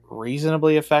that's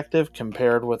reasonably effective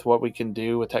compared with what we can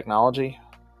do with technology?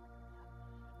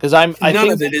 Because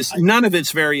none of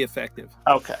it's very effective.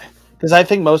 Okay. Because I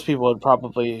think most people would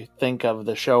probably think of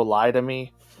the show Lie to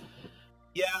Me.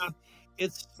 Yeah,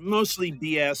 it's mostly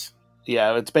BS.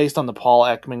 Yeah, it's based on the Paul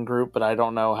Ekman group, but I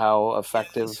don't know how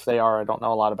effective they are. I don't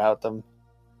know a lot about them.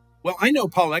 Well, I know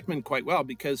Paul Ekman quite well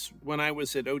because when I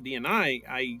was at ODNI,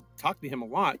 I talked to him a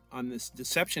lot on this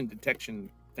deception detection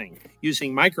thing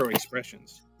using micro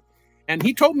expressions. And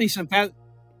he told me some...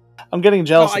 I'm getting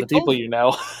jealous of the people you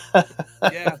know.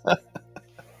 Yeah.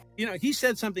 He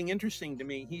said something interesting to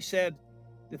me. He said,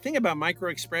 the thing about micro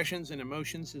expressions and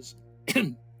emotions is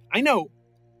I know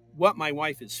what my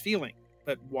wife is feeling,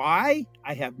 but why?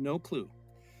 I have no clue.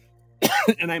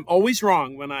 And I'm always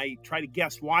wrong when I try to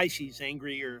guess why she's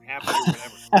angry or happy or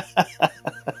whatever.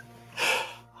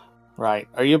 Right.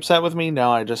 Are you upset with me?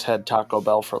 No, I just had Taco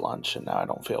Bell for lunch and now I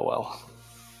don't feel well.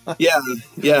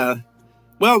 Yeah.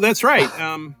 Well, that's right.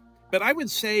 But I would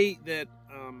say that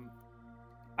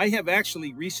I have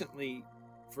actually recently,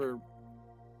 for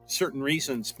certain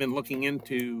reasons, been looking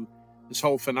into this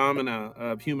whole phenomena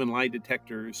of human lie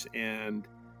detectors and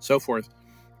so forth.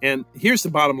 And here's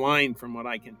the bottom line from what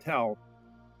I can tell,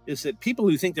 is that people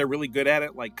who think they're really good at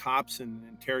it, like cops and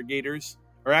interrogators,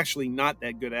 are actually not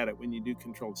that good at it when you do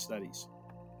controlled studies.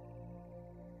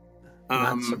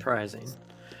 Not surprising.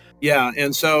 Yeah,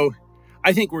 and so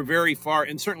I think we're very far,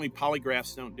 and certainly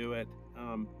polygraphs don't do it.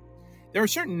 There are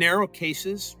certain narrow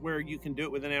cases where you can do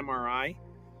it with an MRI.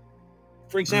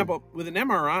 For example, with an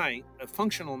MRI, a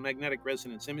functional magnetic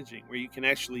resonance imaging, where you can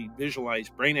actually visualize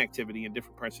brain activity in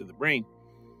different parts of the brain,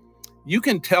 you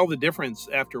can tell the difference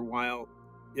after a while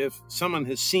if someone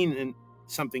has seen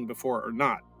something before or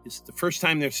not. Is it the first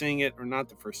time they're seeing it or not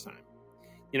the first time?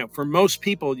 For most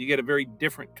people, you get a very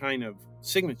different kind of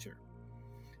signature.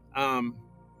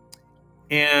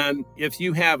 And if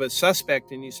you have a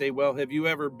suspect and you say, well, have you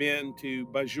ever been to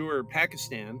Bajur,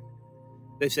 Pakistan?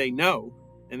 They say no.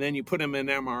 And then you put them in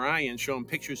an MRI and show them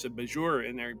pictures of Bajur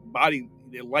and their body,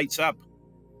 it lights up,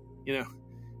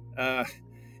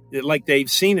 like they've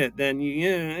seen it, then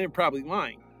they're probably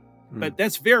lying. But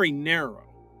that's very narrow,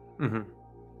 and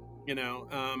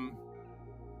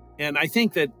I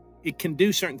think that it can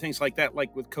do certain things like that,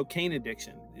 like with cocaine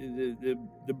addiction.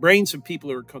 The brains of people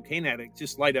who are cocaine addicts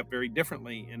just light up very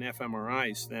differently in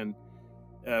fMRIs than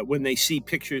when they see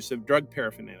pictures of drug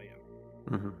paraphernalia.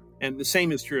 And the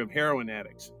same is true of heroin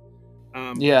addicts.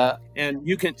 And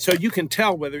you can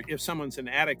tell if someone's an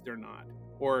addict or not,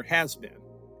 or has been.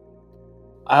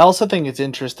 I also think it's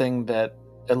interesting that,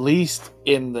 at least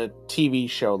in the TV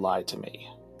show Lie to Me,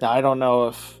 now I don't know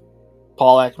if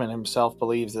Paul Ekman himself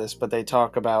believes this, but they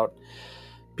talk about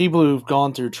people who've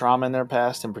gone through trauma in their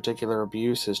past, in particular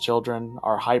abuse as children,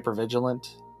 are hypervigilant,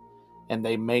 and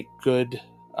they make good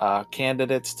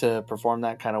candidates to perform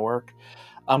that kind of work.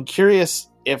 I'm curious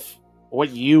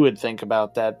what you would think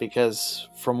about that, because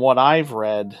from what I've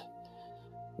read,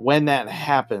 when that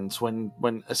happens, when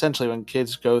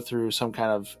kids go through some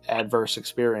kind of adverse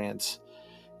experience,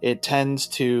 it tends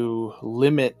to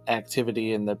limit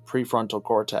activity in the prefrontal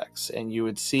cortex, and you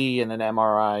would see in an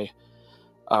MRI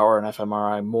or an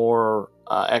fMRI more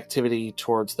activity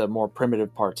towards the more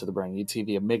primitive parts of the brain. You'd see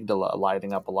the amygdala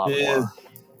lighting up a lot more.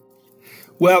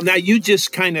 Well, now you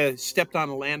just kind of stepped on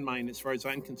a landmine as far as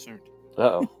I'm concerned.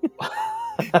 Uh-oh.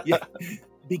 Yeah,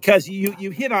 because you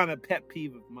hit on a pet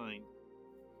peeve of mine.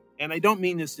 And I don't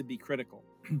mean this to be critical.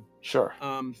 Sure.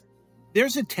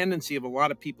 There's a tendency of a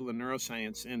lot of people in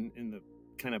neuroscience and in the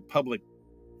kind of public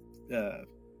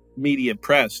media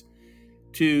press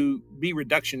to be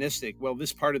reductionistic. Well,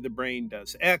 this part of the brain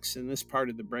does X and this part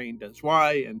of the brain does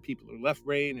Y, and people are left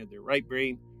brain or they're right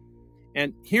brain.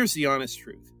 And here's the honest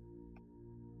truth.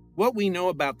 What we know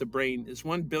about the brain is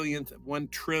 1/billionth of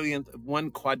 1/trillionth of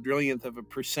 1/quadrillionth of a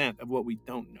 % of what we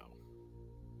don't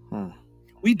know.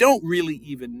 We don't really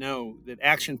even know that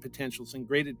action potentials and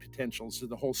graded potentials are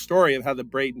the whole story of how the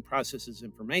brain processes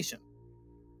information.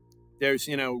 There's,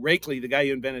 Rakeley, the guy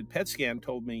who invented PET scan,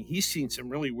 told me he's seen some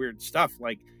really weird stuff,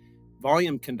 like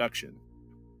volume conduction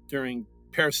during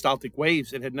peristaltic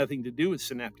waves that had nothing to do with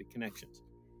synaptic connections.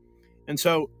 And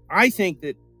so I think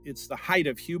that it's the height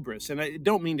of hubris. And I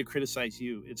don't mean to criticize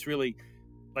you. It's really,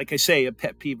 like I say, a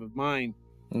pet peeve of mine.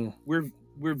 We're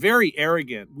very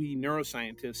arrogant, we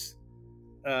neuroscientists,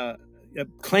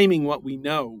 claiming what we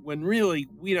know when really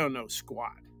we don't know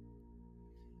squat.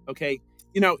 Okay,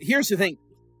 here's the thing: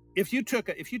 if you took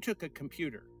a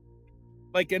computer,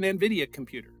 like an NVIDIA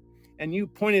computer, and you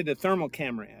pointed a thermal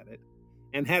camera at it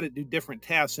and had it do different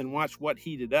tasks and watch what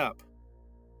heated up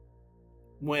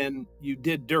when you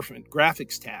did different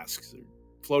graphics tasks or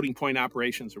floating point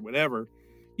operations or whatever,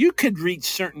 you could reach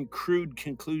certain crude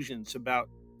conclusions about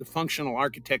the functional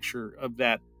architecture of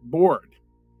that board.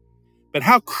 But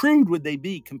how crude would they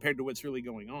be compared to what's really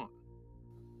going on?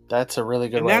 That's a really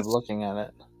good way of looking at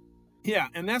it. Yeah,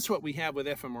 and that's what we have with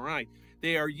fMRI.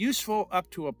 They are useful up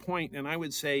to a point, and I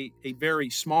would say a very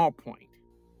small point.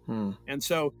 And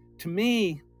so, to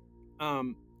me,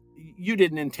 you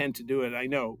didn't intend to do it, I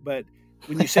know, but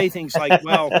when you say things like,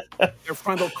 well, their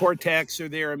frontal cortex or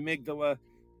their amygdala,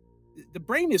 the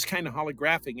brain is kind of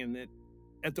holographic in that,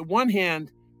 at the one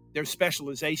hand, there's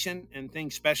specialization and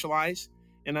things specialize,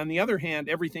 and on the other hand,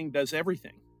 everything does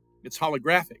everything. It's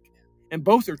holographic, and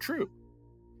both are true.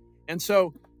 And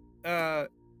so, I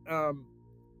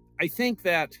think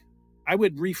that I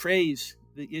would rephrase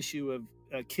the issue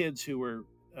of kids who were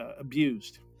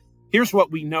abused. Here's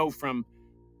what we know from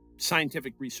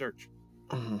scientific research.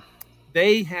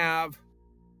 They have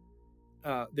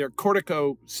their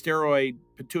corticosteroid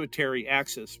pituitary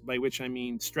axis, by which I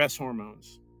mean stress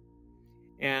hormones.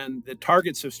 And the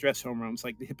targets of stress hormones,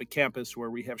 like the hippocampus, where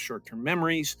we have short-term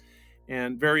memories,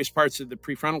 and various parts of the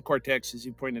prefrontal cortex, as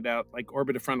you pointed out, like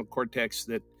orbitofrontal cortex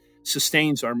that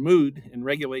sustains our mood and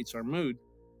regulates our mood,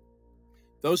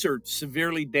 those are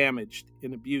severely damaged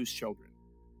in abused children.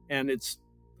 And it's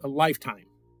a lifetime.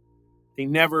 They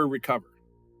never recover.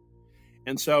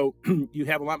 And so you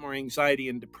have a lot more anxiety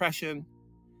and depression.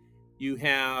 You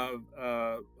have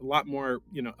a lot more,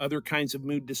 other kinds of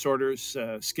mood disorders,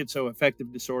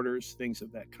 schizoaffective disorders, things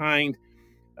of that kind,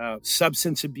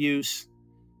 substance abuse,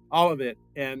 all of it.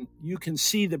 And you can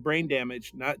see the brain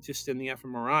damage, not just in the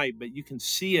fMRI, but you can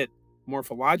see it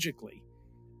morphologically.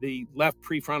 The left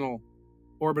prefrontal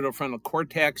orbitofrontal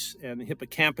cortex and the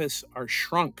hippocampus are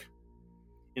shrunk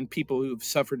in people who have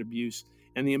suffered abuse,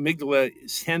 and the amygdala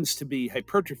tends to be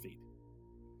hypertrophied.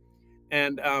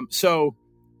 And so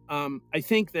I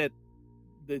think that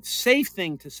the safe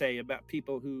thing to say about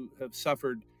people who have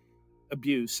suffered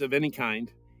abuse of any kind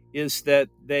is that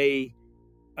they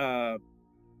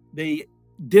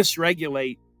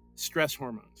dysregulate stress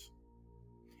hormones,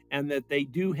 and that they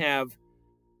do have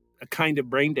a kind of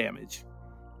brain damage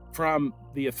from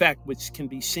the effect, which can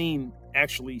be seen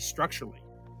actually structurally.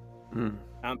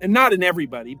 And not in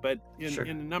everybody, but in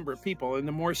a number of people. And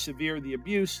the more severe the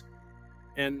abuse,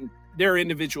 and there are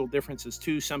individual differences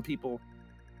too. Some people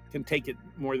can take it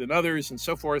more than others and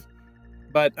so forth.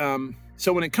 But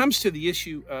so when it comes to the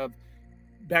issue of,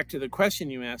 back to the question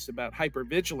you asked about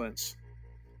hypervigilance,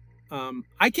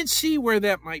 I can see where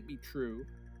that might be true,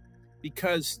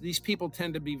 because these people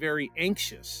tend to be very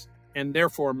anxious and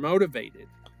therefore motivated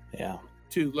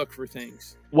to look for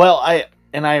things. Well, I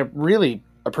really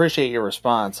appreciate your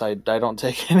response. I don't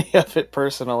take any of it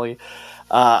personally.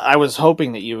 I was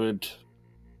hoping that you would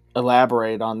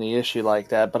elaborate on the issue like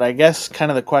that, but I guess kind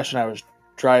of the question I was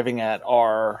driving at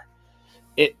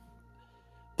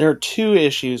there are two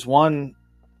issues. One,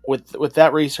 with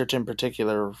that research in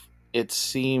particular, it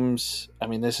seems,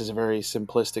 this is a very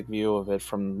simplistic view of it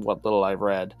from what little I've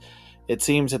read. It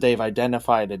seems that they've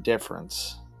identified a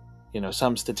difference,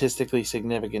 some statistically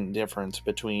significant difference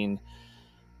between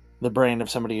the brain of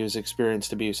somebody who's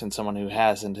experienced abuse and someone who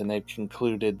hasn't, and they've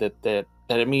concluded that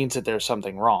it means that there's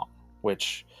something wrong,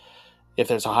 which, if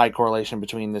there's a high correlation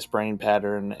between this brain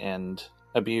pattern and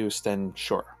abuse, then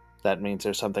sure, that means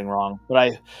there's something wrong.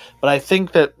 But I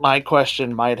think that my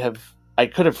question I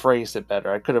could have phrased it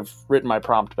better. I could have written my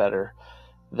prompt better.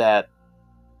 That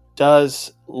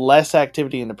does less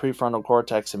activity in the prefrontal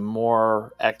cortex and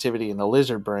more activity in the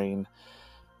lizard brain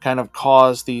kind of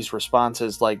cause these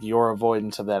responses, like your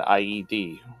avoidance of that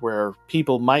IED, where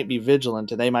people might be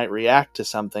vigilant and they might react to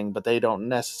something, but they don't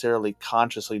necessarily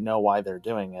consciously know why they're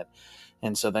doing it.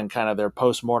 And so then kind of their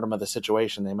post-mortem of the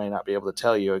situation, they may not be able to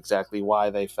tell you exactly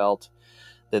why they felt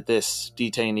that this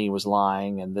detainee was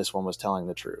lying and this one was telling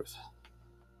the truth.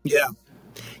 Yeah.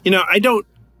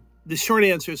 The short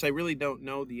answer is I really don't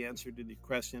know the answer to the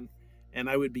question, and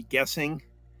I would be guessing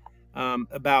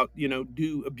about,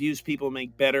 do abused people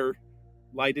make better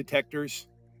lie detectors?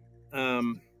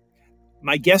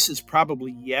 My guess is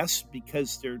probably yes,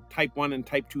 because their type 1 and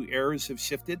type 2 errors have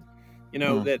shifted.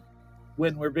 That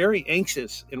when we're very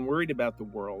anxious and worried about the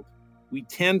world, we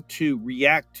tend to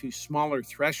react to smaller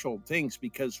threshold things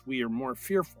because we are more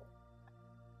fearful.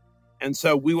 And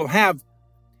so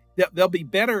they'll be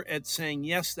better at saying,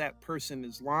 yes, that person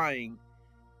is lying,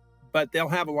 but they'll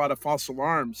have a lot of false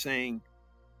alarms saying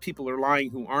people are lying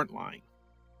who aren't lying,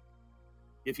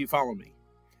 if you follow me.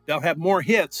 They'll have more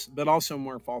hits, but also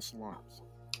more false alarms.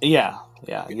 Yeah.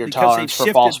 Your Because tolerance they've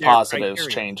for false shifted their positives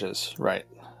criteria. changes. Right.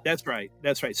 That's right.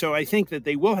 So I think that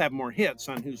they will have more hits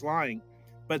on who's lying,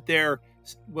 but their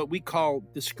what we call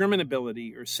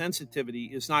discriminability or sensitivity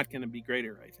is not going to be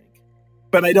greater, I think.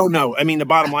 But I don't know. I mean, the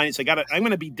bottom line is I'm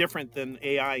going to be different than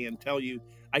AI and tell you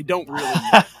I don't really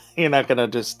know. You're not going to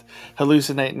just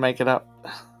hallucinate and make it up.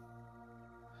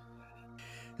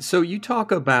 So you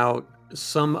talk about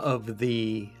some of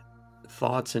the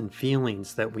thoughts and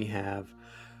feelings that we have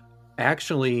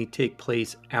actually take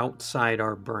place outside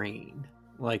our brain.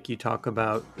 Like you talk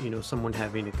about, someone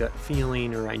having a gut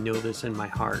feeling, or I know this in my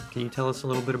heart. Can you tell us a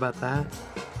little bit about that?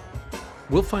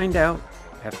 We'll find out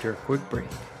after a quick break.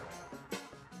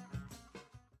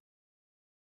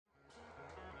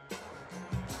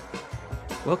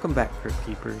 Welcome back, Crypt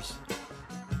Keepers.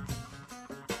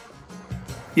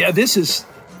 Yeah, this is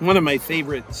one of my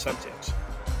favorite subjects.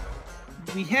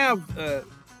 We have the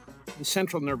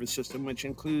central nervous system, which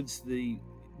includes the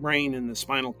brain and the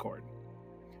spinal cord,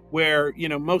 where,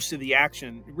 most of the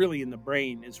action really in the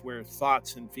brain is where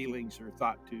thoughts and feelings are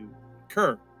thought to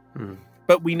occur. Mm-hmm.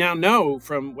 But we now know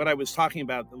from what I was talking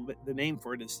about, the name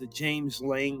for it is the James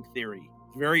Lange theory.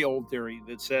 It's a very old theory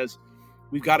that says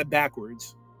we've got it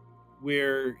backwards.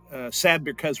 We're sad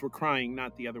because we're crying,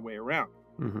 not the other way around.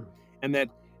 Mm-hmm. And that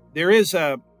there is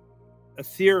a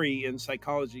theory in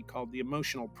psychology called the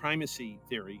emotional primacy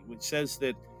theory, which says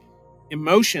that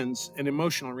emotions and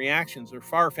emotional reactions are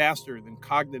far faster than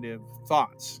cognitive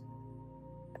thoughts.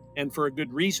 And for a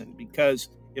good reason, because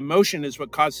emotion is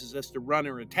what causes us to run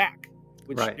or attack,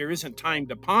 which right. There isn't time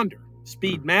to ponder.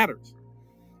 Speed matters.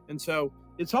 And so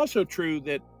it's also true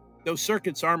that those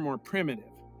circuits are more primitive.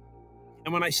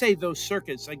 And when I say those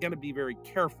circuits, I got to be very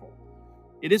careful.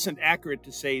 It isn't accurate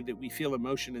to say that we feel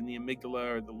emotion in the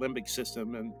amygdala or the limbic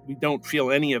system, and we don't feel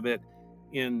any of it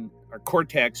in our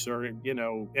cortex or,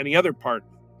 any other part.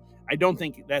 I don't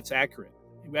think that's accurate.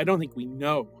 I don't think we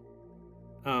know.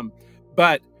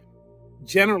 But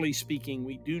generally speaking,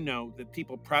 we do know that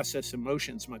people process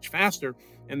emotions much faster,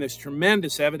 and there's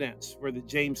tremendous evidence for the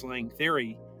James Lange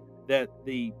theory that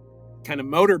the kind of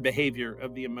motor behavior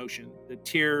of the emotion, the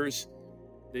tears,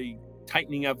 the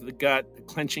tightening of the gut, the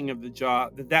clenching of the jaw,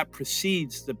 that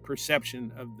precedes the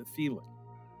perception of the feeling.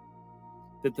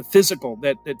 That the physical,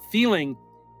 that feeling,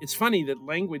 it's funny that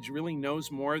language really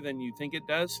knows more than you think it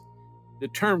does. The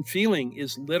term feeling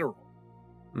is literal.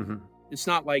 Mm-hmm. It's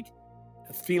not like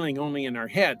a feeling only in our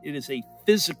head. It is a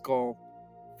physical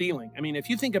feeling. I mean, if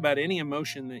you think about any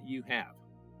emotion that you have,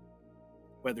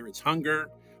 whether it's hunger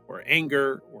or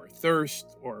anger or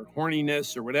thirst or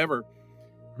horniness or whatever,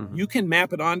 mm-hmm. you can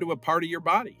map it onto a part of your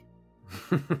body.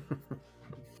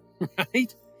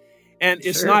 Right? And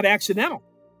it's not accidental,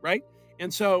 right?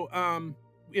 And so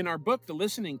in our book, The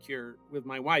Listening Cure, with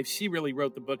my wife, she really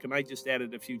wrote the book, and I just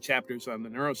added a few chapters on the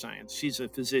neuroscience. She's a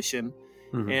physician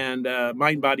mm-hmm. and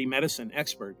mind-body medicine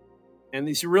expert. And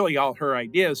these are really all her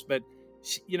ideas, but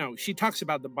she talks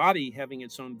about the body having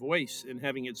its own voice and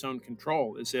having its own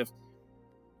control, as if,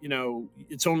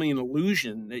 it's only an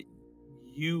illusion that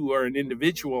you are an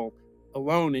individual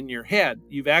alone in your head.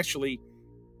 You've actually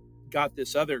got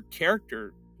this other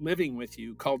character living with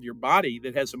you called your body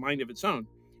that has a mind of its own.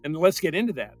 And let's get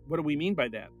into that. What do we mean by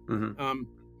that? Mm-hmm.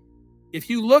 If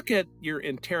you look at your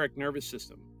enteric nervous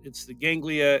system, it's the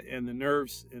ganglia and the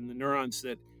nerves and the neurons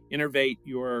that innervate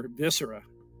your viscera,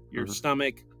 your mm-hmm.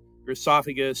 stomach, your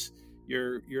esophagus,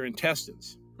 your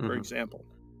intestines, for mm-hmm. example.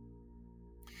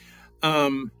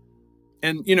 And,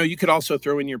 you could also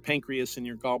throw in your pancreas and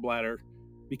your gallbladder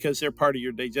because they're part of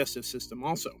your digestive system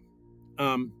also.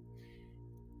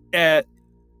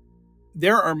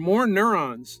 There are more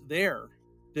neurons there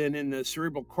than in the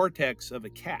cerebral cortex of a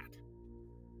cat.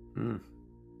 Mm.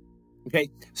 Okay,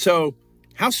 so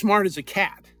how smart is a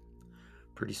cat?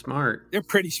 Pretty smart. They're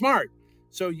pretty smart.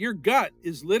 So your gut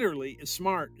is literally as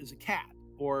smart as a cat,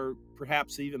 or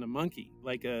perhaps even a monkey,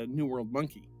 like a New World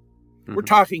monkey. Mm-hmm. We're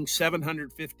talking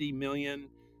 750 million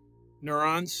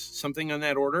neurons, something on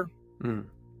that order. Mm.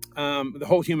 The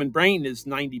whole human brain is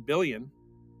 90 billion.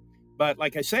 But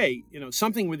like I say,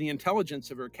 something with the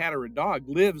intelligence of a cat or a dog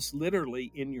lives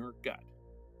literally in your gut.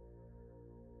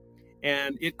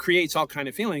 And it creates all kinds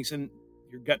of feelings. And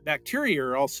Your gut bacteria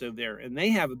are also there, and they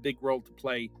have a big role to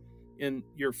play in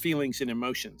your feelings and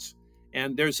emotions.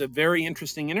 And there's a very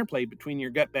interesting interplay between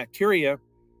your gut bacteria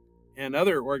and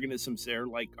other organisms there,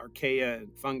 like archaea and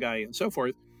fungi and so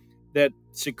forth, that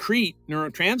secrete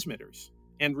neurotransmitters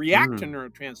and react to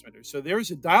neurotransmitters. So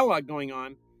there's a dialogue going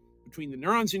on between the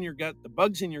neurons in your gut, the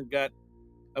bugs in your gut,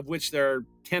 of which there are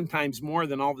 10 times more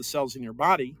than all the cells in your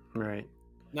body. Right.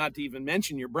 Not to even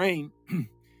mention your brain.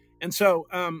 And so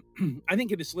I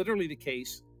think it is literally the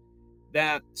case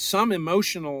that some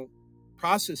emotional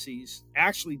processes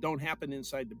actually don't happen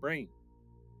inside the brain.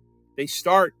 They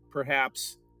start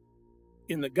perhaps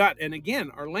in the gut. And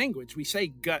again, our language, we say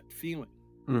gut feeling.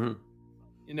 Mm-hmm.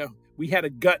 You know, we had a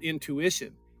gut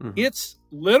intuition. Mm-hmm. It's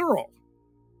literal.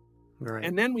 Right.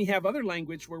 And then we have other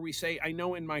language where we say, I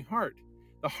know in my heart.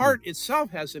 The heart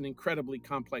itself has an incredibly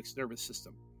complex nervous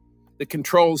system that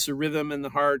controls the rhythm in the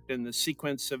heart and the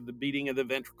sequence of the beating of the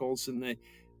ventricles and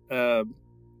the,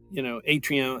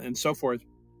 atrium and so forth,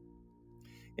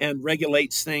 and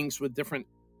regulates things with different,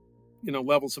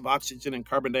 levels of oxygen and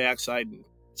carbon dioxide and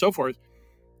so forth.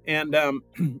 And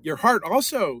your heart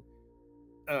also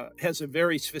has a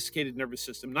very sophisticated nervous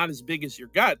system, not as big as your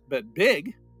gut, but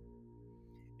big.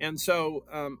 And so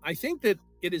I think that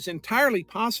it is entirely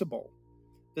possible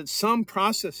that some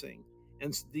processing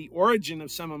and the origin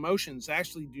of some emotions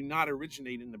actually do not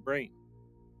originate in the brain.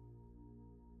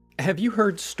 Have you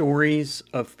heard stories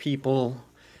of people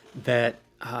that,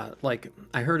 like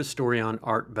I heard a story on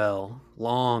Art Bell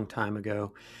long time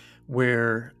ago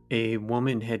where a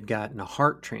woman had gotten a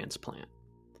heart transplant,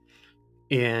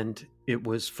 and it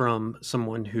was from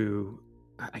someone who,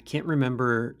 I can't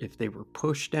remember if they were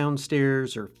pushed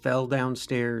downstairs or fell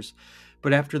downstairs,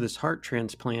 but after this heart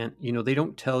transplant, they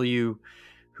don't tell you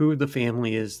who the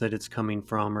family is that it's coming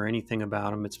from or anything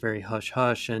about them. It's very hush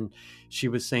hush. And she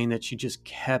was saying that she just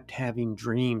kept having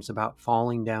dreams about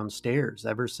falling downstairs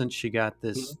ever since she got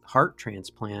this heart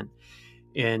transplant.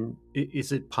 And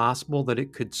is it possible that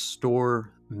it could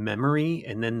store memory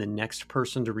and then the next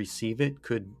person to receive it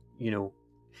could,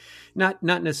 not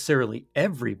necessarily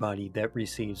everybody that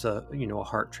receives a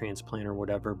heart transplant or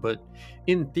whatever, but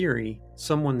in theory,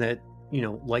 someone that,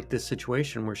 like this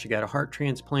situation where she got a heart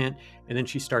transplant and then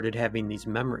she started having these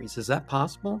memories. Is that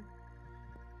possible?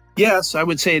 Yes, I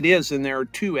would say it is. And there are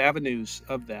two avenues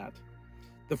of that.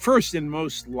 The first and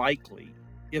most likely,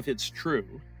 if it's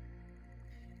true,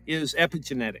 is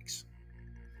epigenetics.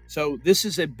 So this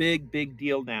is a big, big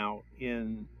deal now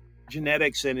in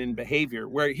genetics and in behavior,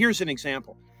 where here's an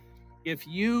example. If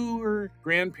your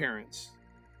grandparents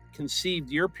conceived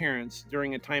your parents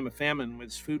during a time of famine when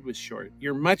food was short,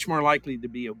 you're much more likely to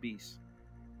be obese.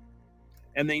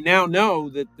 And they now know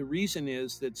that the reason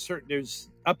is that there's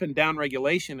up and down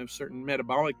regulation of certain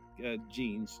metabolic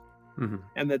genes,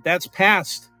 and that's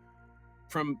passed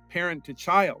from parent to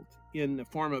child in the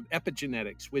form of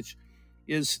epigenetics, which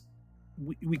is,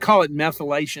 we call it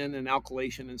methylation and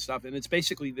alkylation and stuff. And it's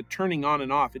basically the turning on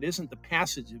and off. It isn't the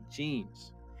passage of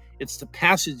genes. It's the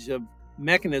passage of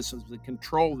mechanisms that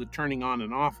control the turning on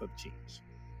and off of genes.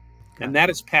 And that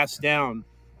is passed down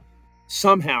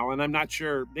somehow. And I'm not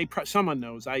sure, someone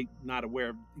knows, I'm not aware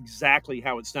of exactly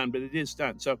how it's done, but it is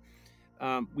done. So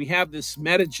we have this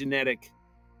metagenetic,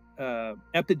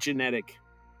 epigenetic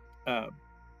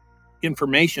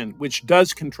information, which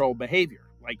does control behavior,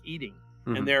 like eating.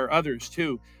 And there are others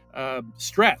too,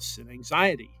 stress and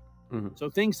anxiety. So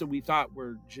things that we thought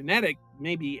were genetic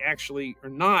maybe actually are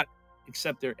not,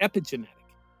 except they're epigenetic.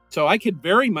 So I could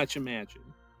very much imagine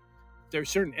there are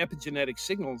certain epigenetic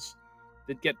signals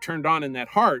that get turned on in that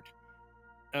heart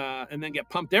and then get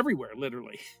pumped everywhere,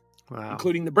 literally,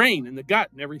 including the brain and the gut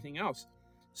and everything else.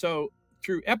 So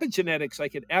through epigenetics, I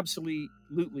could absolutely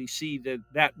see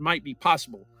that might be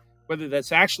possible. Whether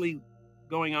that's actually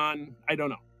going on, I don't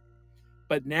know.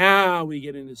 But now we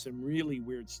get into some really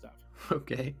weird stuff.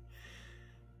 Okay.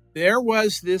 There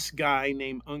was this guy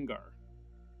named Ungar.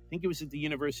 I think it was at the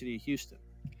University of Houston.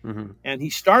 And he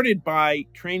started by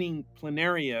training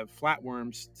planaria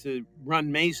flatworms to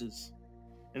run mazes.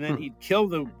 And then he'd kill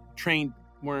the trained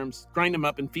worms, grind them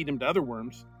up and feed them to other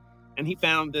worms. And he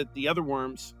found that the other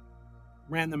worms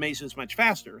ran the mazes much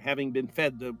faster, having been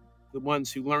fed the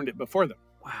ones who learned it before them.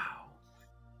 Wow.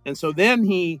 And so then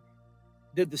he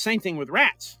did the same thing with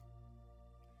rats.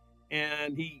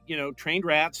 And he, trained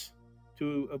rats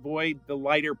to avoid the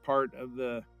lighter part of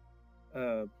the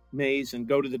maze and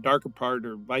go to the darker part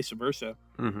or vice versa.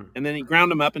 And then he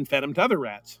ground them up and fed them to other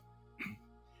rats.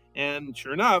 And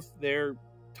sure enough, their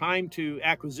time to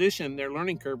acquisition, their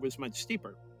learning curve was much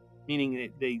steeper,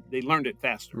 meaning they learned it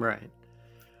faster. Right.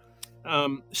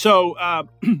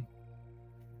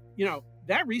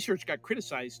 that research got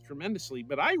criticized tremendously,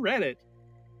 but I read it.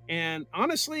 And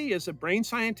honestly, as a brain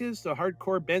scientist, a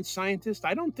hardcore bench scientist,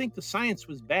 I don't think the science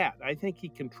was bad. I think he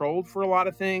controlled for a lot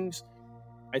of things.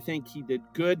 I think he did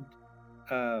good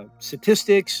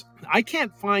statistics. I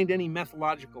can't find any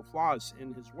methodological flaws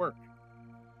in his work.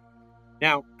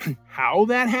 Now, how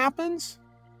that happens,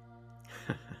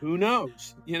 who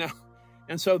knows,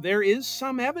 And so there is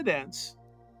some evidence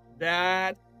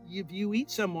that if you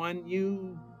eat someone,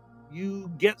 you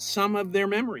get some of their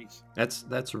memories.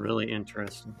 That's really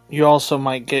interesting. You also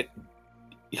might get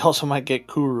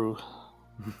kuru.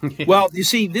 Yeah. Well, you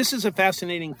see, this is a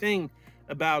fascinating thing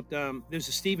about, there's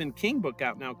a Stephen King book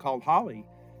out now called Holly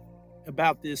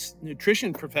about this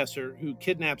nutrition professor who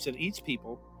kidnaps and eats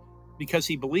people because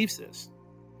he believes this.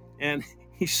 And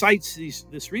he cites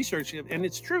this research, and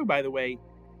it's true, by the way.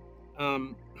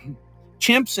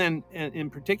 Chimps and in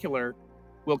particular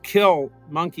will kill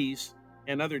monkeys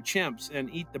and other chimps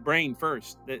and eat the brain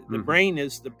first. The brain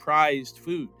is the prized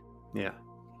food. Yeah.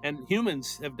 And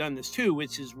humans have done this too,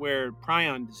 which is where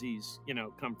prion disease,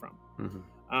 come from.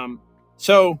 Mm-hmm.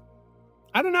 So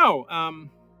I don't know.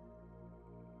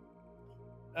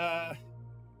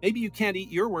 Maybe you can't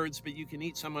eat your words, but you can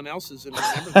eat someone else's and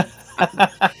remember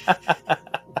them.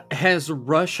 Has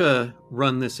Russia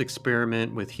run this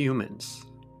experiment with humans?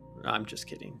 I'm just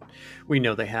kidding. We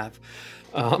know they have.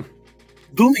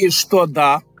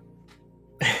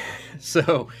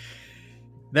 So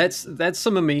that's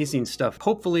some amazing stuff.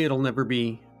 Hopefully it'll never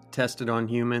be tested on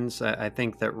humans. I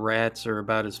think that rats are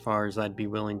about as far as I'd be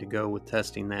willing to go with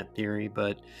testing that theory.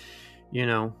 But,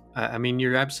 I mean,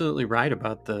 you're absolutely right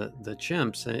about the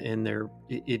chimps, and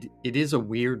it is a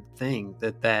weird thing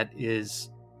that is,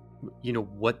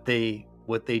 what they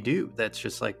do. That's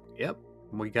just like, yep,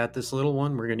 we got this little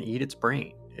one, we're going to eat its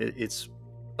brain. It's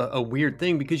a weird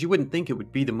thing because you wouldn't think it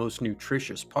would be the most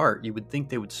nutritious part. You would think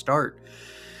they would start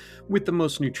with the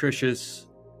most nutritious,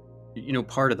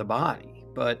 part of the body.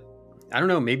 But I don't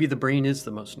know, maybe the brain is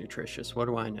the most nutritious. What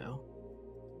do I know?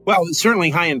 Well, it's certainly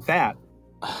high in fat.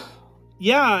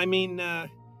 Yeah, I mean, I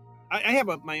have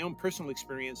my own personal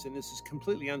experience, and this is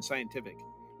completely unscientific.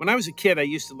 When I was a kid, I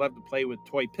used to love to play with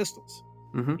toy pistols,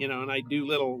 Mm-hmm. and I do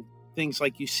little things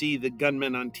like you see the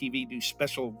gunmen on TV do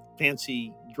special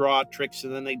fancy draw tricks,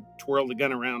 and then they twirl the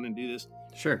gun around and do this.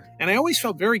 Sure. And I always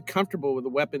felt very comfortable with a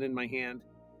weapon in my hand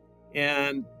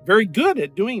and very good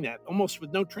at doing that, almost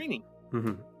with no training.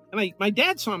 Mm-hmm. And my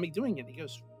dad saw me doing it. He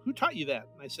goes, "Who taught you that?"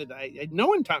 And I said, no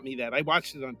one taught me that. I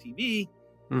watched it on TV,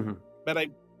 Mm-hmm. but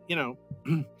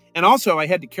and also I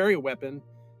had to carry a weapon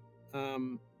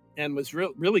and was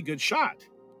really good shot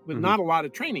with Mm-hmm. not a lot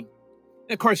of training.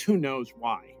 And of course, who knows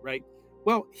why, right?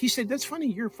 Well, he said, "That's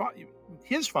funny.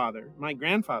 His father, my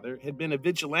grandfather, had been a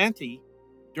vigilante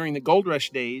during the gold rush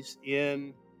days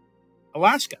in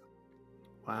Alaska.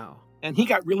 Wow. And he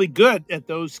got really good at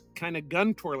those kind of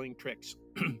gun twirling tricks."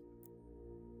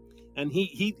 And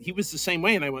he was the same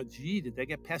way. And I went, gee, did they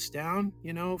get passed down,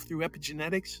 through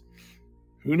epigenetics?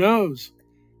 Who knows?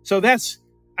 So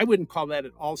I wouldn't call that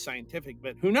at all scientific,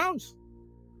 but who knows?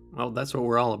 Well, that's what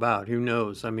we're all about. Who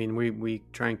knows? I mean, we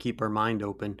try and keep our mind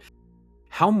open.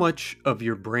 How much of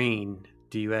your brain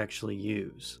do you actually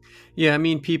use? Yeah, I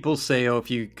mean, people say, oh,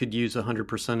 if you could use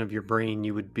 100% of your brain,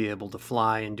 you would be able to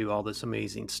fly and do all this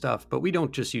amazing stuff. But we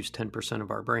don't just use 10%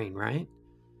 of our brain, right?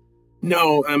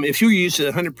 No, if you use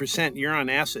it 100%, you're on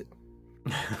acid.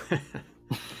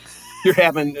 You're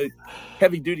having a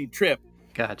heavy-duty trip.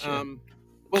 Gotcha.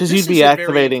 Because you'd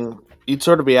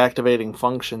sort of be activating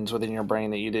functions within your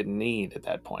brain that you didn't need at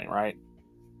that point, right?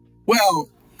 Well,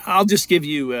 I'll just give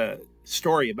you a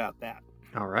story about that.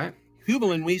 All right.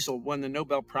 Hubel and Wiesel won the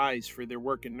Nobel Prize for their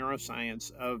work in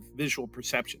neuroscience of visual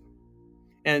perception.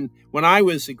 And when I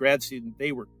was a grad student,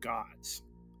 they were gods.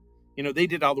 They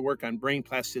did all the work on brain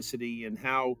plasticity and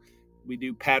how we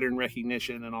do pattern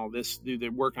recognition and all this, do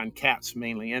their work on cats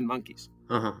mainly and monkeys.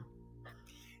 Uh-huh.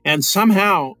 And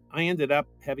somehow I ended up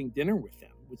having dinner with them,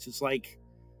 which is like,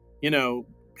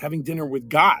 having dinner with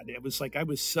God. It was like I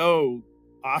was so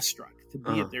awestruck to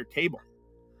be at their table.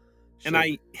 Sure. And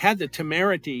I had the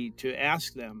temerity to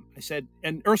ask them. I said,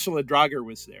 and Ursula Drager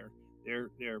was there,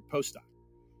 their postdoc.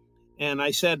 And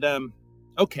I said,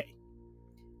 okay,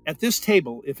 at this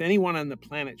table, if anyone on the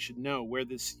planet should know where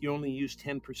this you only use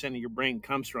 10% of your brain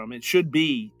comes from, it should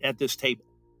be at this table.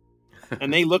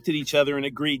 And they looked at each other and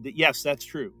agreed that, yes, that's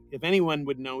true. If anyone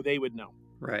would know, they would know.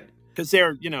 Right. Because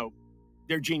they're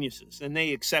geniuses, and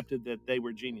they accepted that they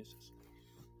were geniuses.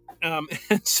 And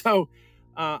so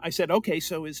I said, okay,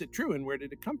 so is it true, and where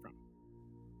did it come from?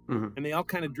 Mm-hmm. And they all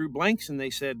kind of drew blanks, and they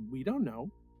said, we don't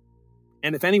know.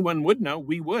 And if anyone would know,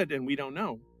 we would, and we don't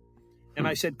know. And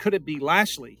I said, could it be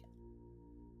Lashley?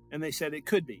 And they said it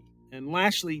could be. And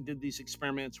Lashley did these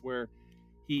experiments where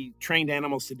he trained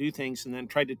animals to do things and then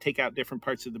tried to take out different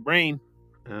parts of the brain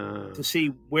to see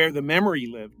where the memory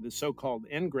lived, the so-called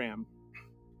engram.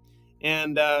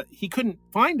 And he couldn't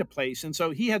find a place. And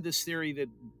so he had this theory that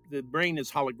the brain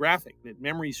is holographic, that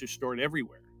memories are stored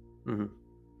everywhere. Mm-hmm.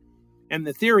 And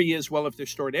the theory is, well, if they're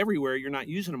stored everywhere, you're not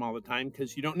using them all the time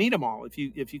because you don't need them all if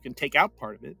you can take out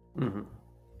part of it. Mm-hmm.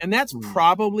 And that's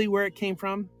probably where it came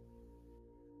from.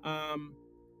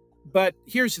 But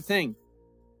here's the thing.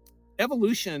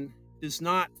 Evolution does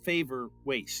not favor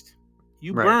waste.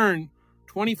 You burn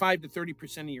 25 to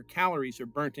 30% of your calories are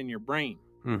burnt in your brain.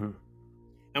 Mm-hmm.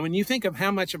 And when you think of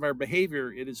how much of our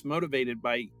behavior it is motivated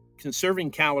by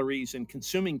conserving calories and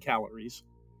consuming calories,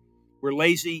 we're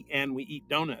lazy and we eat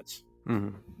donuts.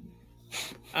 Mm-hmm.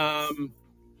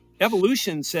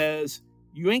 Evolution says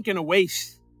you ain't going to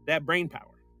waste that brain power.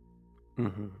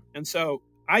 Mm-hmm. And so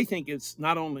I think it's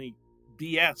not only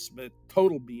BS, but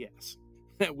total BS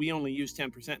that we only use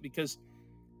 10% because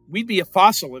we'd be a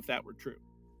fossil if that were true.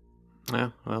 Yeah,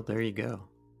 well, there you go.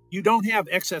 You don't have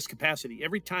excess capacity.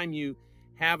 Every time you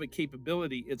have a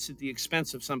capability, it's at the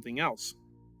expense of something else.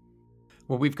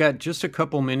 Well, we've got just a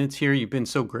couple minutes here. You've been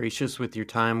so gracious with your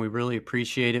time. We really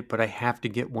appreciate it, but I have to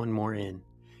get one more in.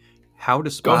 How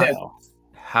to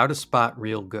spot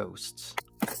real ghosts.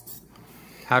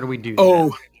 How do we do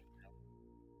that?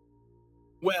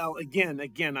 Well, again,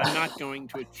 I'm not going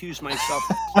to accuse myself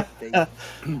of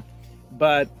clickbait,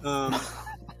 but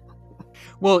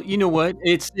well, you know what?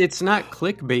 It's not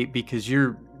clickbait because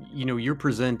you're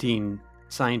presenting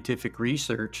scientific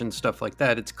research and stuff like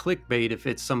that. It's clickbait if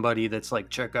it's somebody that's like,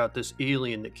 check out this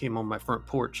alien that came on my front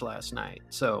porch last night.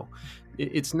 So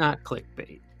it's not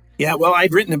clickbait. Yeah, well,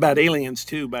 I've written about aliens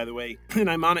too, by the way,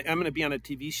 and I'm going to be on a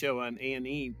TV show on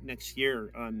A&E next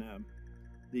year on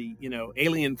the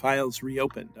Alien Files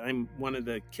Reopened. I'm one of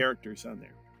the characters on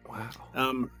there.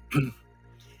 Wow.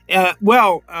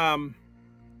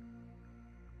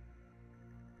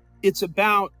 It's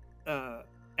about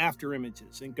after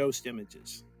images and ghost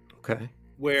images. Okay.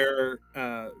 Where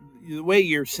the way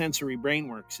your sensory brain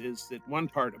works is that one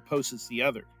part opposes the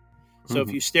other. So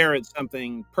if you stare at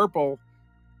something purple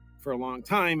for a long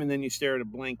time and then you stare at a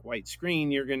blank white screen,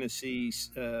 you're going to see,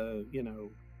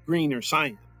 green or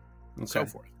cyan and so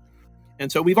forth.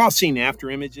 And so we've all seen after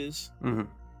images. Mm-hmm.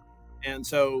 And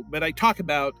so, but I talk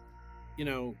about,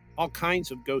 all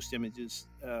kinds of ghost images,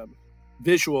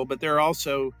 visual, but there are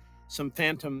also some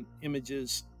phantom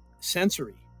images,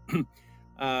 sensory.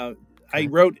 I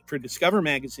wrote for Discover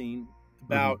magazine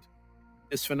about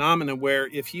this phenomenon where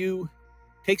if you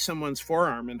take someone's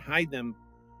forearm and hide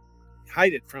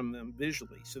it from them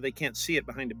visually so they can't see it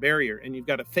behind a barrier, and you've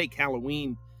got a fake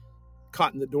Halloween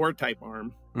caught in the door type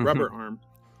arm, rubber arm,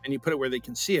 and you put it where they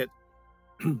can see it,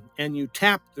 and you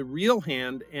tap the real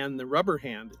hand and the rubber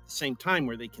hand at the same time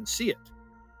where they can see it.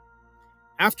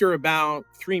 After about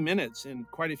 3 minutes and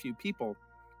quite a few people,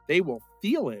 they will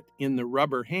feel it in the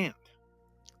rubber hand.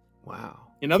 Wow.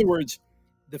 In other words,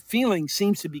 the feeling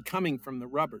seems to be coming from the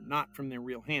rubber, not from their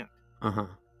real hand. Uh-huh.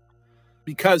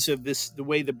 Because of the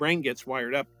way the brain gets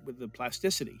wired up with the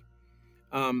plasticity.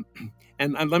 And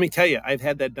let me tell you, I've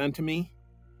had that done to me.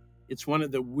 It's one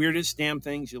of the weirdest damn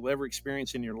things you'll ever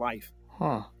experience in your life.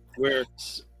 Where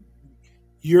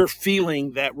you're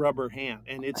feeling that rubber hand,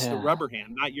 and it's the rubber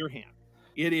hand, not your hand.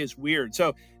 It is weird.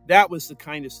 So that was the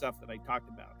kind of stuff that I talked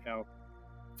about, how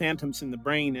phantoms in the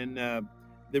brain. And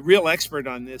the real expert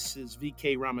on this is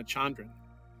V.K. Ramachandran,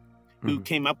 who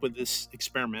came up with this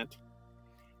experiment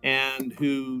and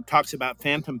who talks about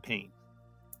phantom pain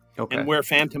and where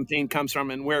phantom pain comes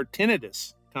from and where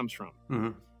tinnitus comes from,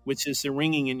 which is the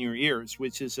ringing in your ears,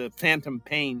 which is a phantom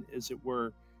pain, as it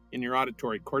were, in your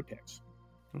auditory cortex.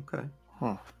 Okay.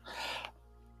 Well,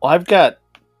 I've got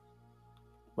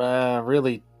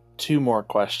really two more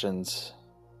questions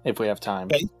if we have time.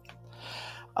 Okay.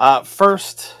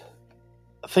 First,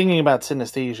 thinking about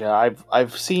synesthesia,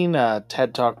 I've seen a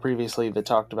TED Talk previously that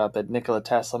talked about that Nikola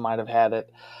Tesla might have had it.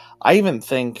 I even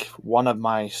think one of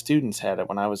my students had it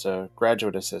when I was a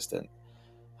graduate assistant.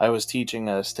 I was teaching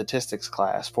a statistics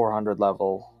class, 400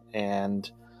 level, and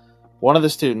one of the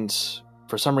students,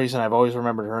 for some reason I've always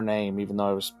remembered her name, even though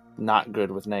I was not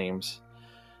good with names,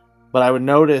 but I would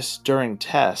notice during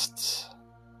tests,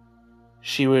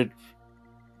 she would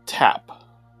tap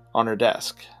on her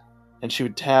desk. And she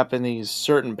would tap in these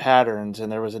certain patterns,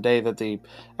 and there was a day that the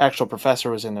actual professor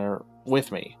was in there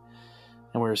with me.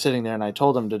 And we were sitting there, and I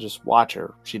told him to just watch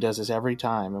her. She does this every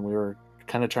time, and we were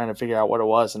kind of trying to figure out what it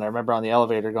was. And I remember on the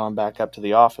elevator going back up to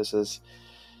the offices,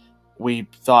 we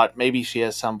thought maybe she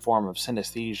has some form of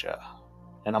synesthesia.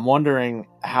 And I'm wondering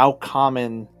how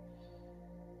common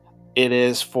it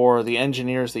is for the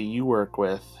engineers that you work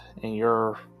with in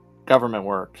your government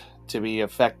work to be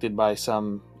affected by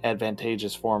some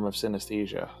advantageous form of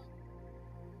synesthesia.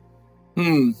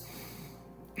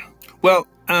 Well,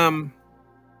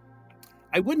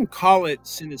 I wouldn't call it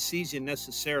synesthesia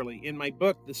necessarily. In my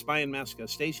book, The Spy in Moscow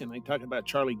Station, I talk about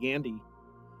Charlie Gandy,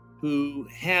 who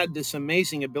had this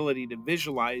amazing ability to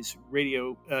visualize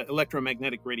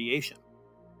electromagnetic radiation.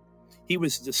 He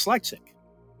was dyslexic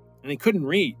and he couldn't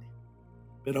read.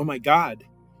 But oh my God,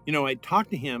 I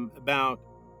talked to him about,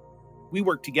 we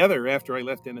worked together after I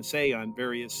left NSA on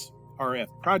various RF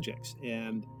projects.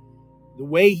 And the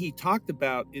way he talked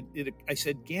about it, I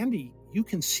said, Gandy, you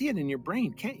can see it in your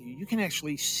brain, can't you? You can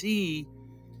actually see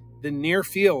the near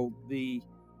field, the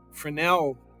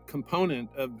Fresnel component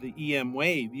of the EM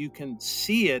wave. You can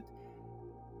see it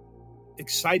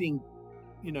exciting,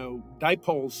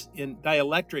 dipoles in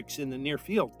dielectrics in the near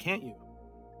field, can't you?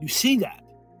 You see that,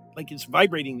 like it's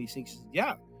vibrating these things.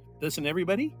 Yeah, doesn't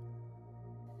everybody?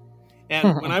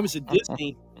 And when I was at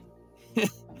Disney,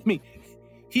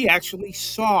 he actually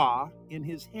saw in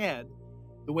his head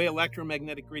the way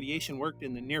electromagnetic radiation worked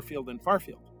in the near field and far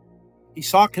field. He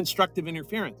saw constructive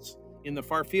interference in the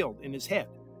far field in his head.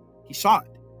 He saw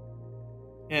it.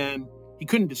 And he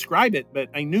couldn't describe it, but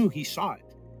I knew he saw it.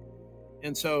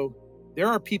 And so there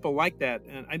are people like that.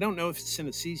 And I don't know if it's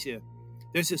synesthesia.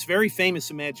 There's this very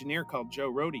famous Imagineer called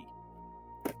Joe Rohde,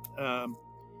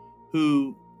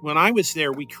 who, when I was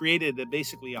there, we created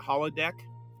basically a holodeck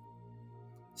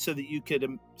so that you could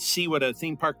see what a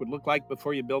theme park would look like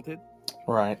before you built it.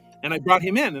 Right. And I brought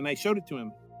him in and I showed it to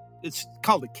him. It's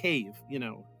called a cave,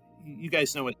 You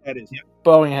guys know what that is. Yeah.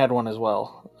 Boeing had one as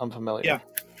well. I'm familiar. Yeah.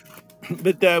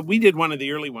 But we did one of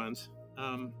the early ones.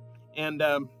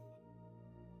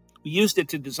 We used it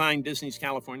to design Disney's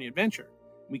California Adventure.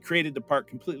 We created the park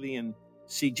completely in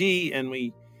CG, and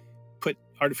we put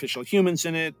artificial humans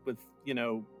in it with,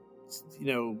 the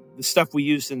stuff we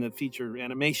used in the feature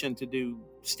animation to do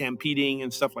stampeding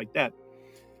and stuff like that.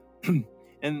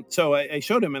 And so I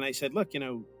showed him and I said, look,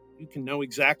 you can know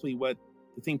exactly what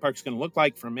the theme park's going to look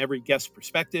like from every guest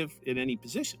perspective in any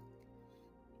position.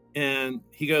 And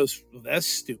he goes, well, that's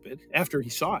stupid. After he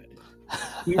saw it,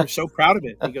 we were so proud of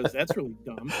it. He goes, that's really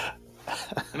dumb.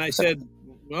 And I said,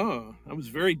 well, I was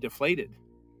very deflated.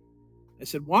 I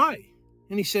said, why?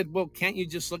 And he said, well, can't you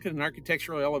just look at an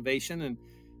architectural elevation and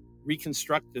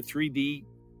reconstruct the 3D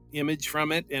image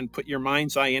from it and put your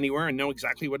mind's eye anywhere and know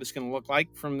exactly what it's going to look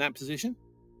like from that position?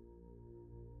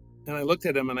 And I looked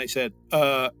at him and I said,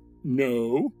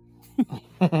 no.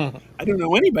 I don't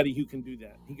know anybody who can do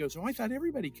that. He goes, oh, I thought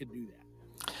everybody could do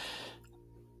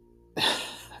that.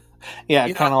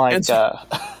 Yeah, kind of like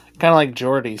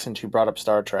Geordi, since you brought up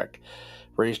Star Trek,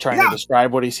 where he's trying to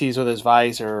describe what he sees with his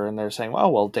visor, and they're saying, oh,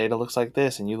 well, data looks like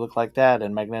this, and you look like that,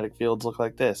 and magnetic fields look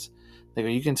like this. They go,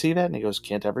 you can see that? And he goes,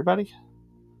 can't everybody?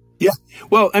 Yeah.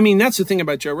 Well, that's the thing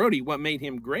about Joe Rohde. What made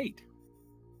him great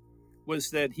was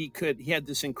that he had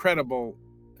this incredible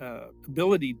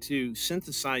ability to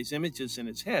synthesize images in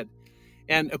his head.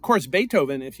 And of course,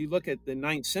 Beethoven, if you look at the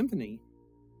Ninth Symphony,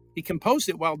 he composed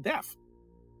it while deaf.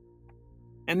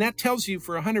 And that tells you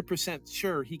for 100%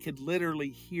 sure he could literally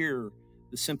hear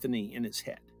the symphony in his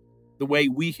head, the way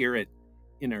we hear it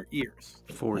in our ears.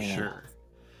 For sure.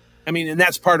 And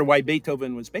that's part of why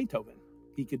Beethoven was Beethoven.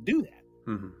 He could do that.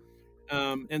 Mm-hmm.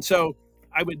 And so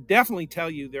I would definitely tell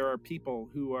you there are people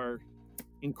who are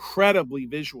incredibly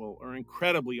visual or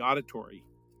incredibly auditory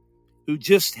who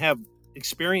just have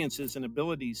experiences and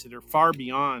abilities that are far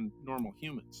beyond normal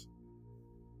humans.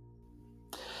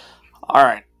 All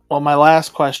right. Well, my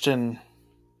last question,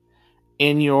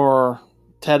 in your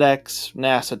TEDx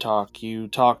NASA talk, you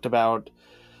talked about,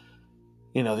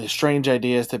 the strange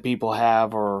ideas that people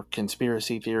have, or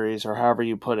conspiracy theories, or however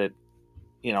you put it.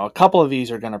 A couple of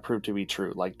these are going to prove to be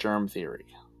true, like germ theory.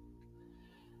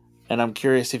 And I'm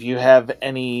curious if you have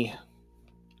any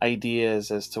ideas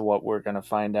as to what we're going to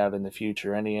find out in the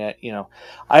future. I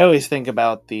always think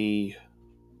about the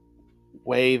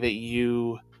way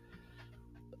that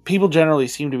people generally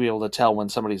seem to be able to tell when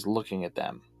somebody's looking at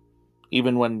them.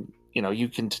 Even when,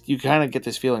 you kind of get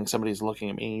this feeling somebody's looking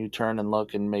at me, and you turn and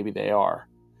look, and maybe they are.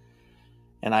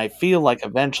 And I feel like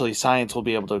eventually science will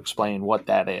be able to explain what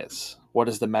that is. What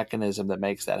is the mechanism that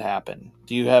makes that happen?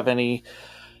 Do you have any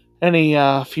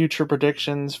future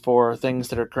predictions for things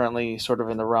that are currently sort of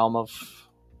in the realm of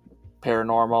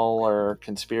paranormal or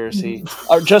conspiracy?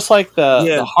 Or just like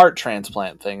the heart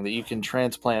transplant thing, that you can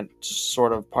transplant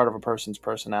sort of part of a person's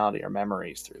personality or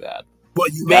memories through that? Well,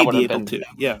 you That may would be have able been to,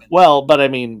 yeah. well, but I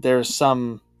mean, there's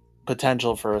some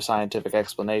potential for a scientific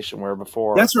explanation where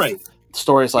before That's right.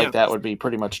 stories like Yeah. that would be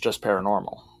pretty much just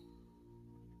paranormal.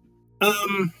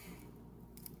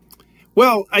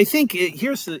 Well, I think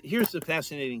here's the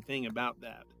fascinating thing about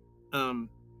that.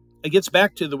 It gets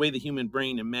back to the way the human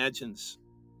brain imagines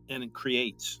and it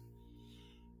creates.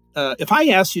 If I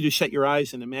asked you to shut your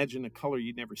eyes and imagine a color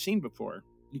you'd never seen before,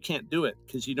 you can't do it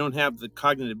because you don't have the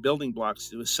cognitive building blocks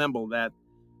to assemble that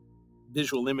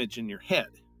visual image in your head.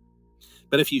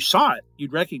 But if you saw it,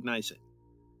 you'd recognize it.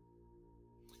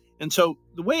 And so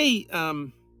the way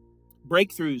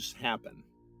breakthroughs happen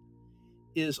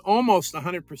is almost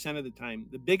 100% of the time,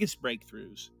 the biggest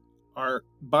breakthroughs are,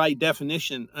 by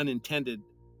definition, unintended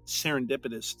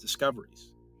serendipitous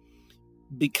discoveries.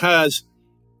 Because,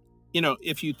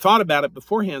 if you thought about it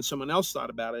beforehand, someone else thought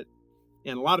about it,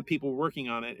 and a lot of people were working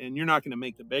on it, and you're not going to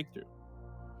make the breakthrough.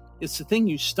 It's the thing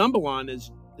you stumble on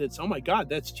that's, oh my God,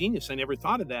 that's genius. I never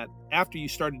thought of that, after you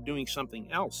started doing something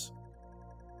else.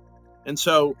 And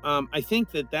so I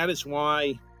think that is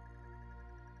why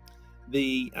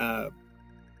the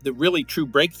really true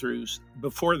breakthroughs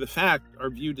before the fact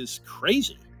are viewed as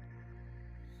crazy,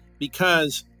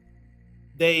 because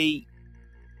they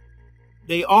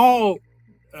all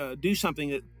do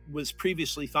something that was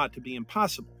previously thought to be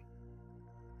impossible.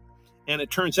 And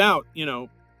it turns out, the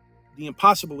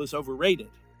impossible is overrated.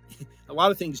 A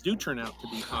lot of things do turn out to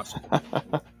be possible.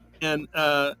 And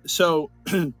so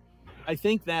I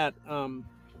think that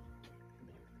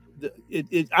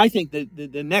I think that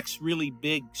the next really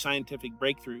big scientific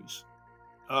breakthroughs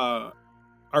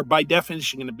are by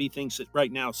definition going to be things that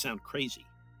right now sound crazy.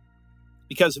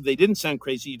 Because if they didn't sound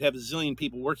crazy, you'd have a zillion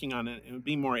people working on it, and it would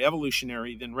be more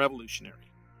evolutionary than revolutionary.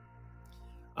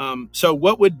 So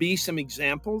what would be some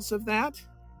examples of that?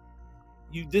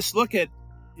 You just look at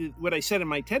what I said in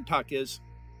my TED Talk is,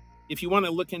 if you want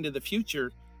to look into the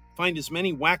future, find as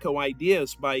many wacko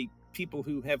ideas by people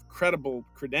who have credible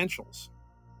credentials,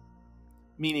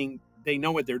 meaning they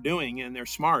know what they're doing and they're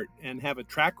smart and have a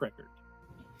track record.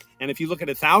 And if you look at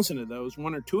 1,000 of those,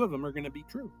 1 or 2 of them are going to be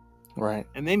true. Right.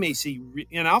 And they may see,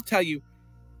 and I'll tell you,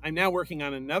 I'm now working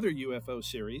on another UFO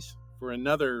series for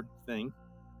another thing.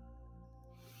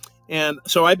 And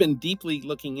so I've been deeply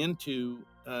looking into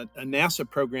a NASA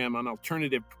program on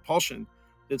alternative propulsion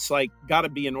that's like got to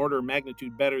be an order of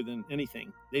magnitude better than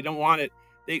anything. They don't want it.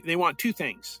 They want 2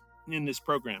 things in this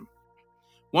program.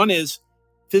 One is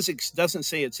physics doesn't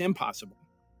say it's impossible.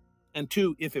 And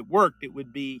 2, if it worked, it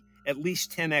would be at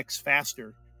least 10x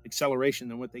faster acceleration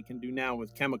than what they can do now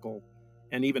with chemical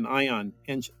and even ion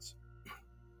engines.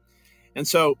 And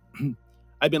so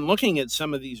I've been looking at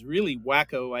some of these really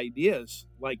wacko ideas,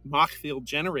 like Mach field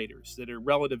generators that are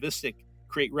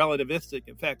create relativistic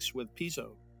effects with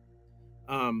piezo.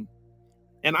 And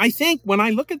I think when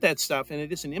I look at that stuff, and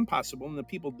it isn't impossible, and the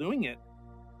people doing it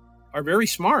are very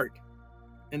smart,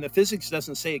 and the physics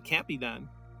doesn't say it can't be done,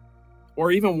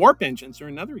 or even warp engines are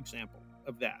another example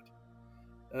of that.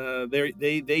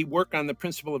 They work on the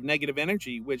principle of negative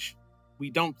energy, which we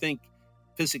don't think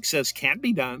physics says can't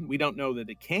be done. We don't know that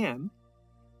it can,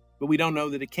 but we don't know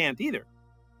that it can't either.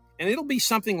 And it'll be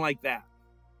something like that.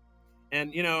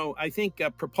 And, I think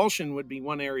propulsion would be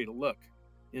one area to look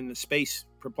in the space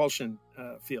propulsion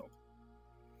field.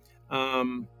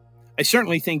 I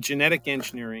certainly think genetic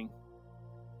engineering,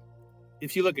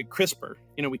 if you look at CRISPR,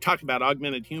 we talk about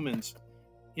augmented humans,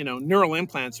 neural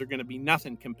implants are going to be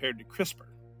nothing compared to CRISPR,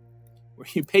 where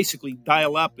you basically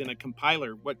dial up in a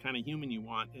compiler what kind of human you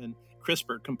want, and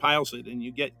CRISPR compiles it, and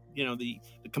you get, the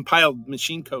compiled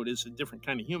machine code is a different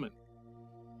kind of human.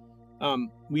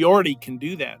 We already can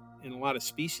do that in a lot of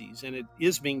species, and it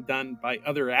is being done by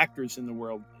other actors in the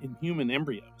world in human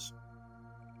embryos.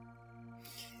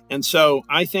 And so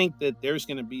I think that there's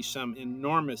going to be some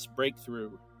enormous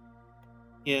breakthrough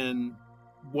in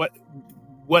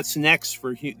what's next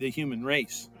for the human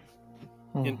race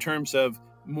in terms of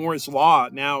Moore's law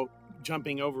now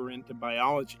jumping over into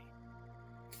biology.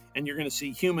 And you're going to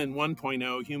see human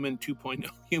 1.0, human 2.0,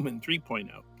 human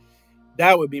 3.0.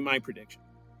 That would be my prediction.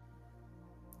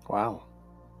 Wow.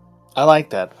 I like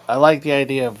that. I like the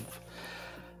idea of,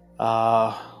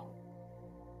 I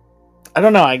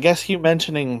don't know, I guess you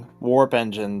mentioning warp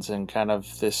engines and kind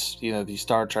of this, these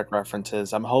Star Trek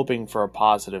references, I'm hoping for a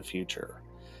positive future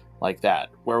like that,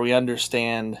 where we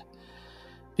understand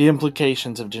the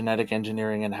implications of genetic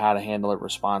engineering and how to handle it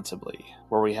responsibly,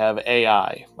 where we have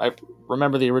AI. I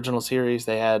remember the original series,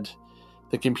 the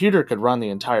computer could run the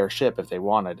entire ship if they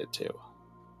wanted it to.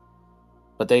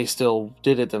 But they still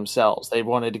did it themselves. They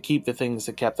wanted to keep the things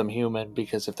that kept them human,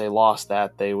 because if they lost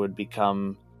that, they would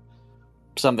become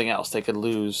something else. They could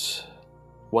lose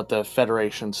what the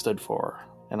Federation stood for.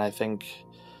 And I think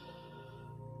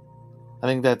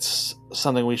that's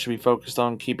something we should be focused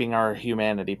on, keeping our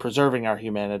humanity, preserving our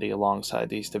humanity alongside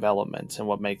these developments and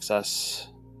what makes us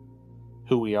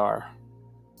who we are.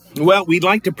 Well, we'd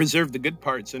like to preserve the good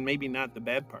parts and maybe not the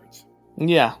bad parts.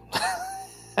 Yeah.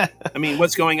 I mean,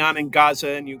 what's going on in Gaza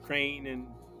and Ukraine and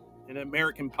in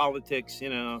American politics,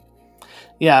 Yeah,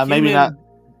 maybe not.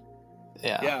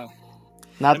 Yeah. Yeah.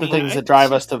 Not the things that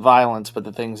drive us to violence, but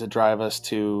the things that drive us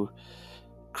to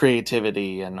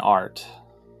creativity and art.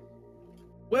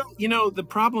 Well, the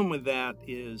problem with that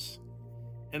is,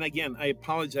 and again, I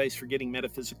apologize for getting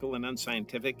metaphysical and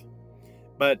unscientific,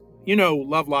 but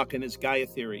Lovelock and his Gaia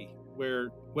theory, where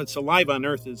what's alive on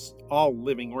Earth is all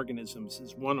living organisms,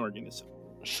 is one organism.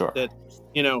 Sure. That,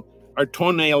 our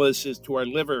toenail is to our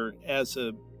liver as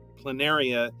a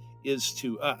planaria is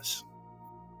to us.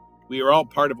 We are all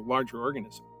part of a larger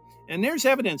organism. And there's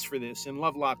evidence for this in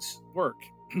Lovelock's work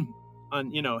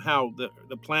on, how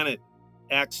the planet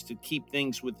acts to keep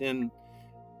things within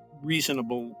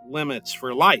reasonable limits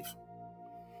for life.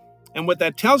 And what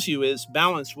that tells you is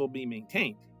balance will be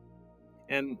maintained.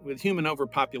 And with human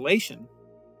overpopulation,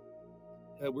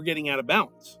 we're getting out of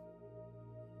balance.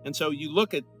 And so you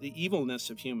look at the evilness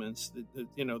of humans,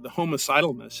 the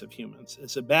homicidalness of humans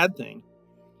as a bad thing,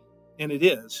 and it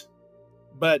is.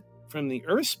 But from the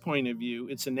Earth's point of view,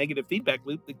 it's a negative feedback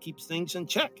loop that keeps things in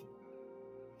check.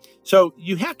 So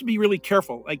you have to be really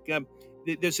careful. Like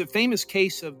there's a famous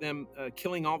case of them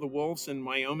killing all the wolves in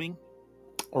Wyoming.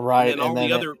 Right. And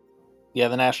then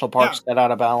the national parks got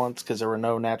out of balance because there were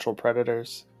no natural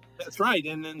predators. That's right.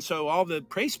 And then so all the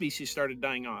prey species started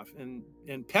dying off and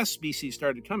pest species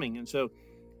started coming. And so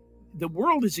the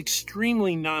world is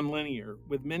extremely nonlinear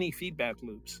with many feedback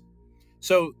loops.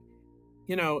 So,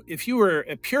 if you were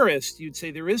a purist, you'd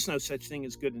say there is no such thing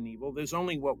as good and evil. There's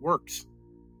only what works.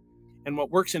 And what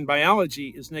works in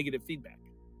biology is negative feedback.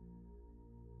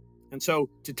 And so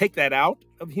to take that out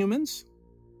of humans,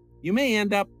 you may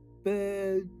end up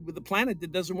with a planet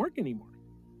that doesn't work anymore.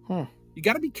 You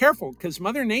got to be careful because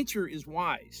Mother Nature is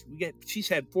wise. She's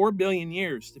had 4 billion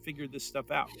years to figure this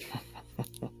stuff out.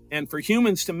 And for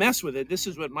humans to mess with it, this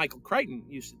is what Michael Crichton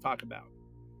used to talk about.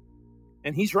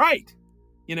 And he's right.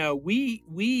 We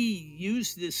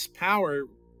use this power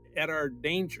at our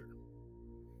danger.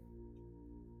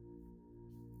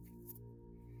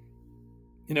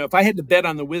 If I had to bet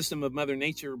on the wisdom of Mother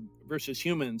Nature versus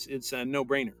humans, it's a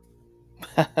no-brainer.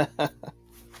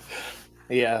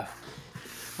 Yeah.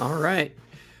 All right.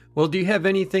 Well, do you have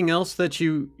anything else that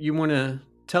you want to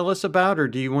tell us about, or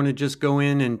do you want to just go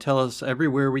in and tell us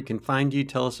everywhere we can find you?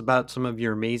 Tell us about some of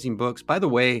your amazing books. By the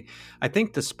way, I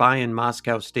think The Spy in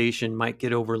Moscow Station might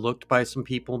get overlooked by some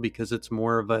people because it's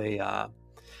more of I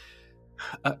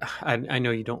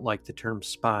know you don't like the term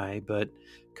spy, but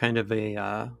kind of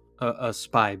a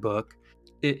spy book.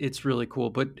 It's really cool.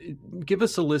 But give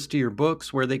us a list of your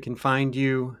books, where they can find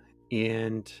you.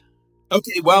 And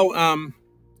okay, well,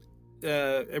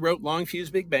 I wrote Long Fuse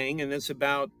Big Bang, and it's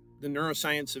about the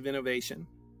neuroscience of innovation.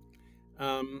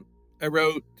 I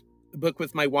wrote a book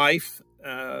with my wife,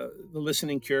 The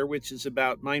Listening Cure, which is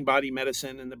about mind, body,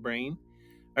 medicine, and the brain.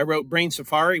 I wrote Brain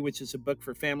Safari, which is a book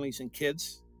for families and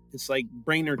kids. It's like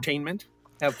brain entertainment.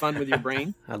 Have fun with your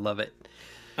brain. I love it.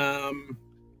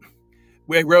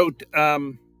 We wrote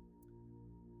Writing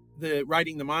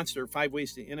the Monster, 5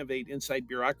 Ways to Innovate Inside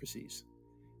Bureaucracies,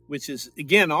 which is,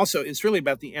 again, also, it's really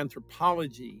about the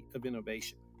anthropology of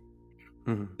innovation.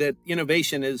 Mm-hmm. That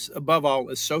innovation is, above all,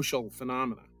 a social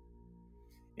phenomenon.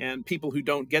 And people who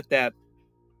don't get that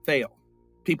fail.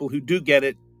 People who do get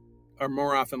it are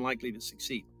more often likely to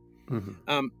succeed.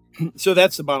 Mm-hmm. So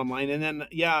that's the bottom line. And then,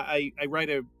 I write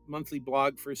a monthly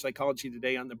blog for Psychology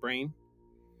Today on the brain.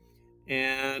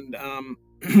 And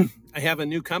I have a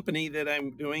new company that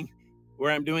I'm doing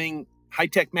where I'm doing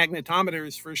high-tech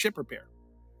magnetometers for ship repair.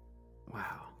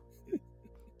 Wow.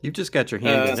 You've just got your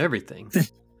hand in everything.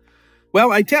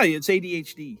 Well, I tell you, it's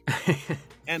ADHD.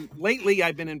 And lately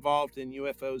I've been involved in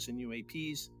UFOs and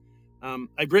UAPs.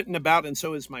 I've written about, and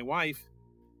so has my wife,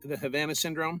 the Havana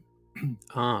Syndrome.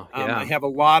 Oh, yeah. I have a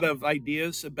lot of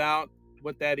ideas about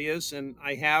what that is, and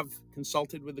I have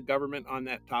consulted with the government on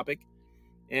that topic.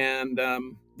 And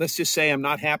let's just say I'm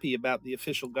not happy about the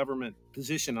official government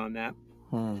position on that.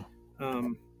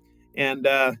 And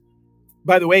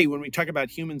by the way, when we talk about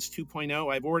Humans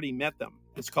 2.0, I've already met them.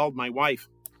 It's called my wife.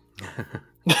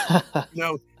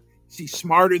 She's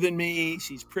smarter than me.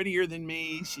 She's prettier than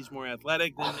me. She's more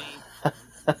athletic than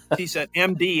me. She's an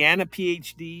MD and a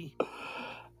PhD.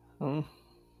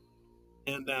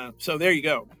 And so there you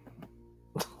go.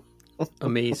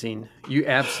 Amazing. You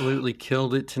absolutely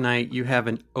killed it tonight. You have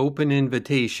an open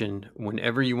invitation.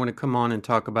 Whenever you want to come on and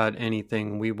talk about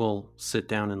anything, we will sit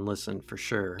down and listen for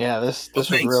sure. Yeah, this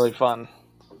was really fun.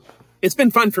 It's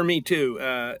been fun for me too.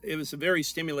 It was a very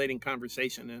stimulating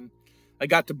conversation, and I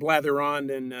got to blather on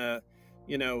and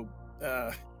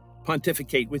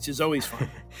pontificate, which is always fun.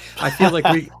 I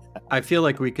feel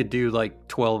like we could do like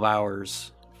 12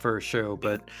 hours for a show,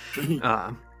 but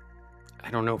I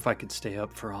don't know if I could stay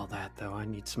up for all that, though. I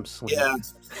need some sleep.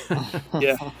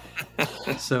 Yeah.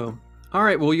 So, all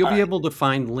right. Well, you'll be able to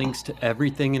find links to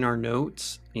everything in our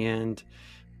notes. And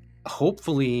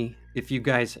hopefully, if you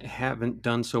guys haven't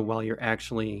done so while you're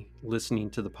actually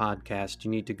listening to the podcast, you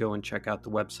need to go and check out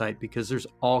the website because there's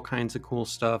all kinds of cool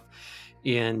stuff.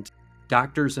 And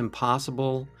Doctors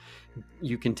Impossible,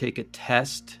 you can take a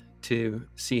test to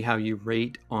see how you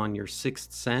rate on your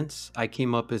sixth sense. I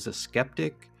came up as a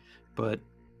skeptic. But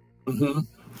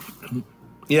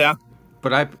yeah,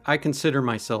 but I consider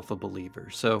myself a believer.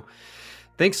 So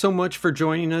thanks so much for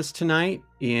joining us tonight,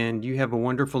 and you have a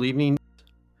wonderful evening.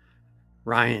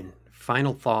 Ryan,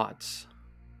 final thoughts.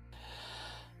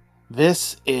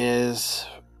 This is,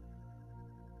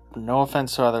 no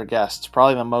offense to other guests,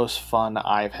 probably the most fun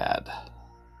I've had.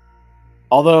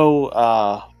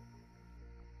 Although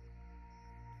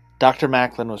Dr.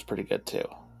 Macklin was pretty good too.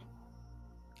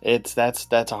 That's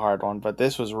a hard one, but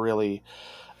this was really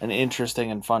an interesting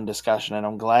and fun discussion, and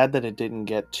I'm glad that it didn't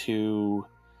get too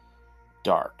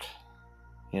dark.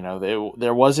 You know,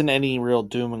 there wasn't any real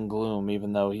doom and gloom,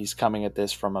 even though he's coming at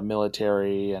this from a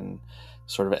military and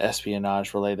sort of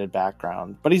espionage related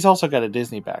background. But he's also got a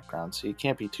Disney background, so you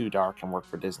can't be too dark and work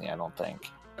for Disney, I don't think.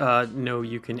 No,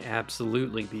 you can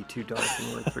absolutely be too dark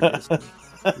and work for Disney.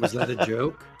 Was that a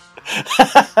joke?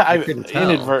 I couldn't tell.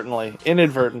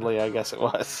 Inadvertently, I guess it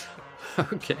was.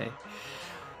 Okay.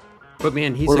 But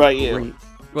man, he's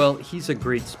he's a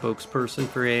great spokesperson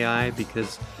for AI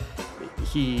because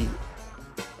he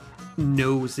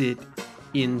knows it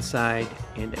inside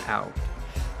and out.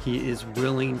 He is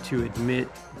willing to admit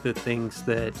the things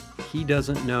that he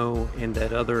doesn't know and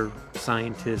that other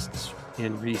scientists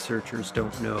and researchers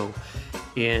don't know.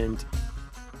 And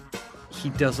he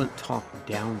doesn't talk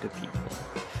down to people.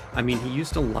 I mean, he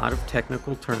used a lot of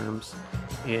technical terms,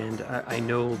 and I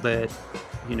know that,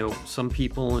 you know, some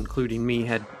people, including me,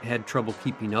 had trouble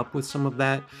keeping up with some of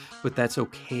that, but that's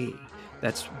okay.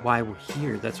 That's why we're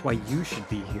here. That's why you should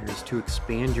be here, is to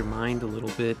expand your mind a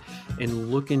little bit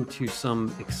and look into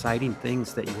some exciting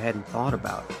things that you hadn't thought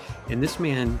about. And this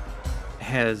man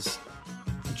has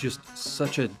just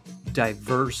such a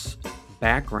diverse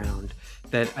background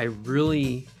that I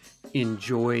really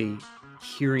enjoy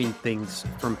hearing things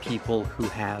from people who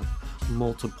have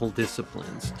multiple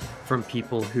disciplines, from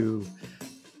people who,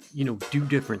 you know, do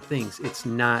different things. It's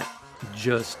not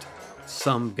just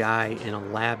some guy in a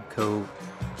lab coat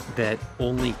that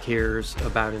only cares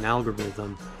about an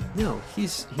algorithm. No,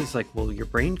 he's like, well, your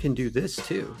brain can do this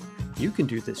too. You can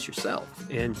do this yourself.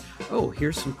 And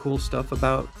here's some cool stuff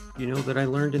about, you know, that I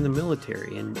learned in the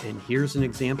military. And here's an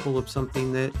example of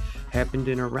something that happened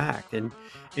in Iraq. And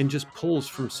just pulls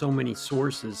from so many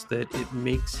sources that it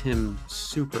makes him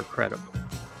super credible,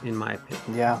 in my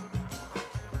opinion.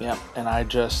 Yeah. And I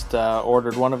just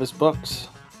ordered one of his books.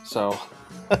 So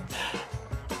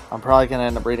I'm probably going to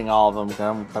end up reading all of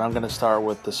them, but I'm going to start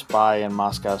with The Spy in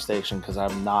Moscow Station because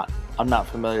I'm not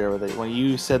familiar with it. When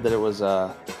you said that it was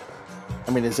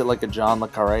is it like a John le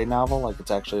Carré novel? Like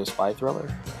it's actually a spy thriller?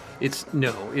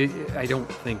 I don't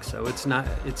think so. It's not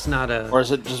a... Or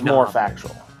is it just more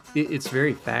factual? It's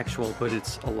very factual, but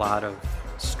it's a lot of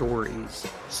stories.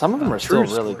 Some of them are still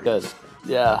really good.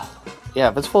 Yeah.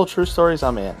 If it's full of true stories,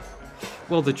 I'm in.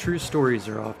 Well, the true stories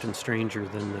are often stranger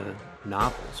than the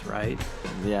novels, right?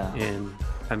 Yeah. And,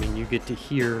 I mean, you get to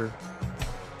hear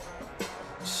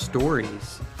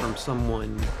stories from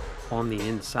someone on the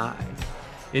inside.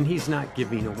 And he's not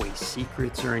giving away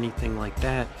secrets or anything like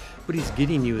that, but he's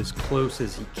getting you as close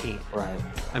as he can. Right.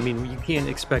 I mean, you can't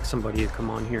expect somebody to come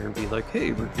on here and be like,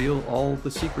 hey, reveal all the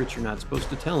secrets you're not supposed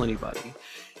to tell anybody.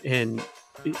 And,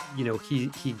 you know, he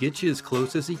gets you as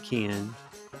close as he can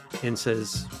and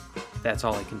says, that's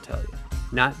all I can tell you.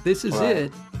 Not, this is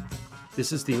it.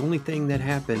 This is the only thing that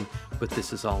happened, but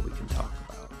this is all we can talk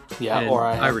about. Yeah, and or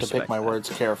I have to pick my words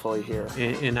carefully here.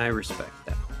 And I respect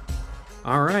that.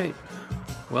 All right.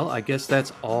 Well, I guess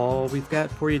that's all we've got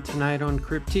for you tonight on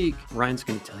Cryptique. Ryan's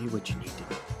going to tell you what you need to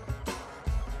do.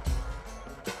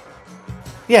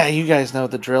 Yeah, you guys know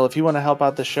the drill. If you want to help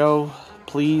out the show,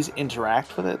 please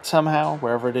interact with it somehow,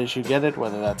 wherever it is you get it,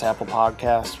 whether that's Apple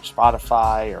Podcasts or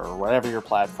Spotify or whatever your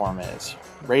platform is.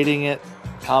 Rating it,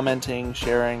 Commenting,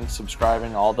 sharing,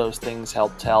 subscribing, all those things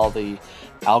help tell the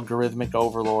algorithmic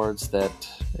overlords that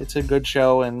it's a good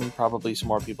show and probably some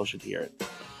more people should hear it.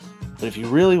 But if you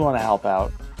really want to help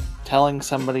out, telling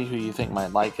somebody who you think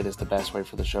might like it is the best way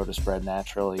for the show to spread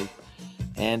naturally.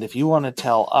 And if you want to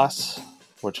tell us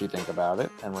what you think about it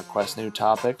and request new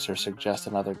topics or suggest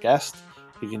another guest,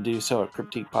 you can do so at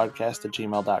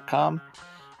critiquepodcast@gmail.com.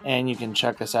 And you can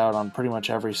check us out on pretty much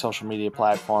every social media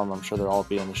platform. I'm sure they'll all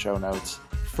be in the show notes.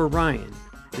 For Ryan,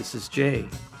 this is Jay,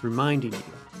 reminding you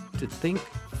to think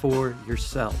for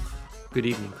yourself. Good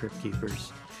evening, Crypt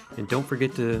Keepers. And don't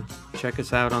forget to check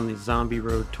us out on the Zombie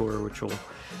Road Tour, which will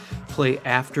play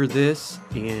after this.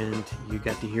 And you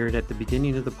got to hear it at the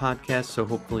beginning of the podcast, so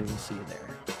hopefully we'll see you there.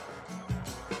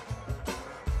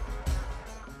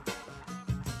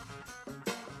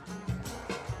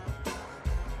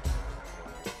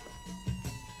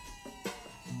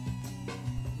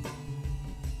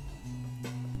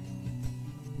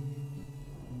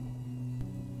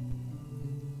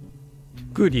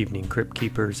 Good evening, Crypt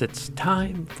Keepers. It's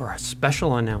time for a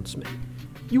special announcement.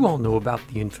 You all know about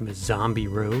the infamous Zombie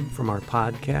Road from our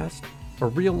podcast, a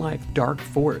real-life dark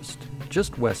forest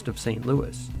just west of St.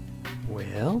 Louis.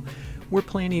 Well, we're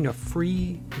planning a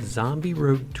free Zombie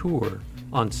Road tour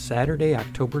on Saturday,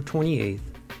 October 28th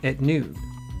at noon.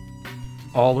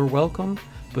 All are welcome,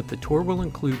 but the tour will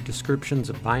include descriptions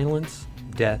of violence,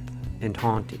 death, and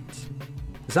hauntings.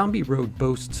 Zombie Road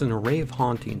boasts an array of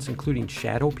hauntings, including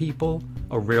shadow people,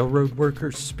 a railroad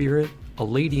worker's spirit, a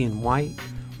lady in white,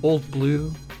 old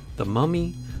blue, the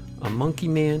mummy, a monkey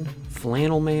man,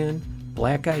 flannel man,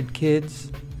 black-eyed kids,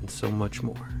 and so much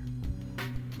more.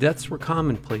 Deaths were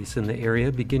commonplace in the area,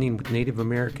 beginning with Native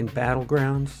American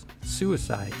battlegrounds,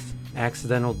 suicides,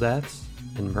 accidental deaths,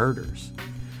 and murders.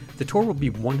 The tour will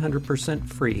be 100%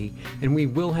 free, and we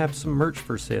will have some merch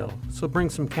for sale, so bring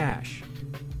some cash.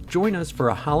 Join us for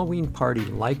a Halloween party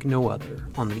like no other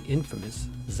on the infamous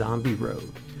Zombie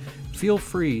Road. Feel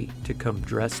free to come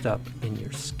dressed up in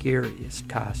your scariest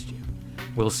costume.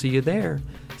 We'll see you there,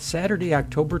 Saturday,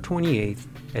 October 28th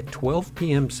at 12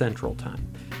 p.m. Central Time.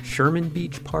 Sherman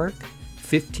Beach Park,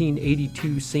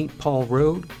 1582 St. Paul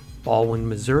Road, Baldwin,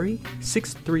 Missouri,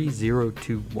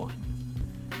 63021.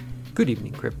 Good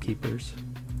evening, Crypt Keepers.